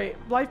 Sorry.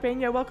 Life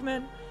Bane, yeah, welcome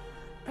in.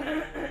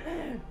 I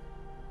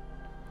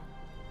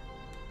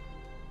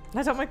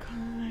don't my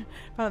found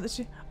out that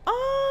she. Oh!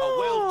 A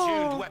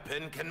well-tuned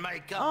weapon can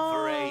make up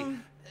for a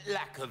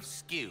lack of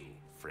skill,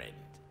 friend.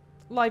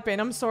 Life Bane,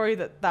 I'm sorry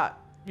that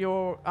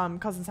your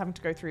cousin's having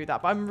to go through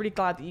that, but I'm really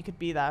glad that you could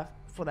be there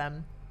for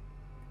them.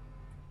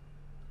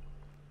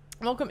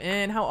 Welcome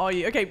in. How are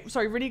you? Okay,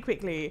 sorry, really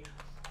quickly.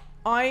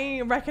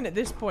 I reckon at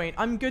this point,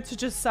 I'm good to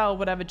just sell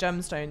whatever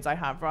gemstones I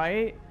have,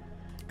 right?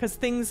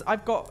 Because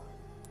I've got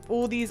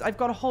all these, I've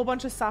got a whole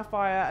bunch of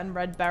sapphire and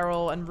red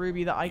beryl and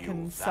ruby that I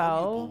can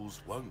sell.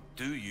 Valuables won't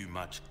do you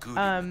much good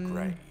in the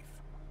grave.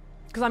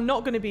 Because I'm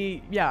not going to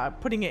be,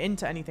 putting it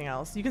into anything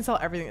else. You can sell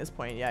everything at this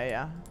point.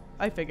 Yeah.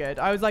 I figured.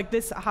 I was like,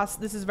 this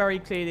is very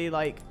clearly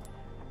like,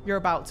 you're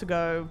about to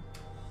go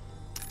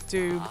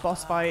do the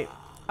boss fight.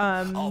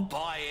 I'll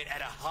buy it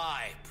at a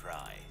high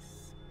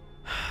price.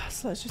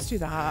 So let's just do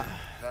that.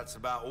 That's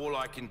about all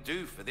I can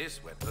do for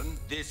this weapon.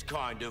 This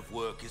kind of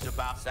work is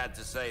about sad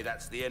to say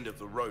that's the end of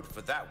the road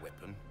for that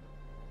weapon.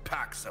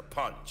 Packs a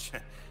punch.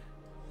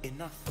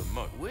 Enough for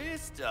mo. We're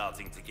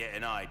starting to get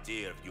an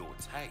idea of your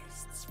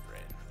tastes,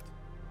 friend.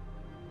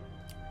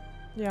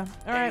 Yeah,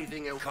 alright.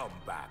 Anything will come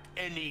back.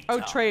 Any Oh,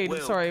 trade.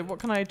 Sorry, what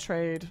can I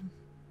trade?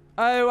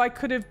 Oh, I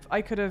could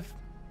have.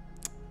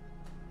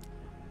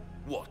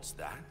 What's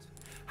that?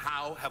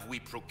 How have we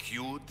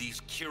procured these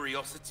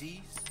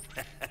curiosities?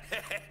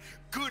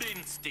 Good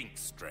instinct,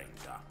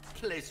 stranger.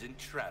 Pleasant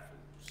travels.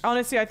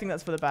 Honestly, I think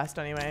that's for the best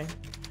anyway.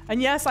 And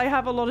yes, I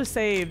have a lot of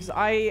saves.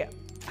 I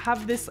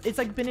have this, it's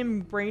like been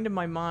ingrained in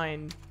my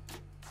mind.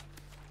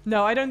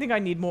 No, I don't think I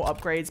need more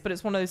upgrades, but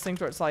it's one of those things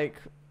where it's like,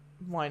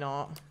 why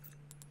not?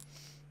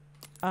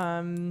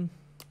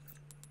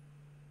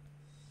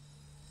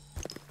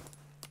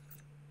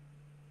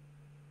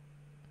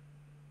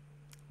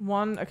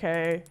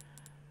 Okay.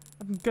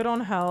 I'm good on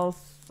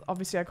health.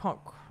 Obviously, I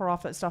can't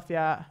craft that stuff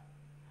yet.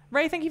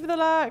 Ray, thank you for the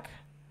lurk.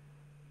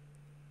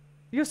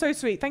 You're so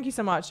sweet. Thank you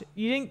so much.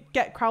 You didn't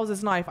get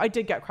Krauser's knife. I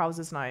did get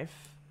Krauser's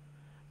knife.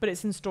 But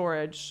it's in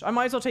storage. I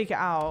might as well take it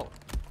out.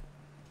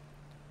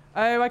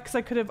 Oh, because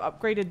I could have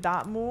upgraded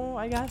that more,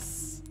 I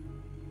guess.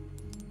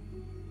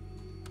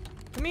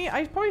 For me,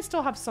 I probably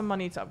still have some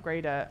money to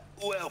upgrade it.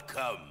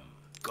 Welcome.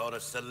 Got a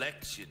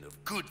selection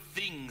of good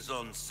things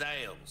on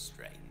sale,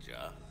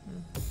 stranger.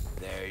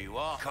 There you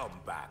are. Come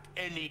back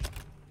any...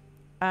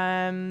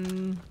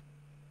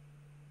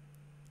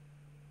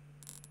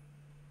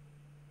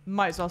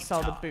 Might as well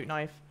sell the boot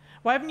knife.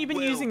 Why haven't you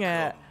been using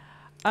it?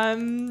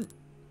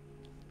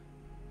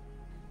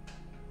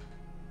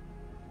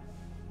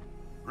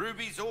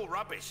 Ruby's all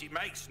rubbish. It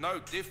makes no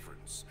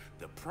difference.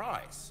 The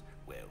price,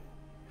 well,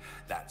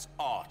 that's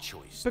our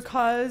choice.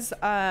 Because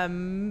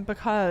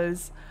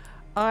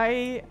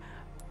I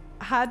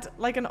had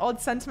like an odd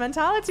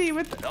sentimentality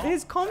with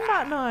his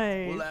combat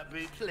knife. Will that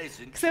be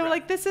pleasant? Because they were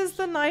like, this is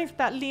the knife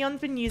that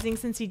Leon's been using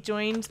since he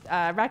joined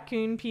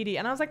Raccoon PD.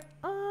 And I was like,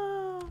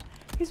 oh,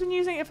 he's been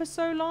using it for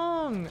so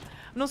long.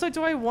 And also,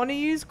 do I want to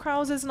use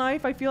Krauser's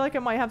knife? I feel like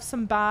it might have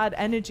some bad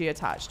energy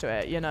attached to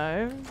it, you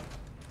know?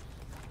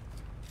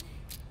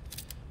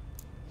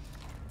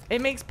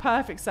 It makes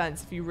perfect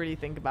sense if you really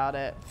think about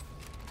it.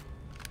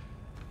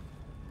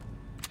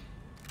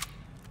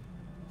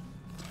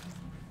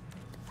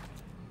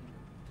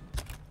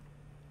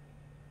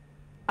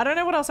 I don't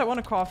know what else I want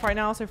to craft right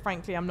now, so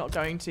frankly, I'm not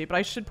going to. But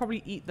I should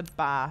probably eat the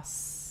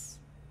bass.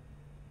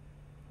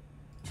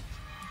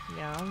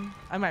 Yeah,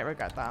 I might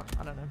regret that.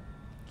 I don't know.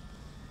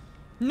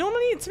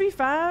 Normally, to be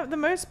fair, the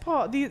most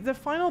part, the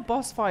final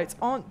boss fights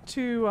aren't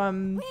too,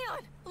 Leon,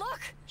 look!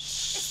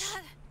 Shh. Is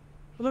that...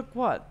 Look,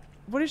 what?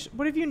 What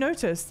have you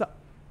noticed?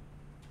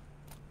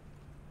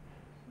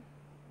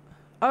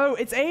 Oh,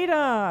 it's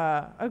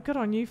Ada! Oh, good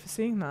on you for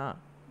seeing that.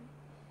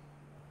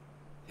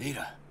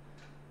 Ada.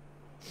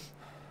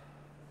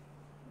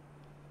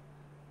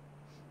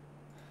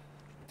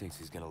 Thinks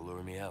he's gonna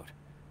lure me out.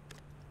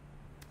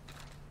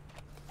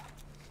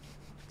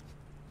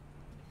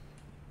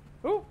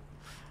 Ooh,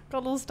 got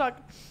a little stuck.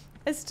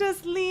 It's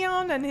just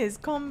Leon and his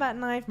combat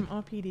knife from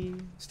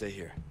RPD. Stay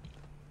here.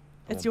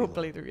 It's your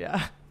playthrough,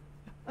 yeah.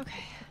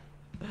 Okay.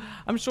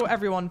 I'm sure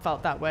everyone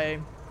felt that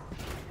way.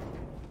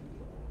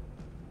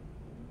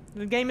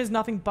 The game is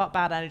nothing but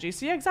bad energy,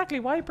 so yeah, exactly.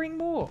 Why bring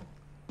more?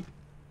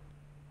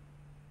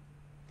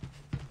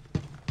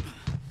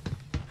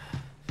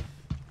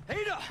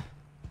 Ada!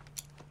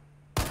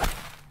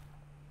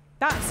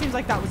 That seems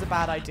like that was a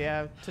bad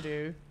idea to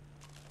do.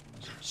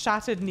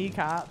 Shattered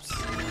kneecaps.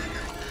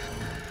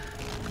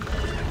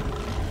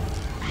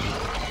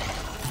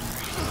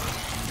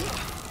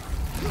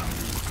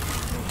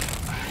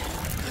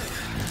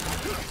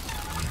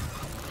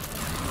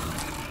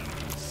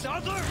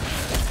 Sadler!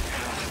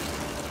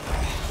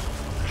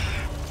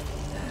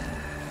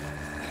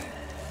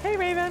 Hey,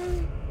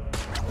 Raven.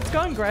 It's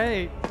going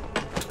great.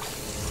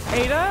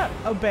 Ada?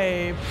 Oh,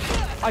 babe.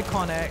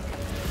 Iconic.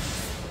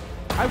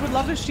 I would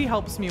love if she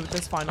helps me with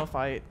this final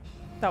fight.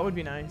 That would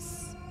be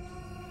nice.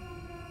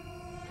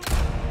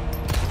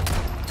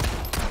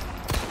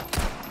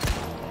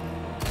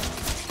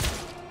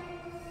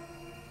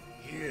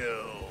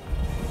 You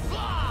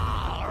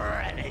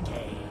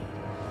renegade.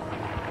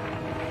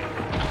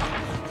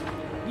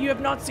 You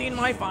have not seen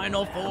my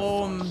final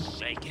form.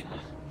 Shaken.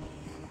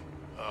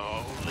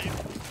 Holy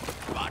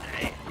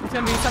body. It's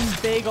gonna be some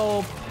big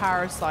old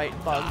parasite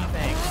bug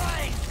thing.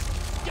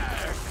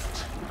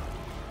 Cursed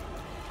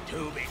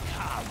to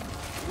become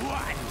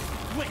one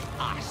with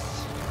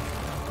us.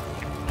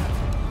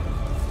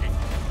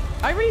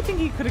 I really think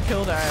he could have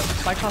killed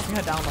her by casting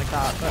her down like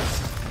that, but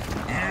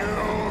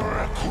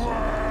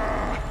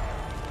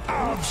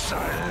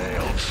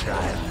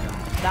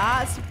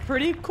that's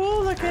pretty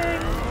cool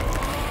looking.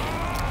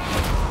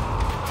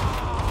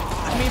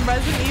 I mean,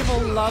 Resident Evil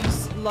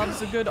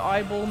loves a good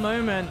eyeball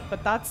moment,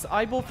 but that's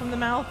eyeball from the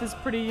mouth is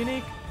pretty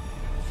unique.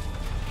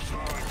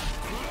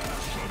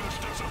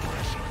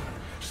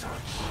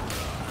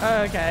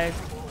 Okay.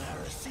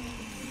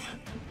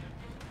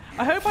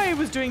 I hope I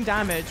was doing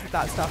damage with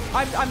that stuff.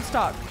 I'm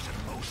stuck.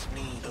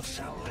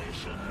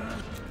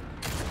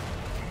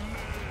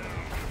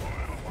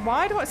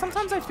 Why do I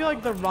sometimes I feel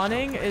like the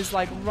running is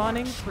like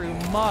running through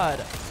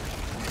mud.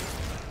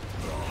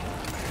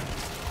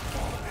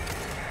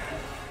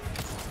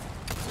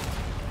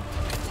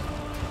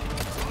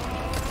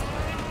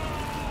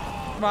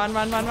 Run,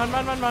 run, run, run,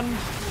 run, run, run.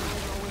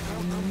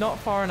 Not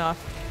far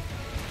enough.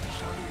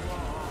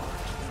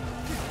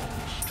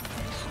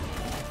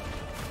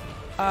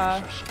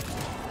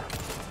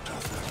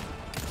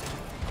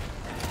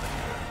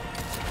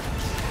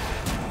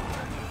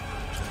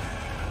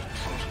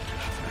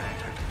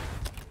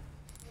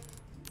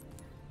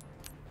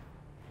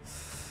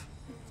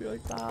 Do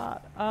like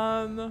that.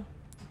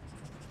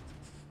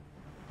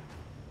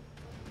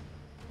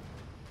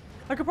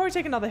 I could probably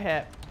take another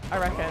hit, I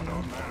reckon.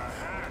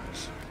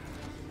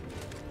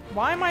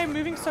 Why am I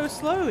moving so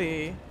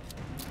slowly?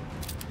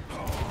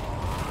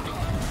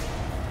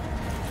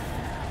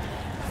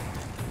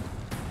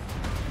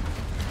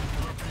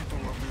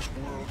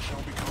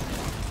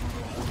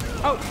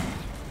 Oh!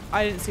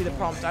 I didn't see the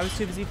prompt. I was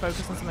too busy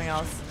focused on something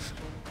else.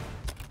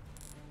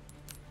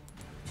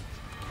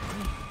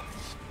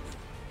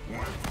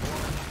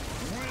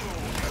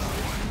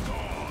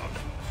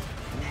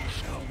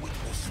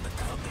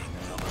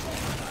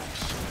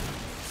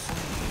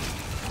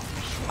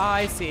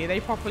 I see.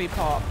 They properly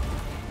pop.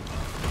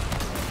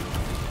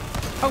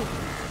 Oh!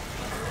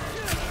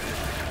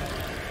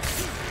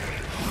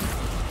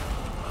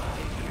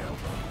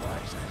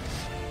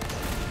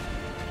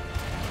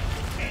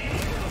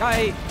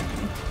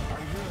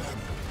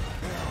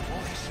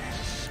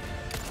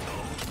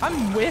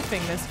 I'm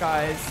whiffing this,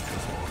 guys.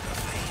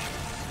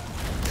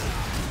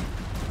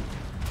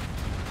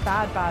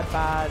 Bad, bad,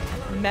 bad.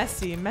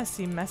 Messy,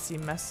 messy, messy,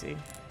 messy.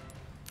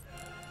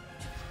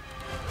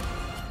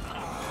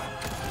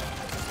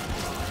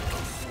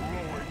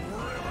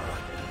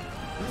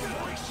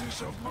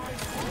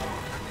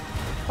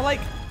 But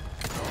like,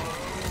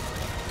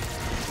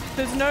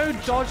 there's no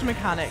dodge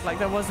mechanic like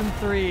there was in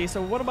 3,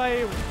 so what am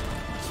I...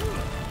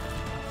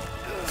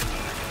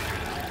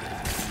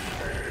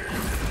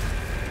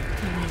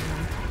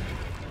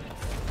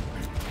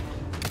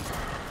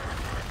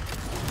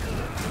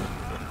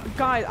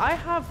 Guys, I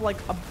have like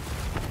a...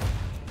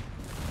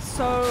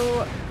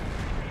 so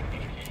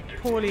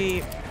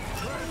poorly...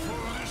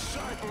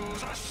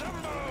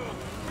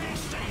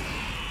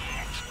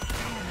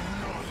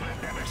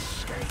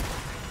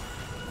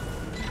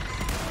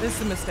 This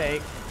is a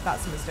mistake.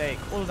 That's a mistake.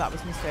 All of that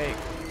was a mistake.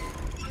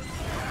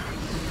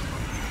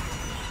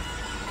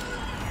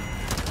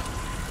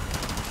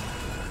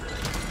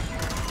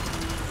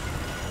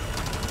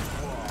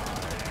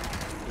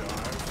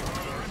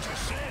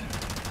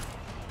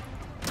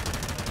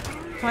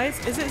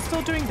 Guys, is it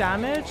still doing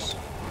damage?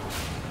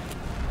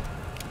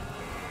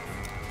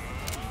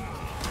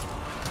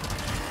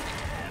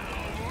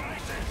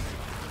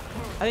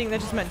 I think they're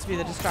just meant to be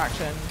the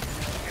distraction.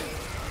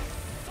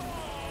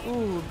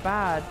 Ooh,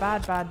 bad,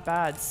 bad, bad,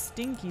 bad.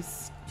 Stinky,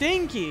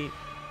 stinky!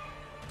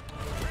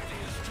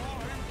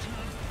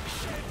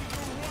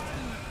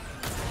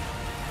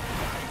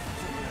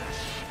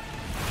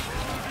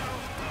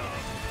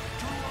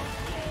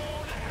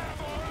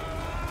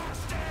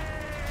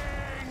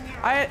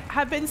 I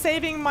have been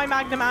saving my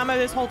magnum ammo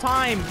this whole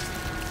time.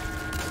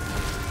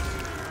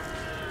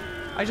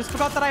 I just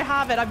forgot that I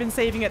have it. I've been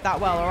saving it that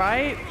well,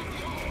 alright?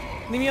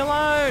 Leave me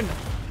alone!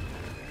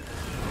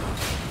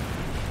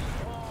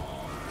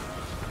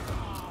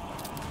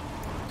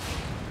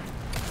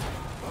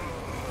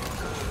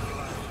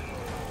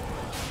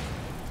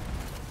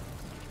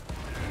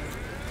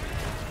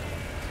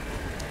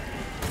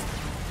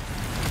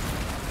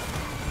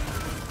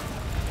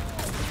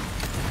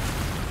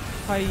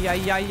 Ay,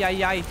 ay, ay,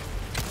 ay, ay.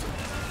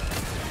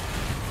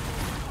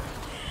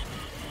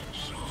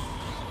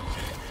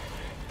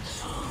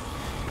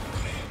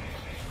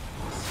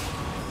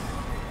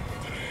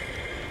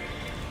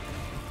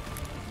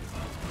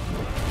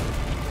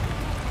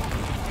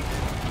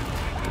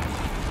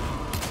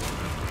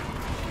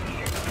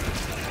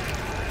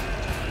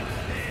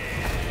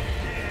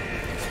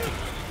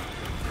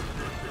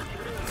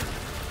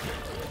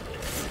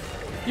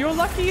 You're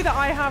lucky that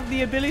I have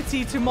the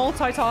ability to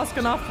multitask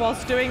enough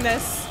whilst doing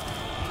this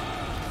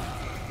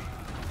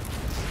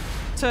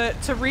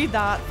to read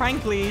that,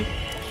 frankly.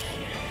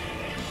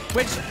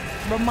 Which,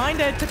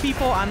 reminder to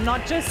people, I'm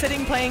not just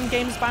sitting playing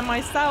games by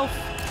myself.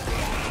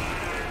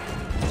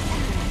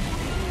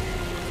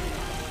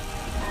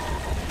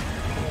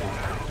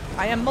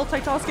 I am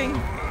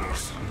multitasking.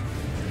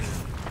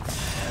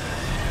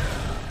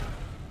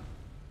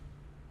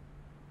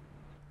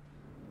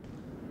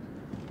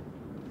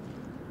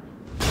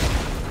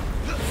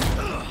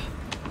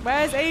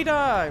 Where's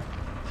Ada?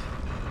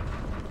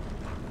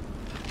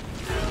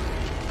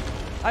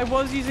 I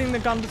was using the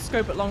gun with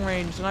scope at long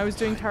range and I was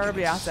doing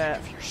terribly at it.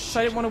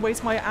 So I didn't want to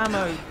waste my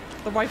ammo,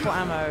 the rifle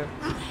ammo.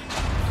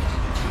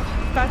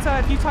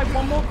 Better if you type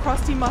one more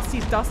crusty,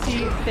 musty,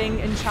 dusty thing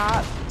in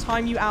chat,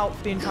 time you out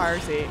for the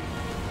entirety.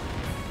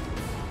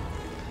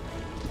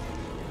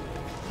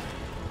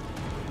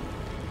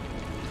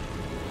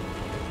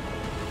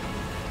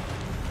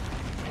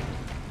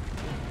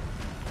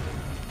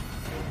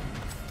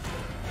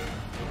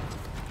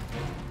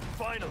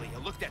 Finally, a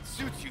look that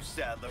suits you,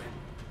 Sadler.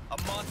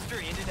 A monster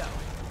in and out.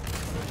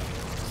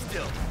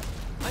 Still,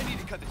 I need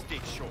to cut this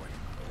date short.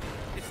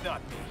 It's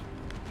not me.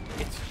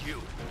 It's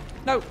you.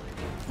 No.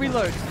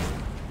 Reload.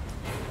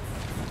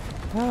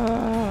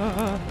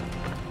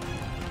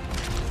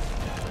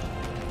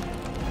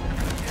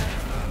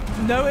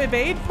 No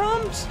evade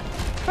prompt?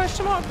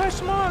 Question mark,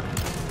 question mark.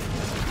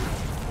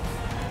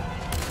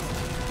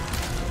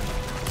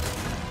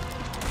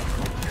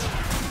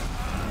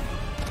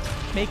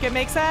 Make it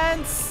make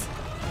sense.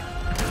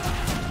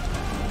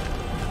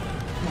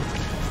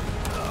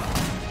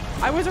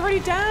 I was already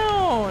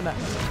down.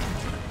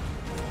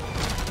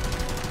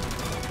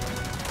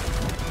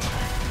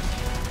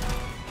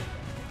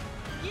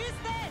 Use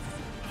this.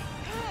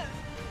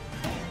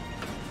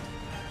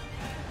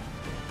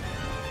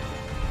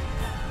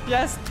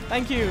 Yes,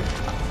 thank you.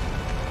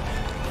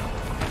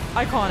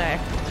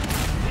 Iconic.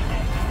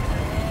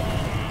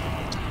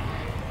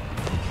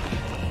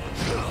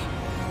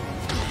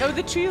 Oh,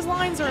 the cheese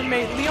lines are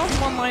amazing. Leon's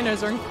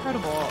one-liners are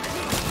incredible.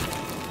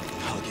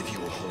 I'll give you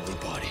a holy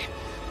body.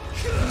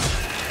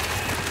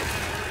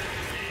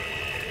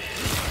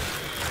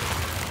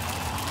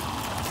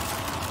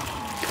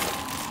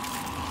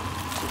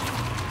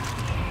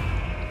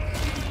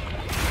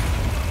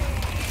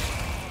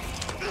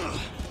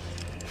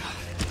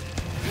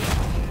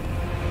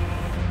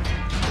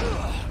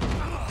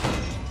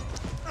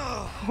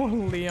 Oh,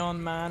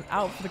 Leon, man.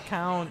 Out for the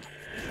count.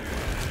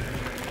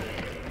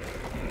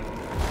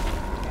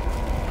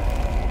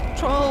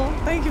 Troll,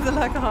 thank you for the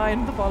like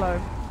and the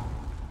follow.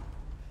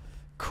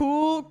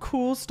 Cool,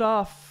 cool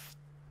stuff.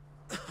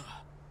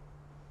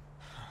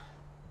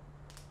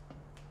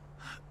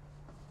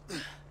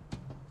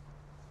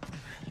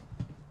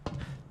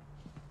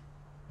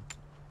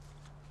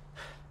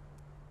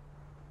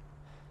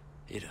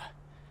 Ada,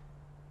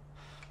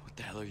 what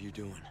the hell are you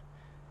doing?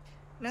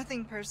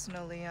 Nothing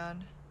personal,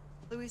 Leon.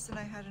 Luis and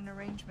I had an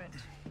arrangement.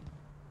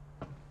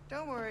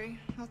 Don't worry,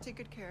 I'll take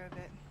good care of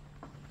it.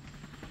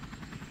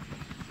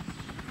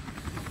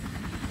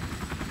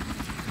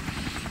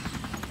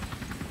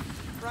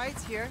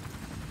 Ride's here.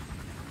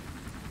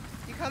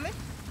 You coming?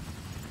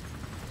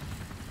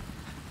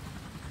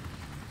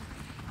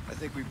 I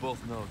think we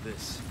both know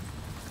this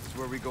is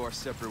where we go our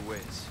separate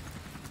ways.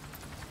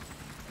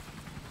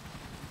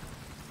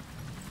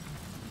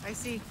 I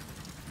see.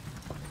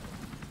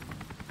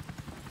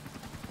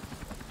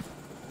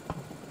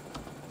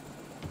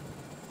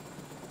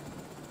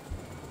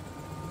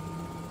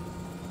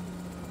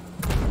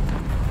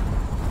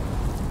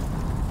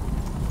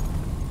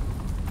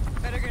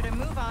 Better get a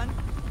move on.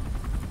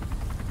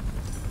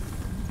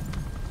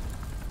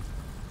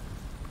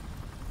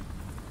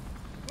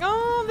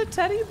 Oh, the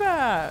teddy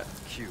bear.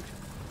 Cute.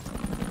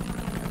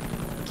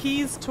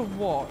 Keys to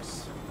what?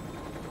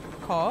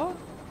 Car?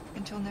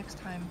 Until next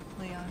time,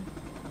 Leon.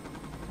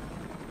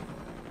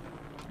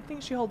 I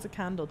think she holds a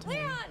candle to me.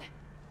 Leon!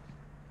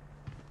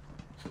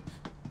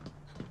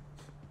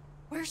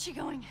 Where's she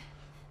going?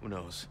 Who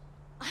knows?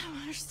 I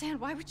don't understand.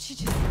 Why would she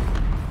just...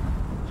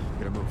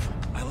 We gotta move.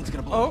 Island's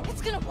gonna blow. Oh,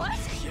 It's gonna what?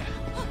 Yeah.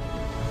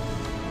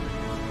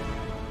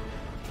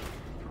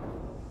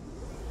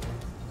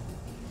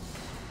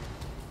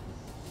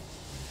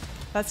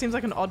 that seems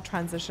like an odd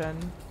transition.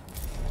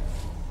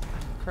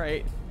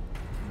 Great.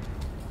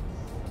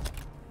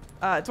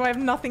 Do I have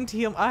nothing to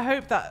heal? I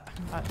hope that...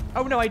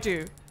 oh, no, I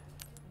do.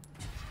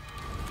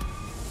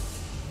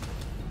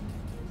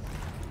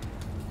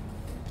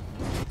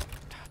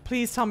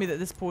 Please tell me that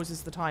this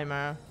pauses the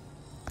timer.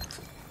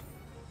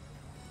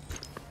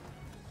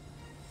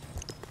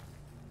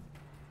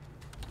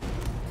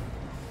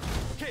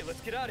 Okay,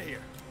 let's get out of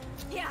here.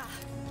 Yeah.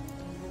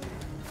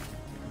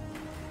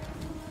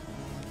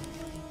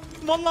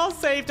 One last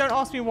save. Don't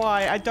ask me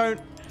why. I don't...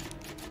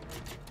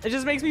 It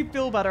just makes me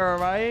feel better,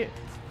 alright?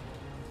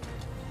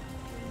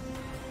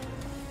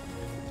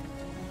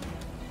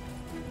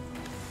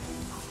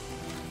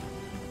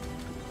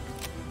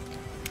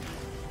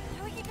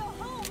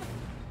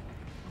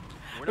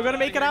 We're gonna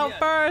make it out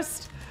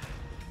first.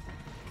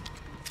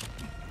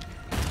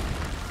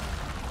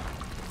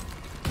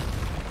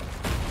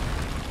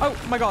 Oh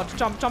my god,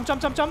 jump, jump,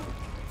 jump, jump, jump.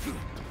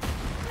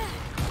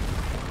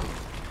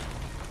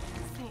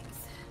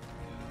 Thanks.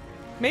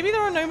 Maybe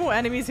there are no more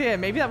enemies here.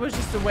 Maybe that was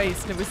just a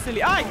waste and it was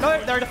silly. Ah, no,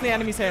 there are definitely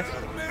enemies here.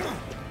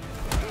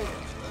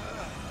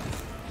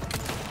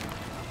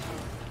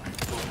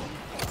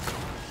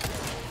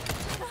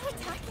 Not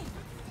attacking.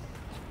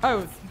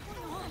 Oh.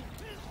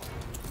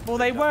 Well,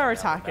 they were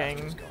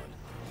attacking.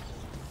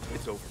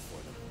 It's over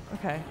for them.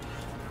 Okay.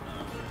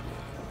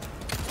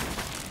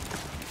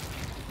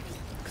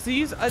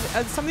 Because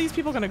are some of these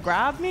people gonna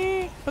grab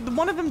me? But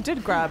one of them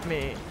did grab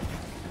me.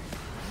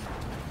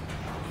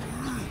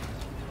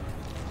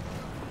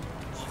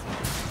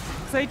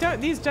 So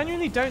these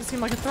genuinely don't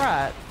seem like a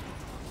threat.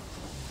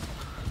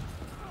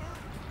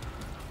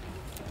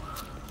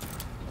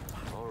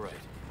 All right.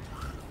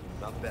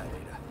 Not bad,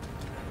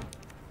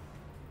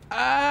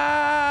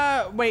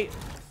 Ada. Wait.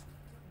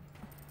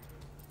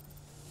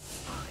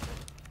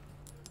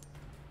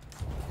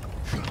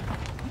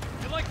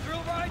 You like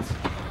thrill rides?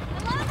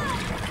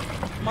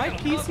 My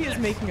PC is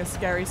making a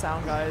scary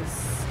sound,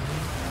 guys.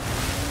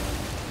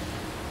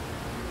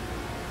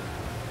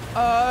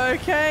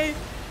 Okay,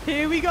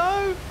 here we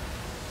go.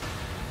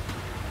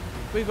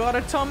 We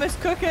gotta Thomas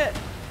Cook it.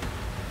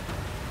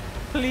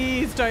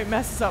 Please don't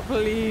mess us up.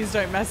 Please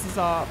don't mess us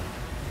up.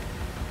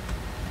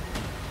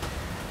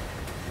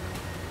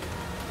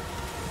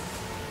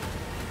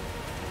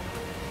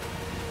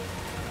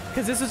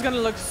 Because this is gonna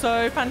look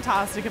so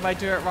fantastic if I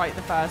do it right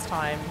the first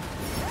time.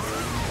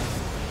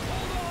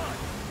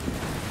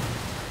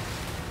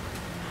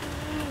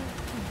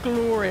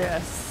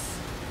 Glorious.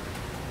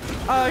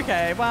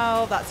 Okay,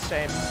 well, that's a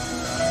shame.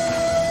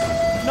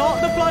 Not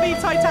the bloody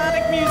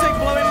Titanic music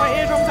blowing my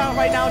eardrums out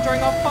right now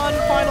during our fun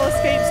final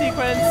escape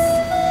sequence.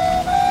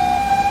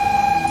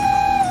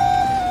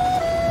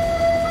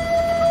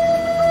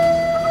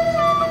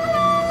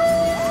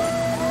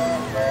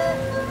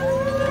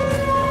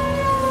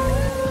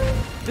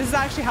 This is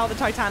actually how the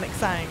Titanic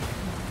sank.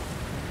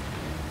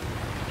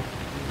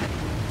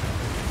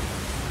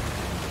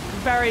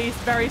 Very,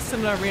 very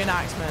similar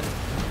reenactment.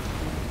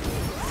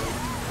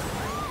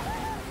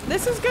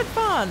 This is good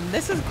fun.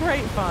 This is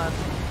great fun.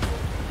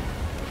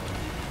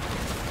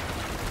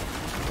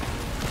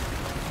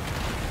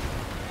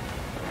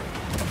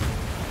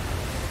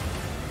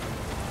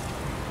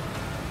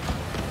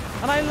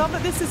 And I love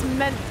that this is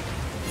meant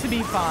to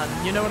be fun.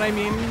 You know what I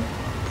mean?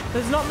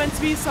 There's not meant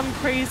to be some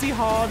crazy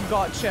hard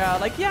gotcha.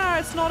 Like, yeah,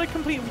 it's not a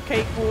complete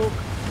cakewalk.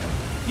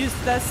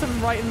 There's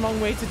some right and wrong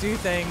way to do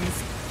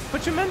things.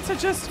 But you're meant to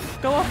just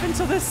go off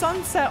into the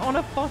sunset on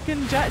a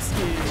fucking jet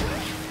ski.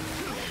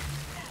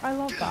 I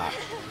love that.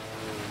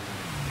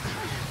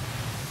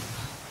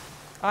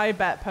 I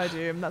bet per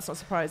doom. That's not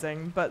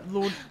surprising. But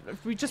Lord,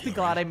 we'd just be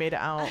glad I made it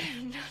out.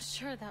 I'm not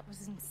sure that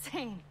was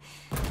insane.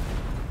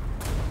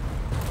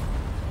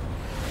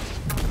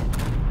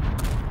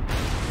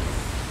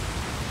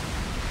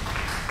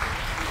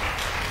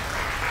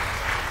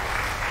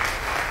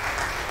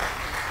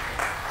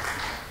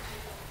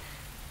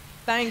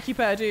 Thank you,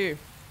 Purdue.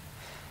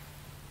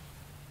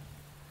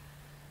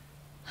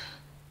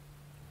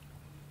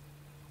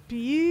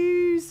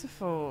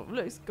 Beautiful.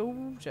 Looks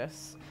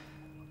gorgeous.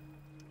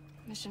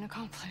 Mission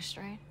accomplished,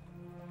 right?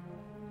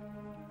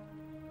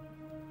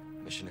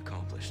 Mission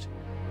accomplished.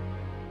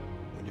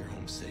 When you're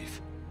home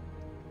safe.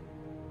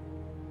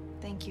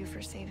 Thank you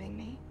for saving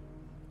me.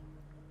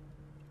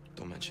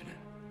 Don't mention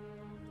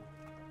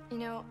it. You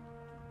know,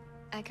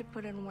 I could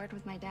put in a word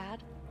with my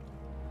dad.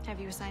 Have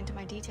you assigned to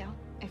my detail,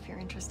 if you're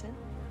interested.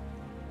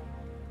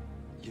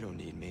 You don't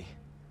need me.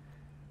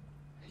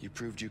 You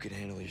proved you could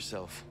handle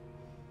yourself.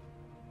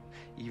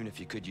 Even if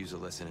you could use a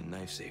lesson in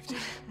knife safety.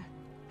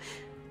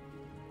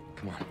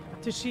 Come on.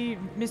 Did she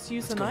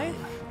misuse the knife?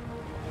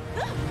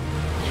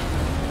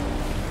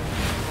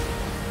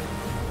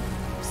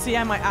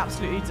 CM, I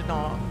absolutely did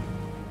not.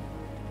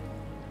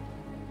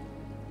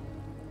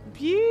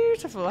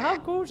 Beautiful. How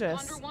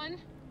gorgeous. Condor 1?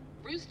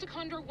 Bruce to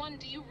Condor 1,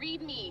 do you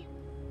read me?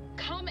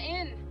 Come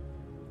in.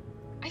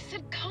 I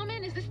said come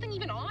in. Is this thing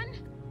even on?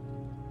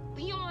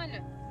 Leon.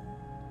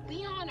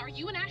 Leon, are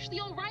you and Ashley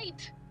all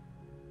right?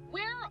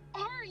 Where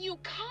are you?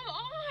 Come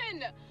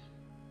on!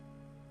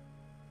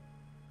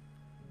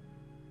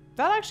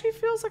 That actually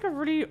feels like a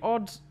really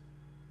odd,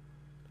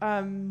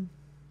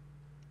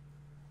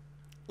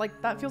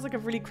 like that feels like a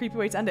really creepy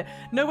way to end it.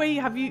 No way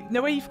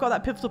you forgot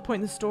that pivotal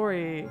point in the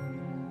story.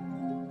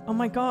 Oh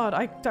my god,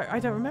 I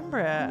don't remember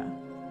it.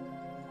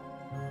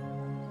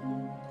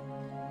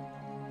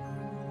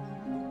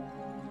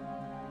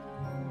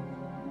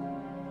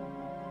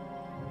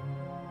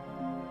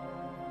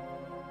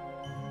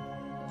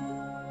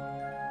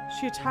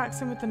 She attacks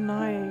him with the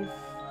knife.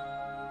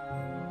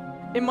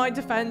 In my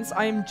defense,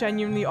 I am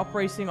genuinely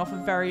operating off of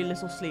very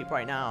little sleep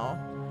right now.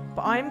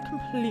 But I'm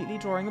completely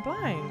drawing a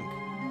blank.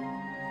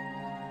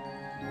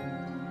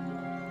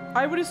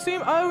 I would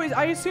assume,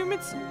 I assume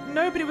it's,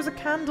 no, but it was a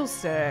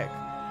candlestick.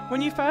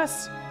 When you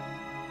first,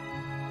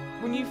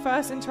 when you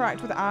first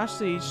interact with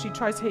Ashley, she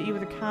tries to hit you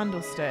with a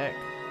candlestick.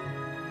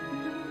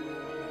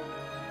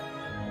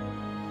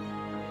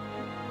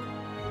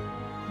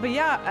 But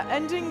yeah,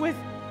 ending with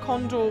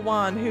Condor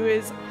 1, who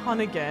is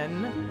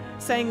Hunnigan,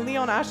 saying,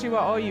 Leon, Ashley,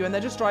 where are you? And they're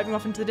just driving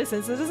off into the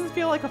distance. It doesn't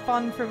feel like a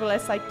fun,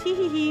 frivolous, like,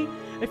 tee-hee-hee.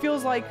 It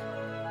feels like,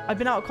 I've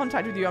been out of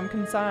contact with you, I'm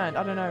concerned.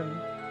 I don't know.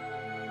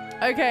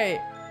 Okay.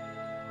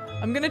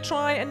 I'm gonna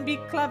try and be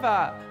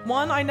clever.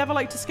 1, I never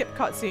like to skip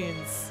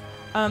cutscenes.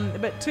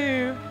 But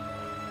 2,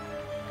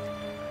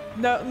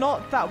 no,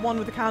 not that one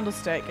with the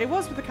candlestick. It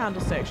was with the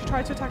candlestick. She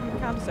tried to attack him with the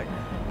candlestick.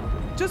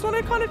 Just want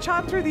to kind of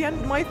chat through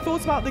my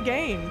thoughts about the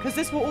game, because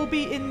this will all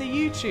be in the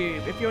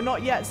YouTube. If you're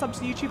not yet subbed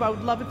to YouTube, I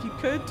would love if you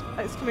could, !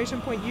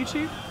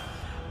 YouTube.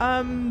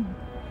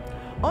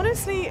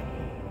 Honestly,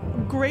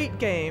 great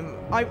game.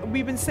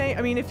 We've been saying,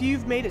 I mean, if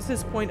you've made it to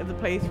this point of the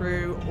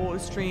playthrough or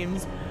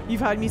streams,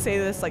 you've heard me say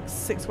this like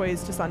 6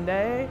 ways to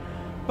Sunday.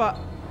 But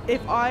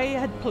if I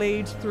had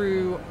played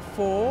through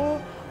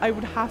 4, I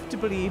would have to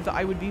believe that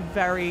I would be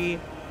very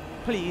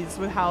pleased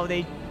with how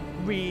they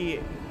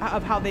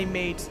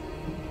made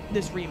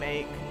this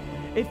remake.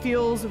 It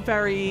feels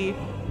very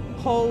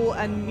whole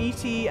and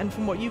meaty, and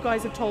from what you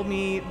guys have told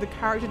me, the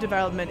character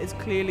development is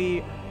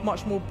clearly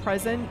much more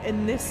present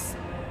in this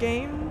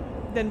game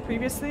than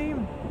previously.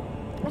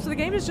 Also, the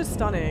game is just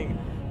stunning.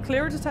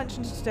 Clear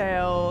attention to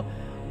detail.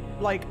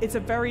 Like, it's a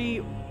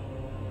very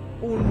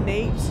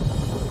ornate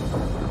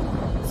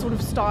sort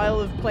of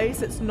style of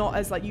place. It's not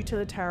as like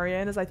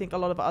utilitarian as I think a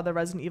lot of other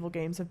Resident Evil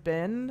games have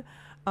been.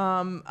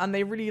 And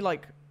they really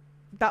like,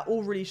 that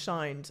all really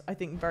shined, I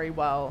think, very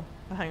well.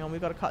 Oh, hang on, we've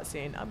got a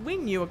cutscene. We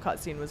knew a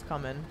cutscene was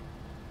coming.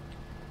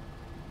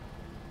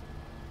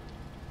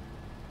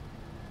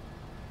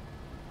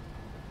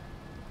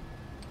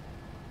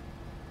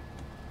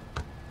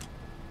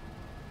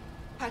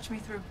 Patch me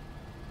through.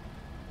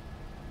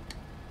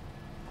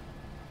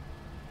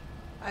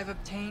 I've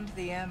obtained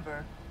the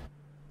amber.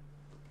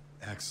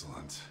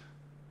 Excellent.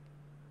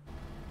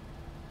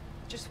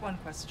 Just one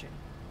question.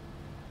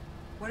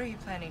 What are you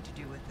planning to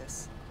do with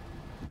this?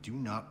 I do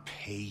not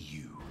pay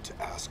you to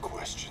ask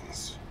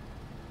questions.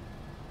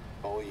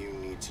 All you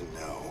need to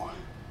know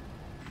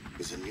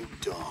is a new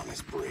dawn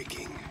is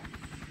breaking.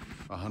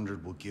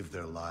 100 will give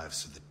their lives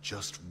so that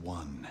just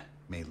one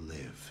may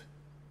live.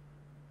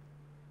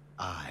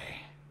 I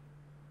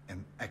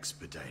am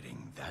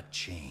expediting that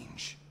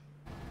change.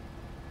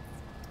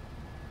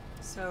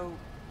 So,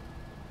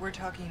 we're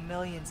talking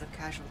millions of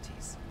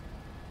casualties.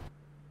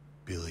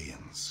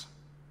 Billions.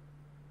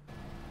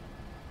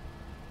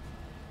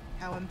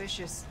 How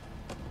ambitious.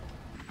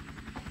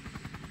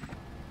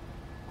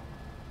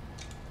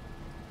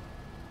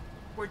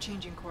 We're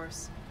changing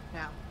course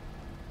now.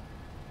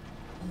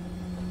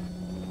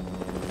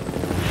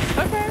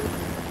 Okay,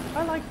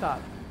 I like that.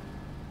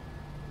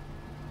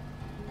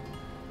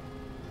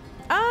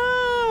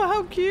 Oh,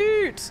 how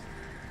cute!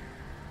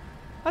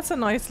 That's a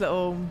nice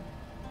little...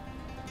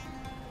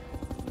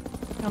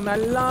 I mean, I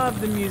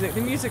love the music.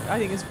 The music, I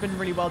think, has been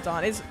really well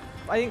done. I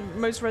think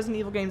most Resident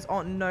Evil games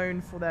aren't known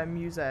for their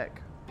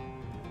music.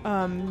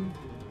 I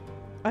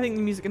think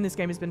the music in this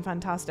game has been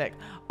fantastic.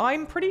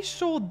 I'm pretty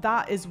sure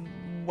that is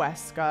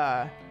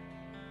Wesker,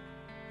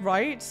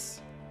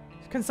 right?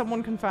 Can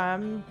someone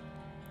confirm?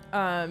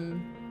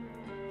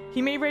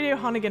 He made Radio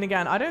Hunnigan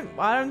again. I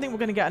don't think we're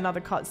gonna get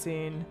another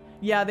cutscene.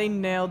 Yeah, they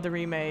nailed the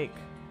remake.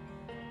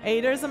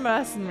 Ada's a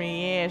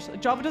mercenary, yes.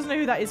 Java doesn't know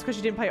who that is because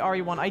she didn't play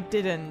RE1. I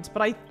didn't,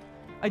 but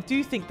I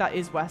do think that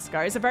is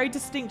Wesker. It's a very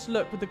distinct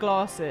look with the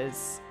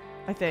glasses,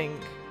 I think.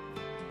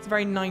 It's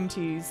very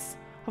 90s.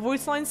 Her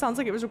voice line sounds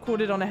like it was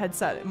recorded on a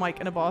headset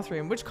mic in a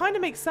bathroom, which kind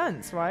of makes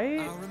sense,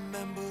 right?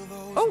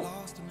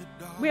 Oh,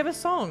 we have a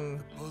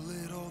song.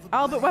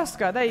 Albert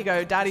Wesker, there you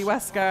go, Daddy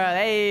Wesker,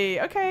 hey,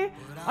 okay.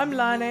 I'm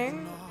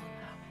learning.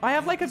 I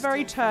have like a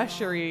very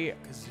tertiary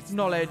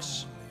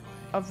knowledge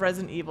of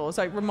Resident Evil.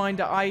 So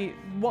reminder,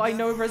 what I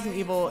know of Resident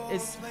Evil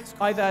is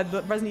either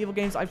the Resident Evil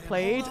games I've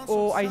played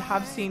or I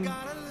have seen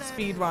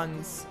speed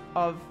runs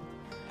of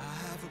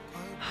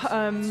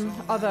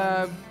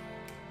other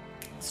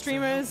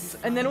streamers,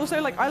 and then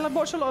also like I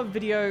watch a lot of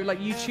video, like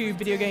YouTube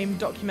video game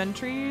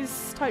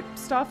documentaries type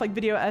stuff, like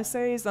video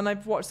essays, and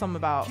I've watched some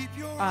about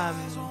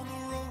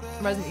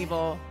Resident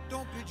Evil.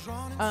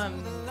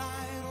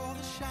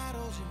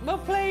 Well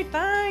played,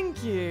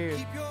 thank you.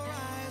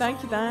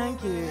 Thank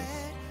you.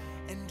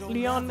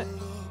 Leon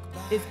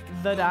is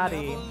the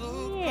daddy.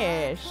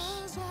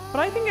 Yes. But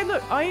I think,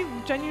 look, I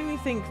genuinely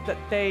think that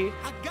they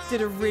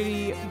did a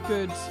really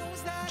good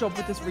job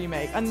with this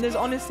remake. And there's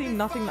honestly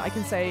nothing that I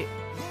can say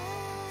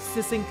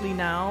succinctly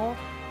now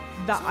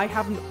that I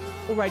haven't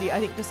already, I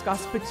think,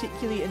 discussed,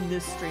 particularly in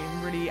this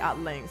stream, really at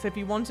length. So if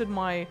you wanted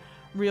my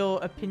real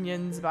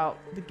opinions about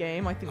the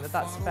game, I think that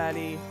that's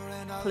fairly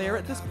clear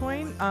at this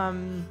point.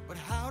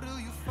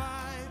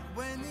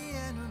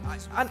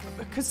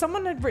 Because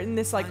someone had written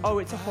this like, oh,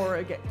 it's a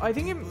horror game. I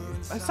think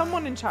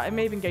someone in chat, it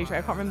may have been Gateway,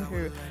 I can't remember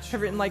who,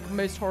 have written like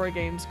most horror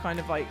games kind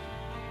of like...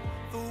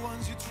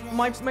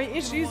 My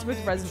issues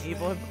with Resident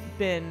Evil have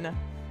been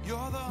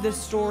the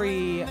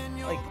story,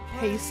 like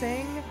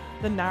pacing,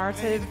 the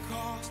narrative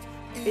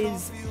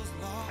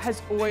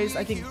has always,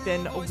 I think,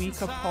 been a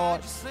weaker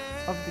part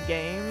of the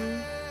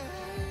game.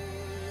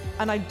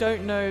 And I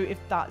don't know if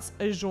that's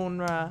a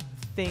genre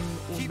thing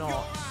or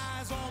not.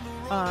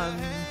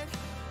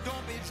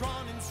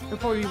 It'll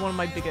probably be one of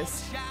my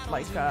biggest,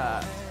 like,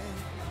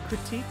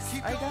 critiques,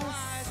 I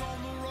guess.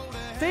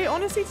 They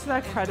honestly, to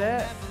their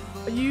credit,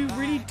 you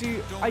really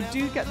do, I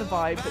do get the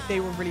vibe that they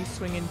were really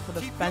swinging for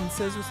the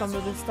fences with some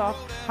of this stuff.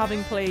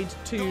 Having played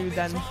 2,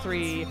 then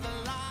 3,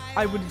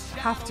 I would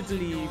have to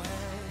believe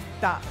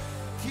that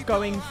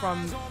going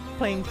from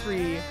playing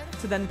 3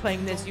 to then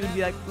playing this, you would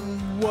be like,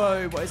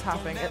 whoa, what is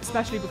happening?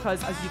 Especially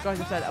because, as you guys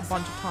have said a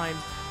bunch of times,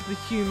 the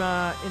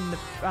humor in the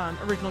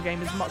original game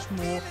is much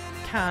more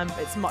camp,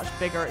 it's much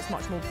bigger, it's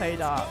much more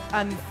played up.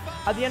 And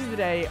at the end of the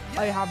day,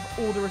 I have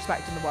all the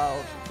respect in the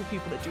world for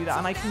people that do that,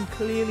 and I can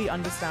clearly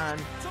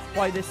understand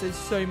why this is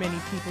so many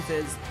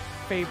people's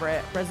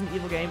favorite Resident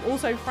Evil game.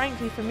 Also,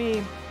 frankly, for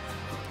me,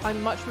 I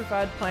much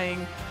preferred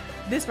playing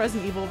this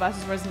Resident Evil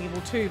versus Resident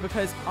Evil 2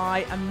 because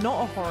I am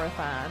not a horror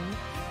fan.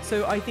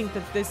 So I think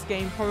that this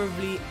game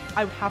probably,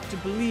 I would have to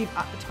believe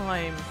at the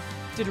time,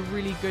 did a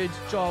really good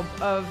job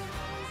of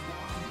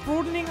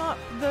broadening up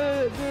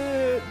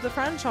the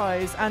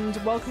franchise and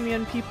welcoming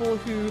in people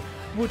who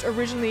would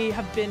originally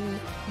have been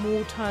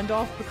more turned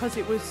off because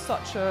it was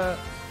such a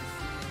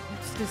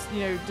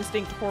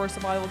distinct horror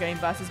survival game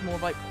versus more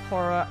of like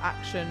horror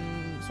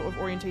action sort of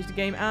orientated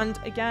game. And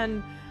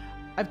again,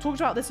 I've talked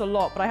about this a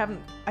lot, but I haven't,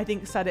 I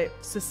think, said it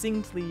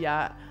succinctly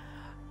yet.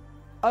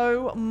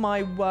 Oh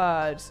my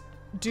word,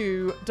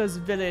 does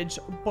Village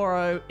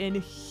borrow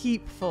in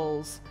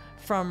heapfuls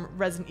from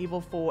Resident Evil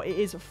 4. It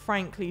is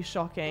frankly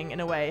shocking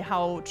in a way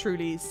how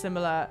truly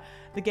similar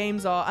the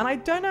games are, and I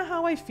don't know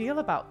how I feel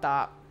about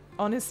that,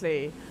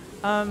 honestly.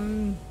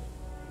 I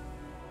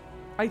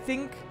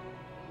think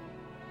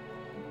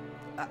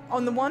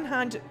on the one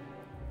hand,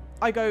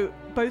 I go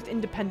both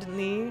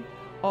independently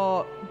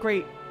are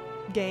great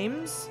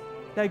games.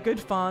 They're good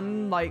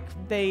fun, like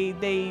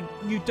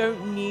you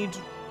don't need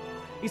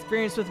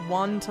experience with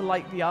one to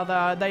like the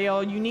other. They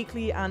are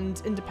uniquely and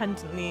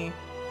independently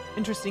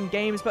interesting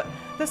games, but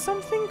there's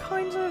something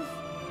kind of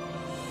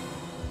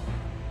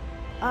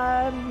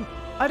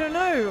I don't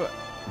know,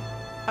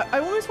 I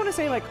almost want to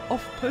say like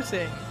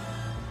off-putting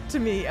to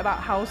me about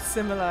how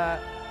similar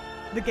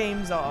the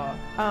games are.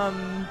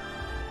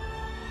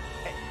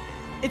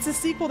 It's a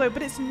sequel though,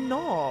 but it's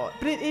not.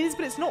 But it is,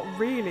 but it's not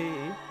really.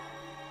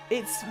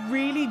 It's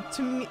really,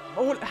 to me,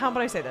 or how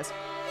about I say this?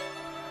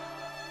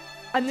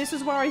 And this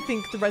is where I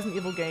think the Resident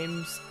Evil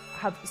games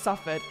have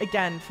suffered,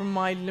 again, from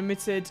my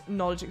limited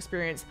knowledge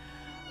experience.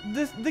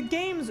 The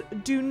games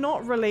do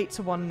not relate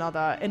to one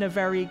another in a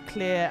very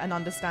clear and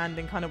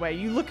understanding kind of way.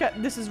 You look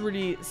at, this is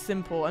really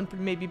simple and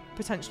maybe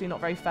potentially not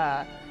very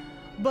fair,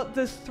 but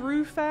the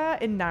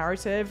throughfare in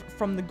narrative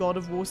from the God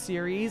of War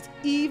series,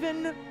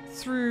 even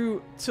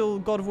through till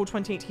God of War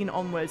 2018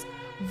 onwards,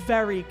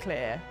 very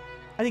clear.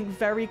 I think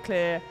very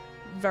clear,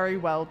 very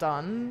well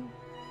done.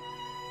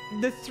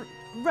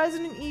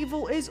 Resident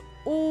Evil is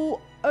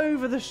all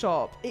over the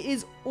shop. It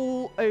is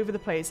all over the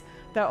place.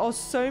 There are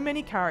so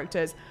many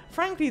characters.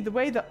 Frankly, the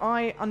way that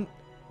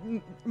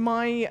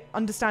my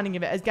understanding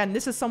of it, again,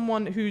 this is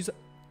someone who's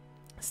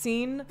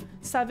seen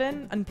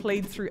 7 and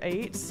played through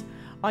 8.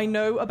 I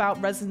know about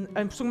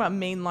I'm talking about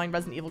mainline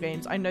Resident Evil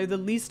games. I know the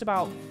least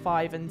about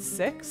 5 and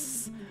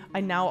 6.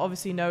 I now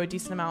obviously know a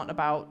decent amount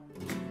about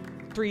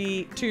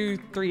 2,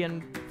 3,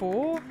 and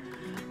 4.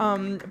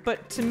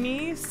 But to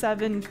me,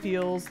 7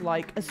 feels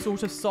like a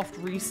sort of soft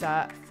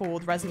reset for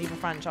the Resident Evil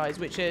franchise,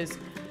 which is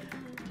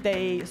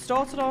they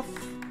started off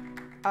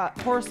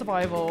horror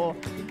survival,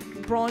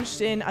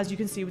 branched in, as you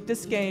can see with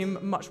this game,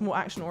 much more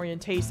action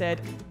orientated.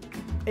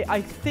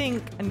 I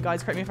think, and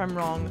guys correct me if I'm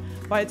wrong,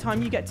 by the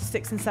time you get to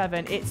 6 and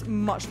 7, it's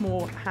much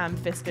more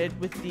ham-fisted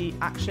with the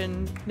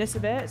action-ness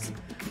of it.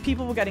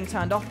 People were getting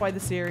turned off by the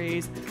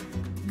series.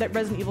 That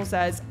Resident Evil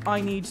says,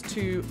 I need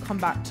to come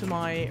back to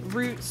my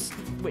roots,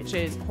 which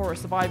is horror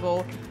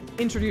survival,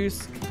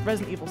 introduce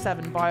Resident Evil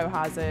 7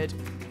 Biohazard,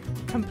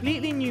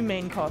 completely new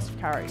main cast of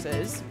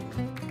characters.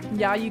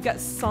 Yeah, you get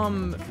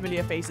some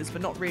familiar faces,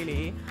 but not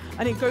really.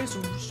 And it goes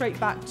straight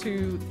back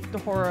to the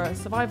horror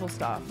survival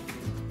stuff.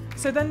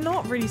 So they're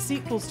not really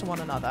sequels to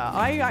one another.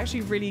 I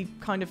actually really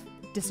kind of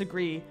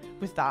disagree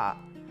with that.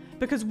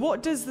 Because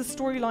what does the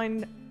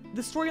storyline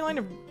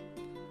of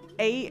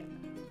 8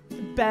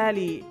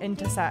 barely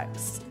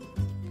intersects,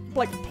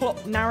 like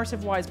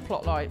narrative-wise,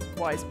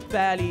 plot-wise,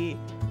 barely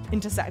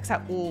intersects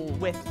at all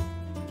with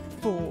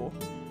 4.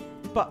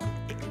 But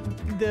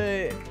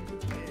the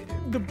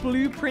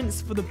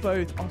blueprints for the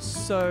both are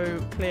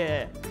so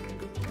clear.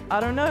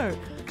 I don't know.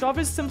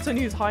 Jarvis Simpson,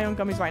 who's high on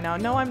gummies right now.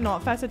 No, I'm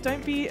not. Fessa,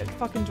 don't be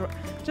fucking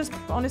just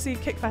honestly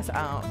kick Fessa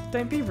out.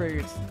 Don't be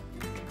rude.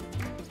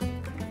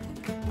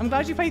 I'm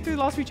glad you played through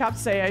the last few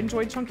chapters today. I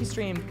enjoyed Chunky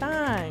stream.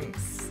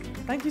 Thanks.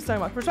 Thank you so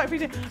much.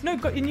 Respectfully, no,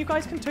 and you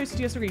guys can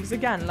totally disagree. Because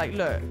again, like,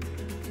 look,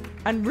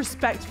 and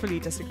respectfully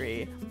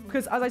disagree.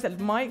 because as I said,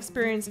 my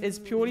experience is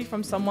purely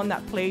from someone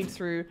that played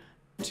through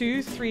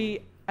 2, 3,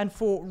 and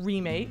 4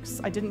 remakes.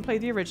 I didn't play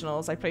the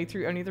originals. I played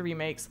through only the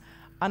remakes.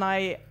 And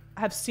I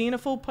have seen a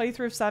full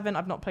playthrough of 7.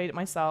 I've not played it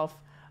myself.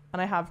 And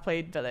I have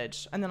played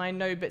Village. And then I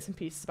know bits and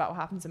pieces about what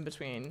happens in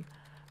between.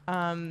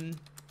 Oh.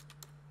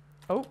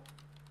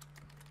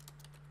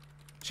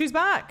 She's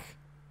back!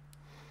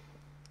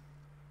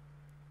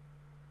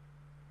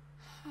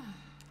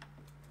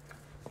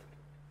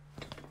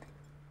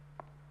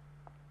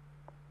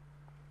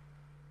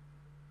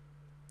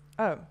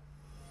 Oh.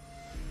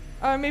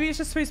 Oh, maybe it's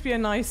just supposed to be a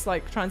nice,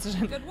 like,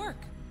 transition. Good work.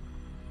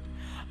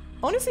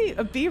 Honestly,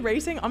 a B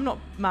rating, I'm not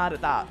mad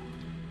at that.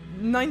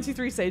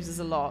 93 saves is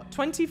a lot.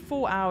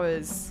 24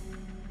 hours.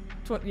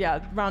 Yeah,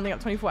 rounding up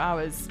 24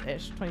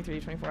 hours-ish. 23,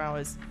 24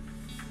 hours.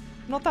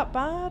 Not that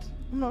bad?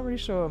 I'm not really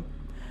sure.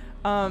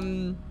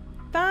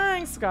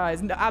 Thanks,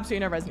 guys. No,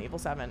 absolutely no Resident Evil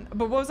 7.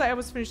 But what was I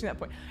was finishing that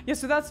point. Yeah,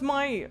 so that's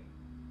my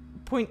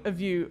point of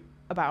view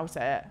about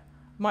it.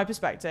 My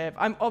perspective.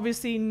 I'm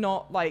obviously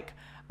not, like,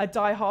 a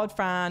die-hard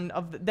fan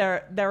of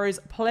there is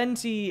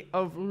plenty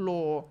of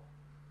lore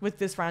with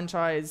this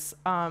franchise.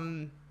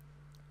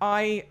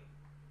 I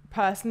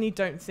personally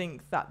don't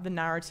think that the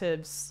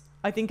narratives,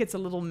 I think it's a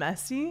little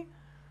messy,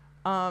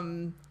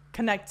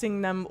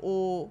 connecting them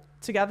all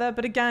together.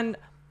 But again,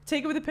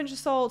 take it with a pinch of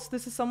salt.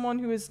 This is someone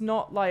who is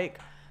not like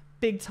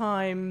big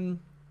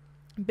time,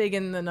 big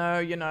in the know,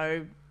 you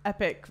know,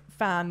 epic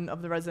fan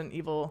of the Resident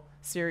Evil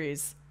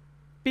series.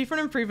 Be for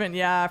an improvement,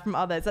 yeah, from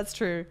others. That's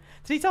true.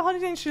 Did he tell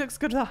Huntington she looks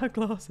good without her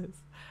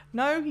glasses?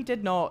 No, he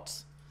did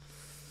not.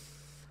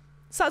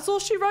 So that's all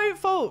she wrote,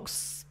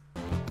 folks.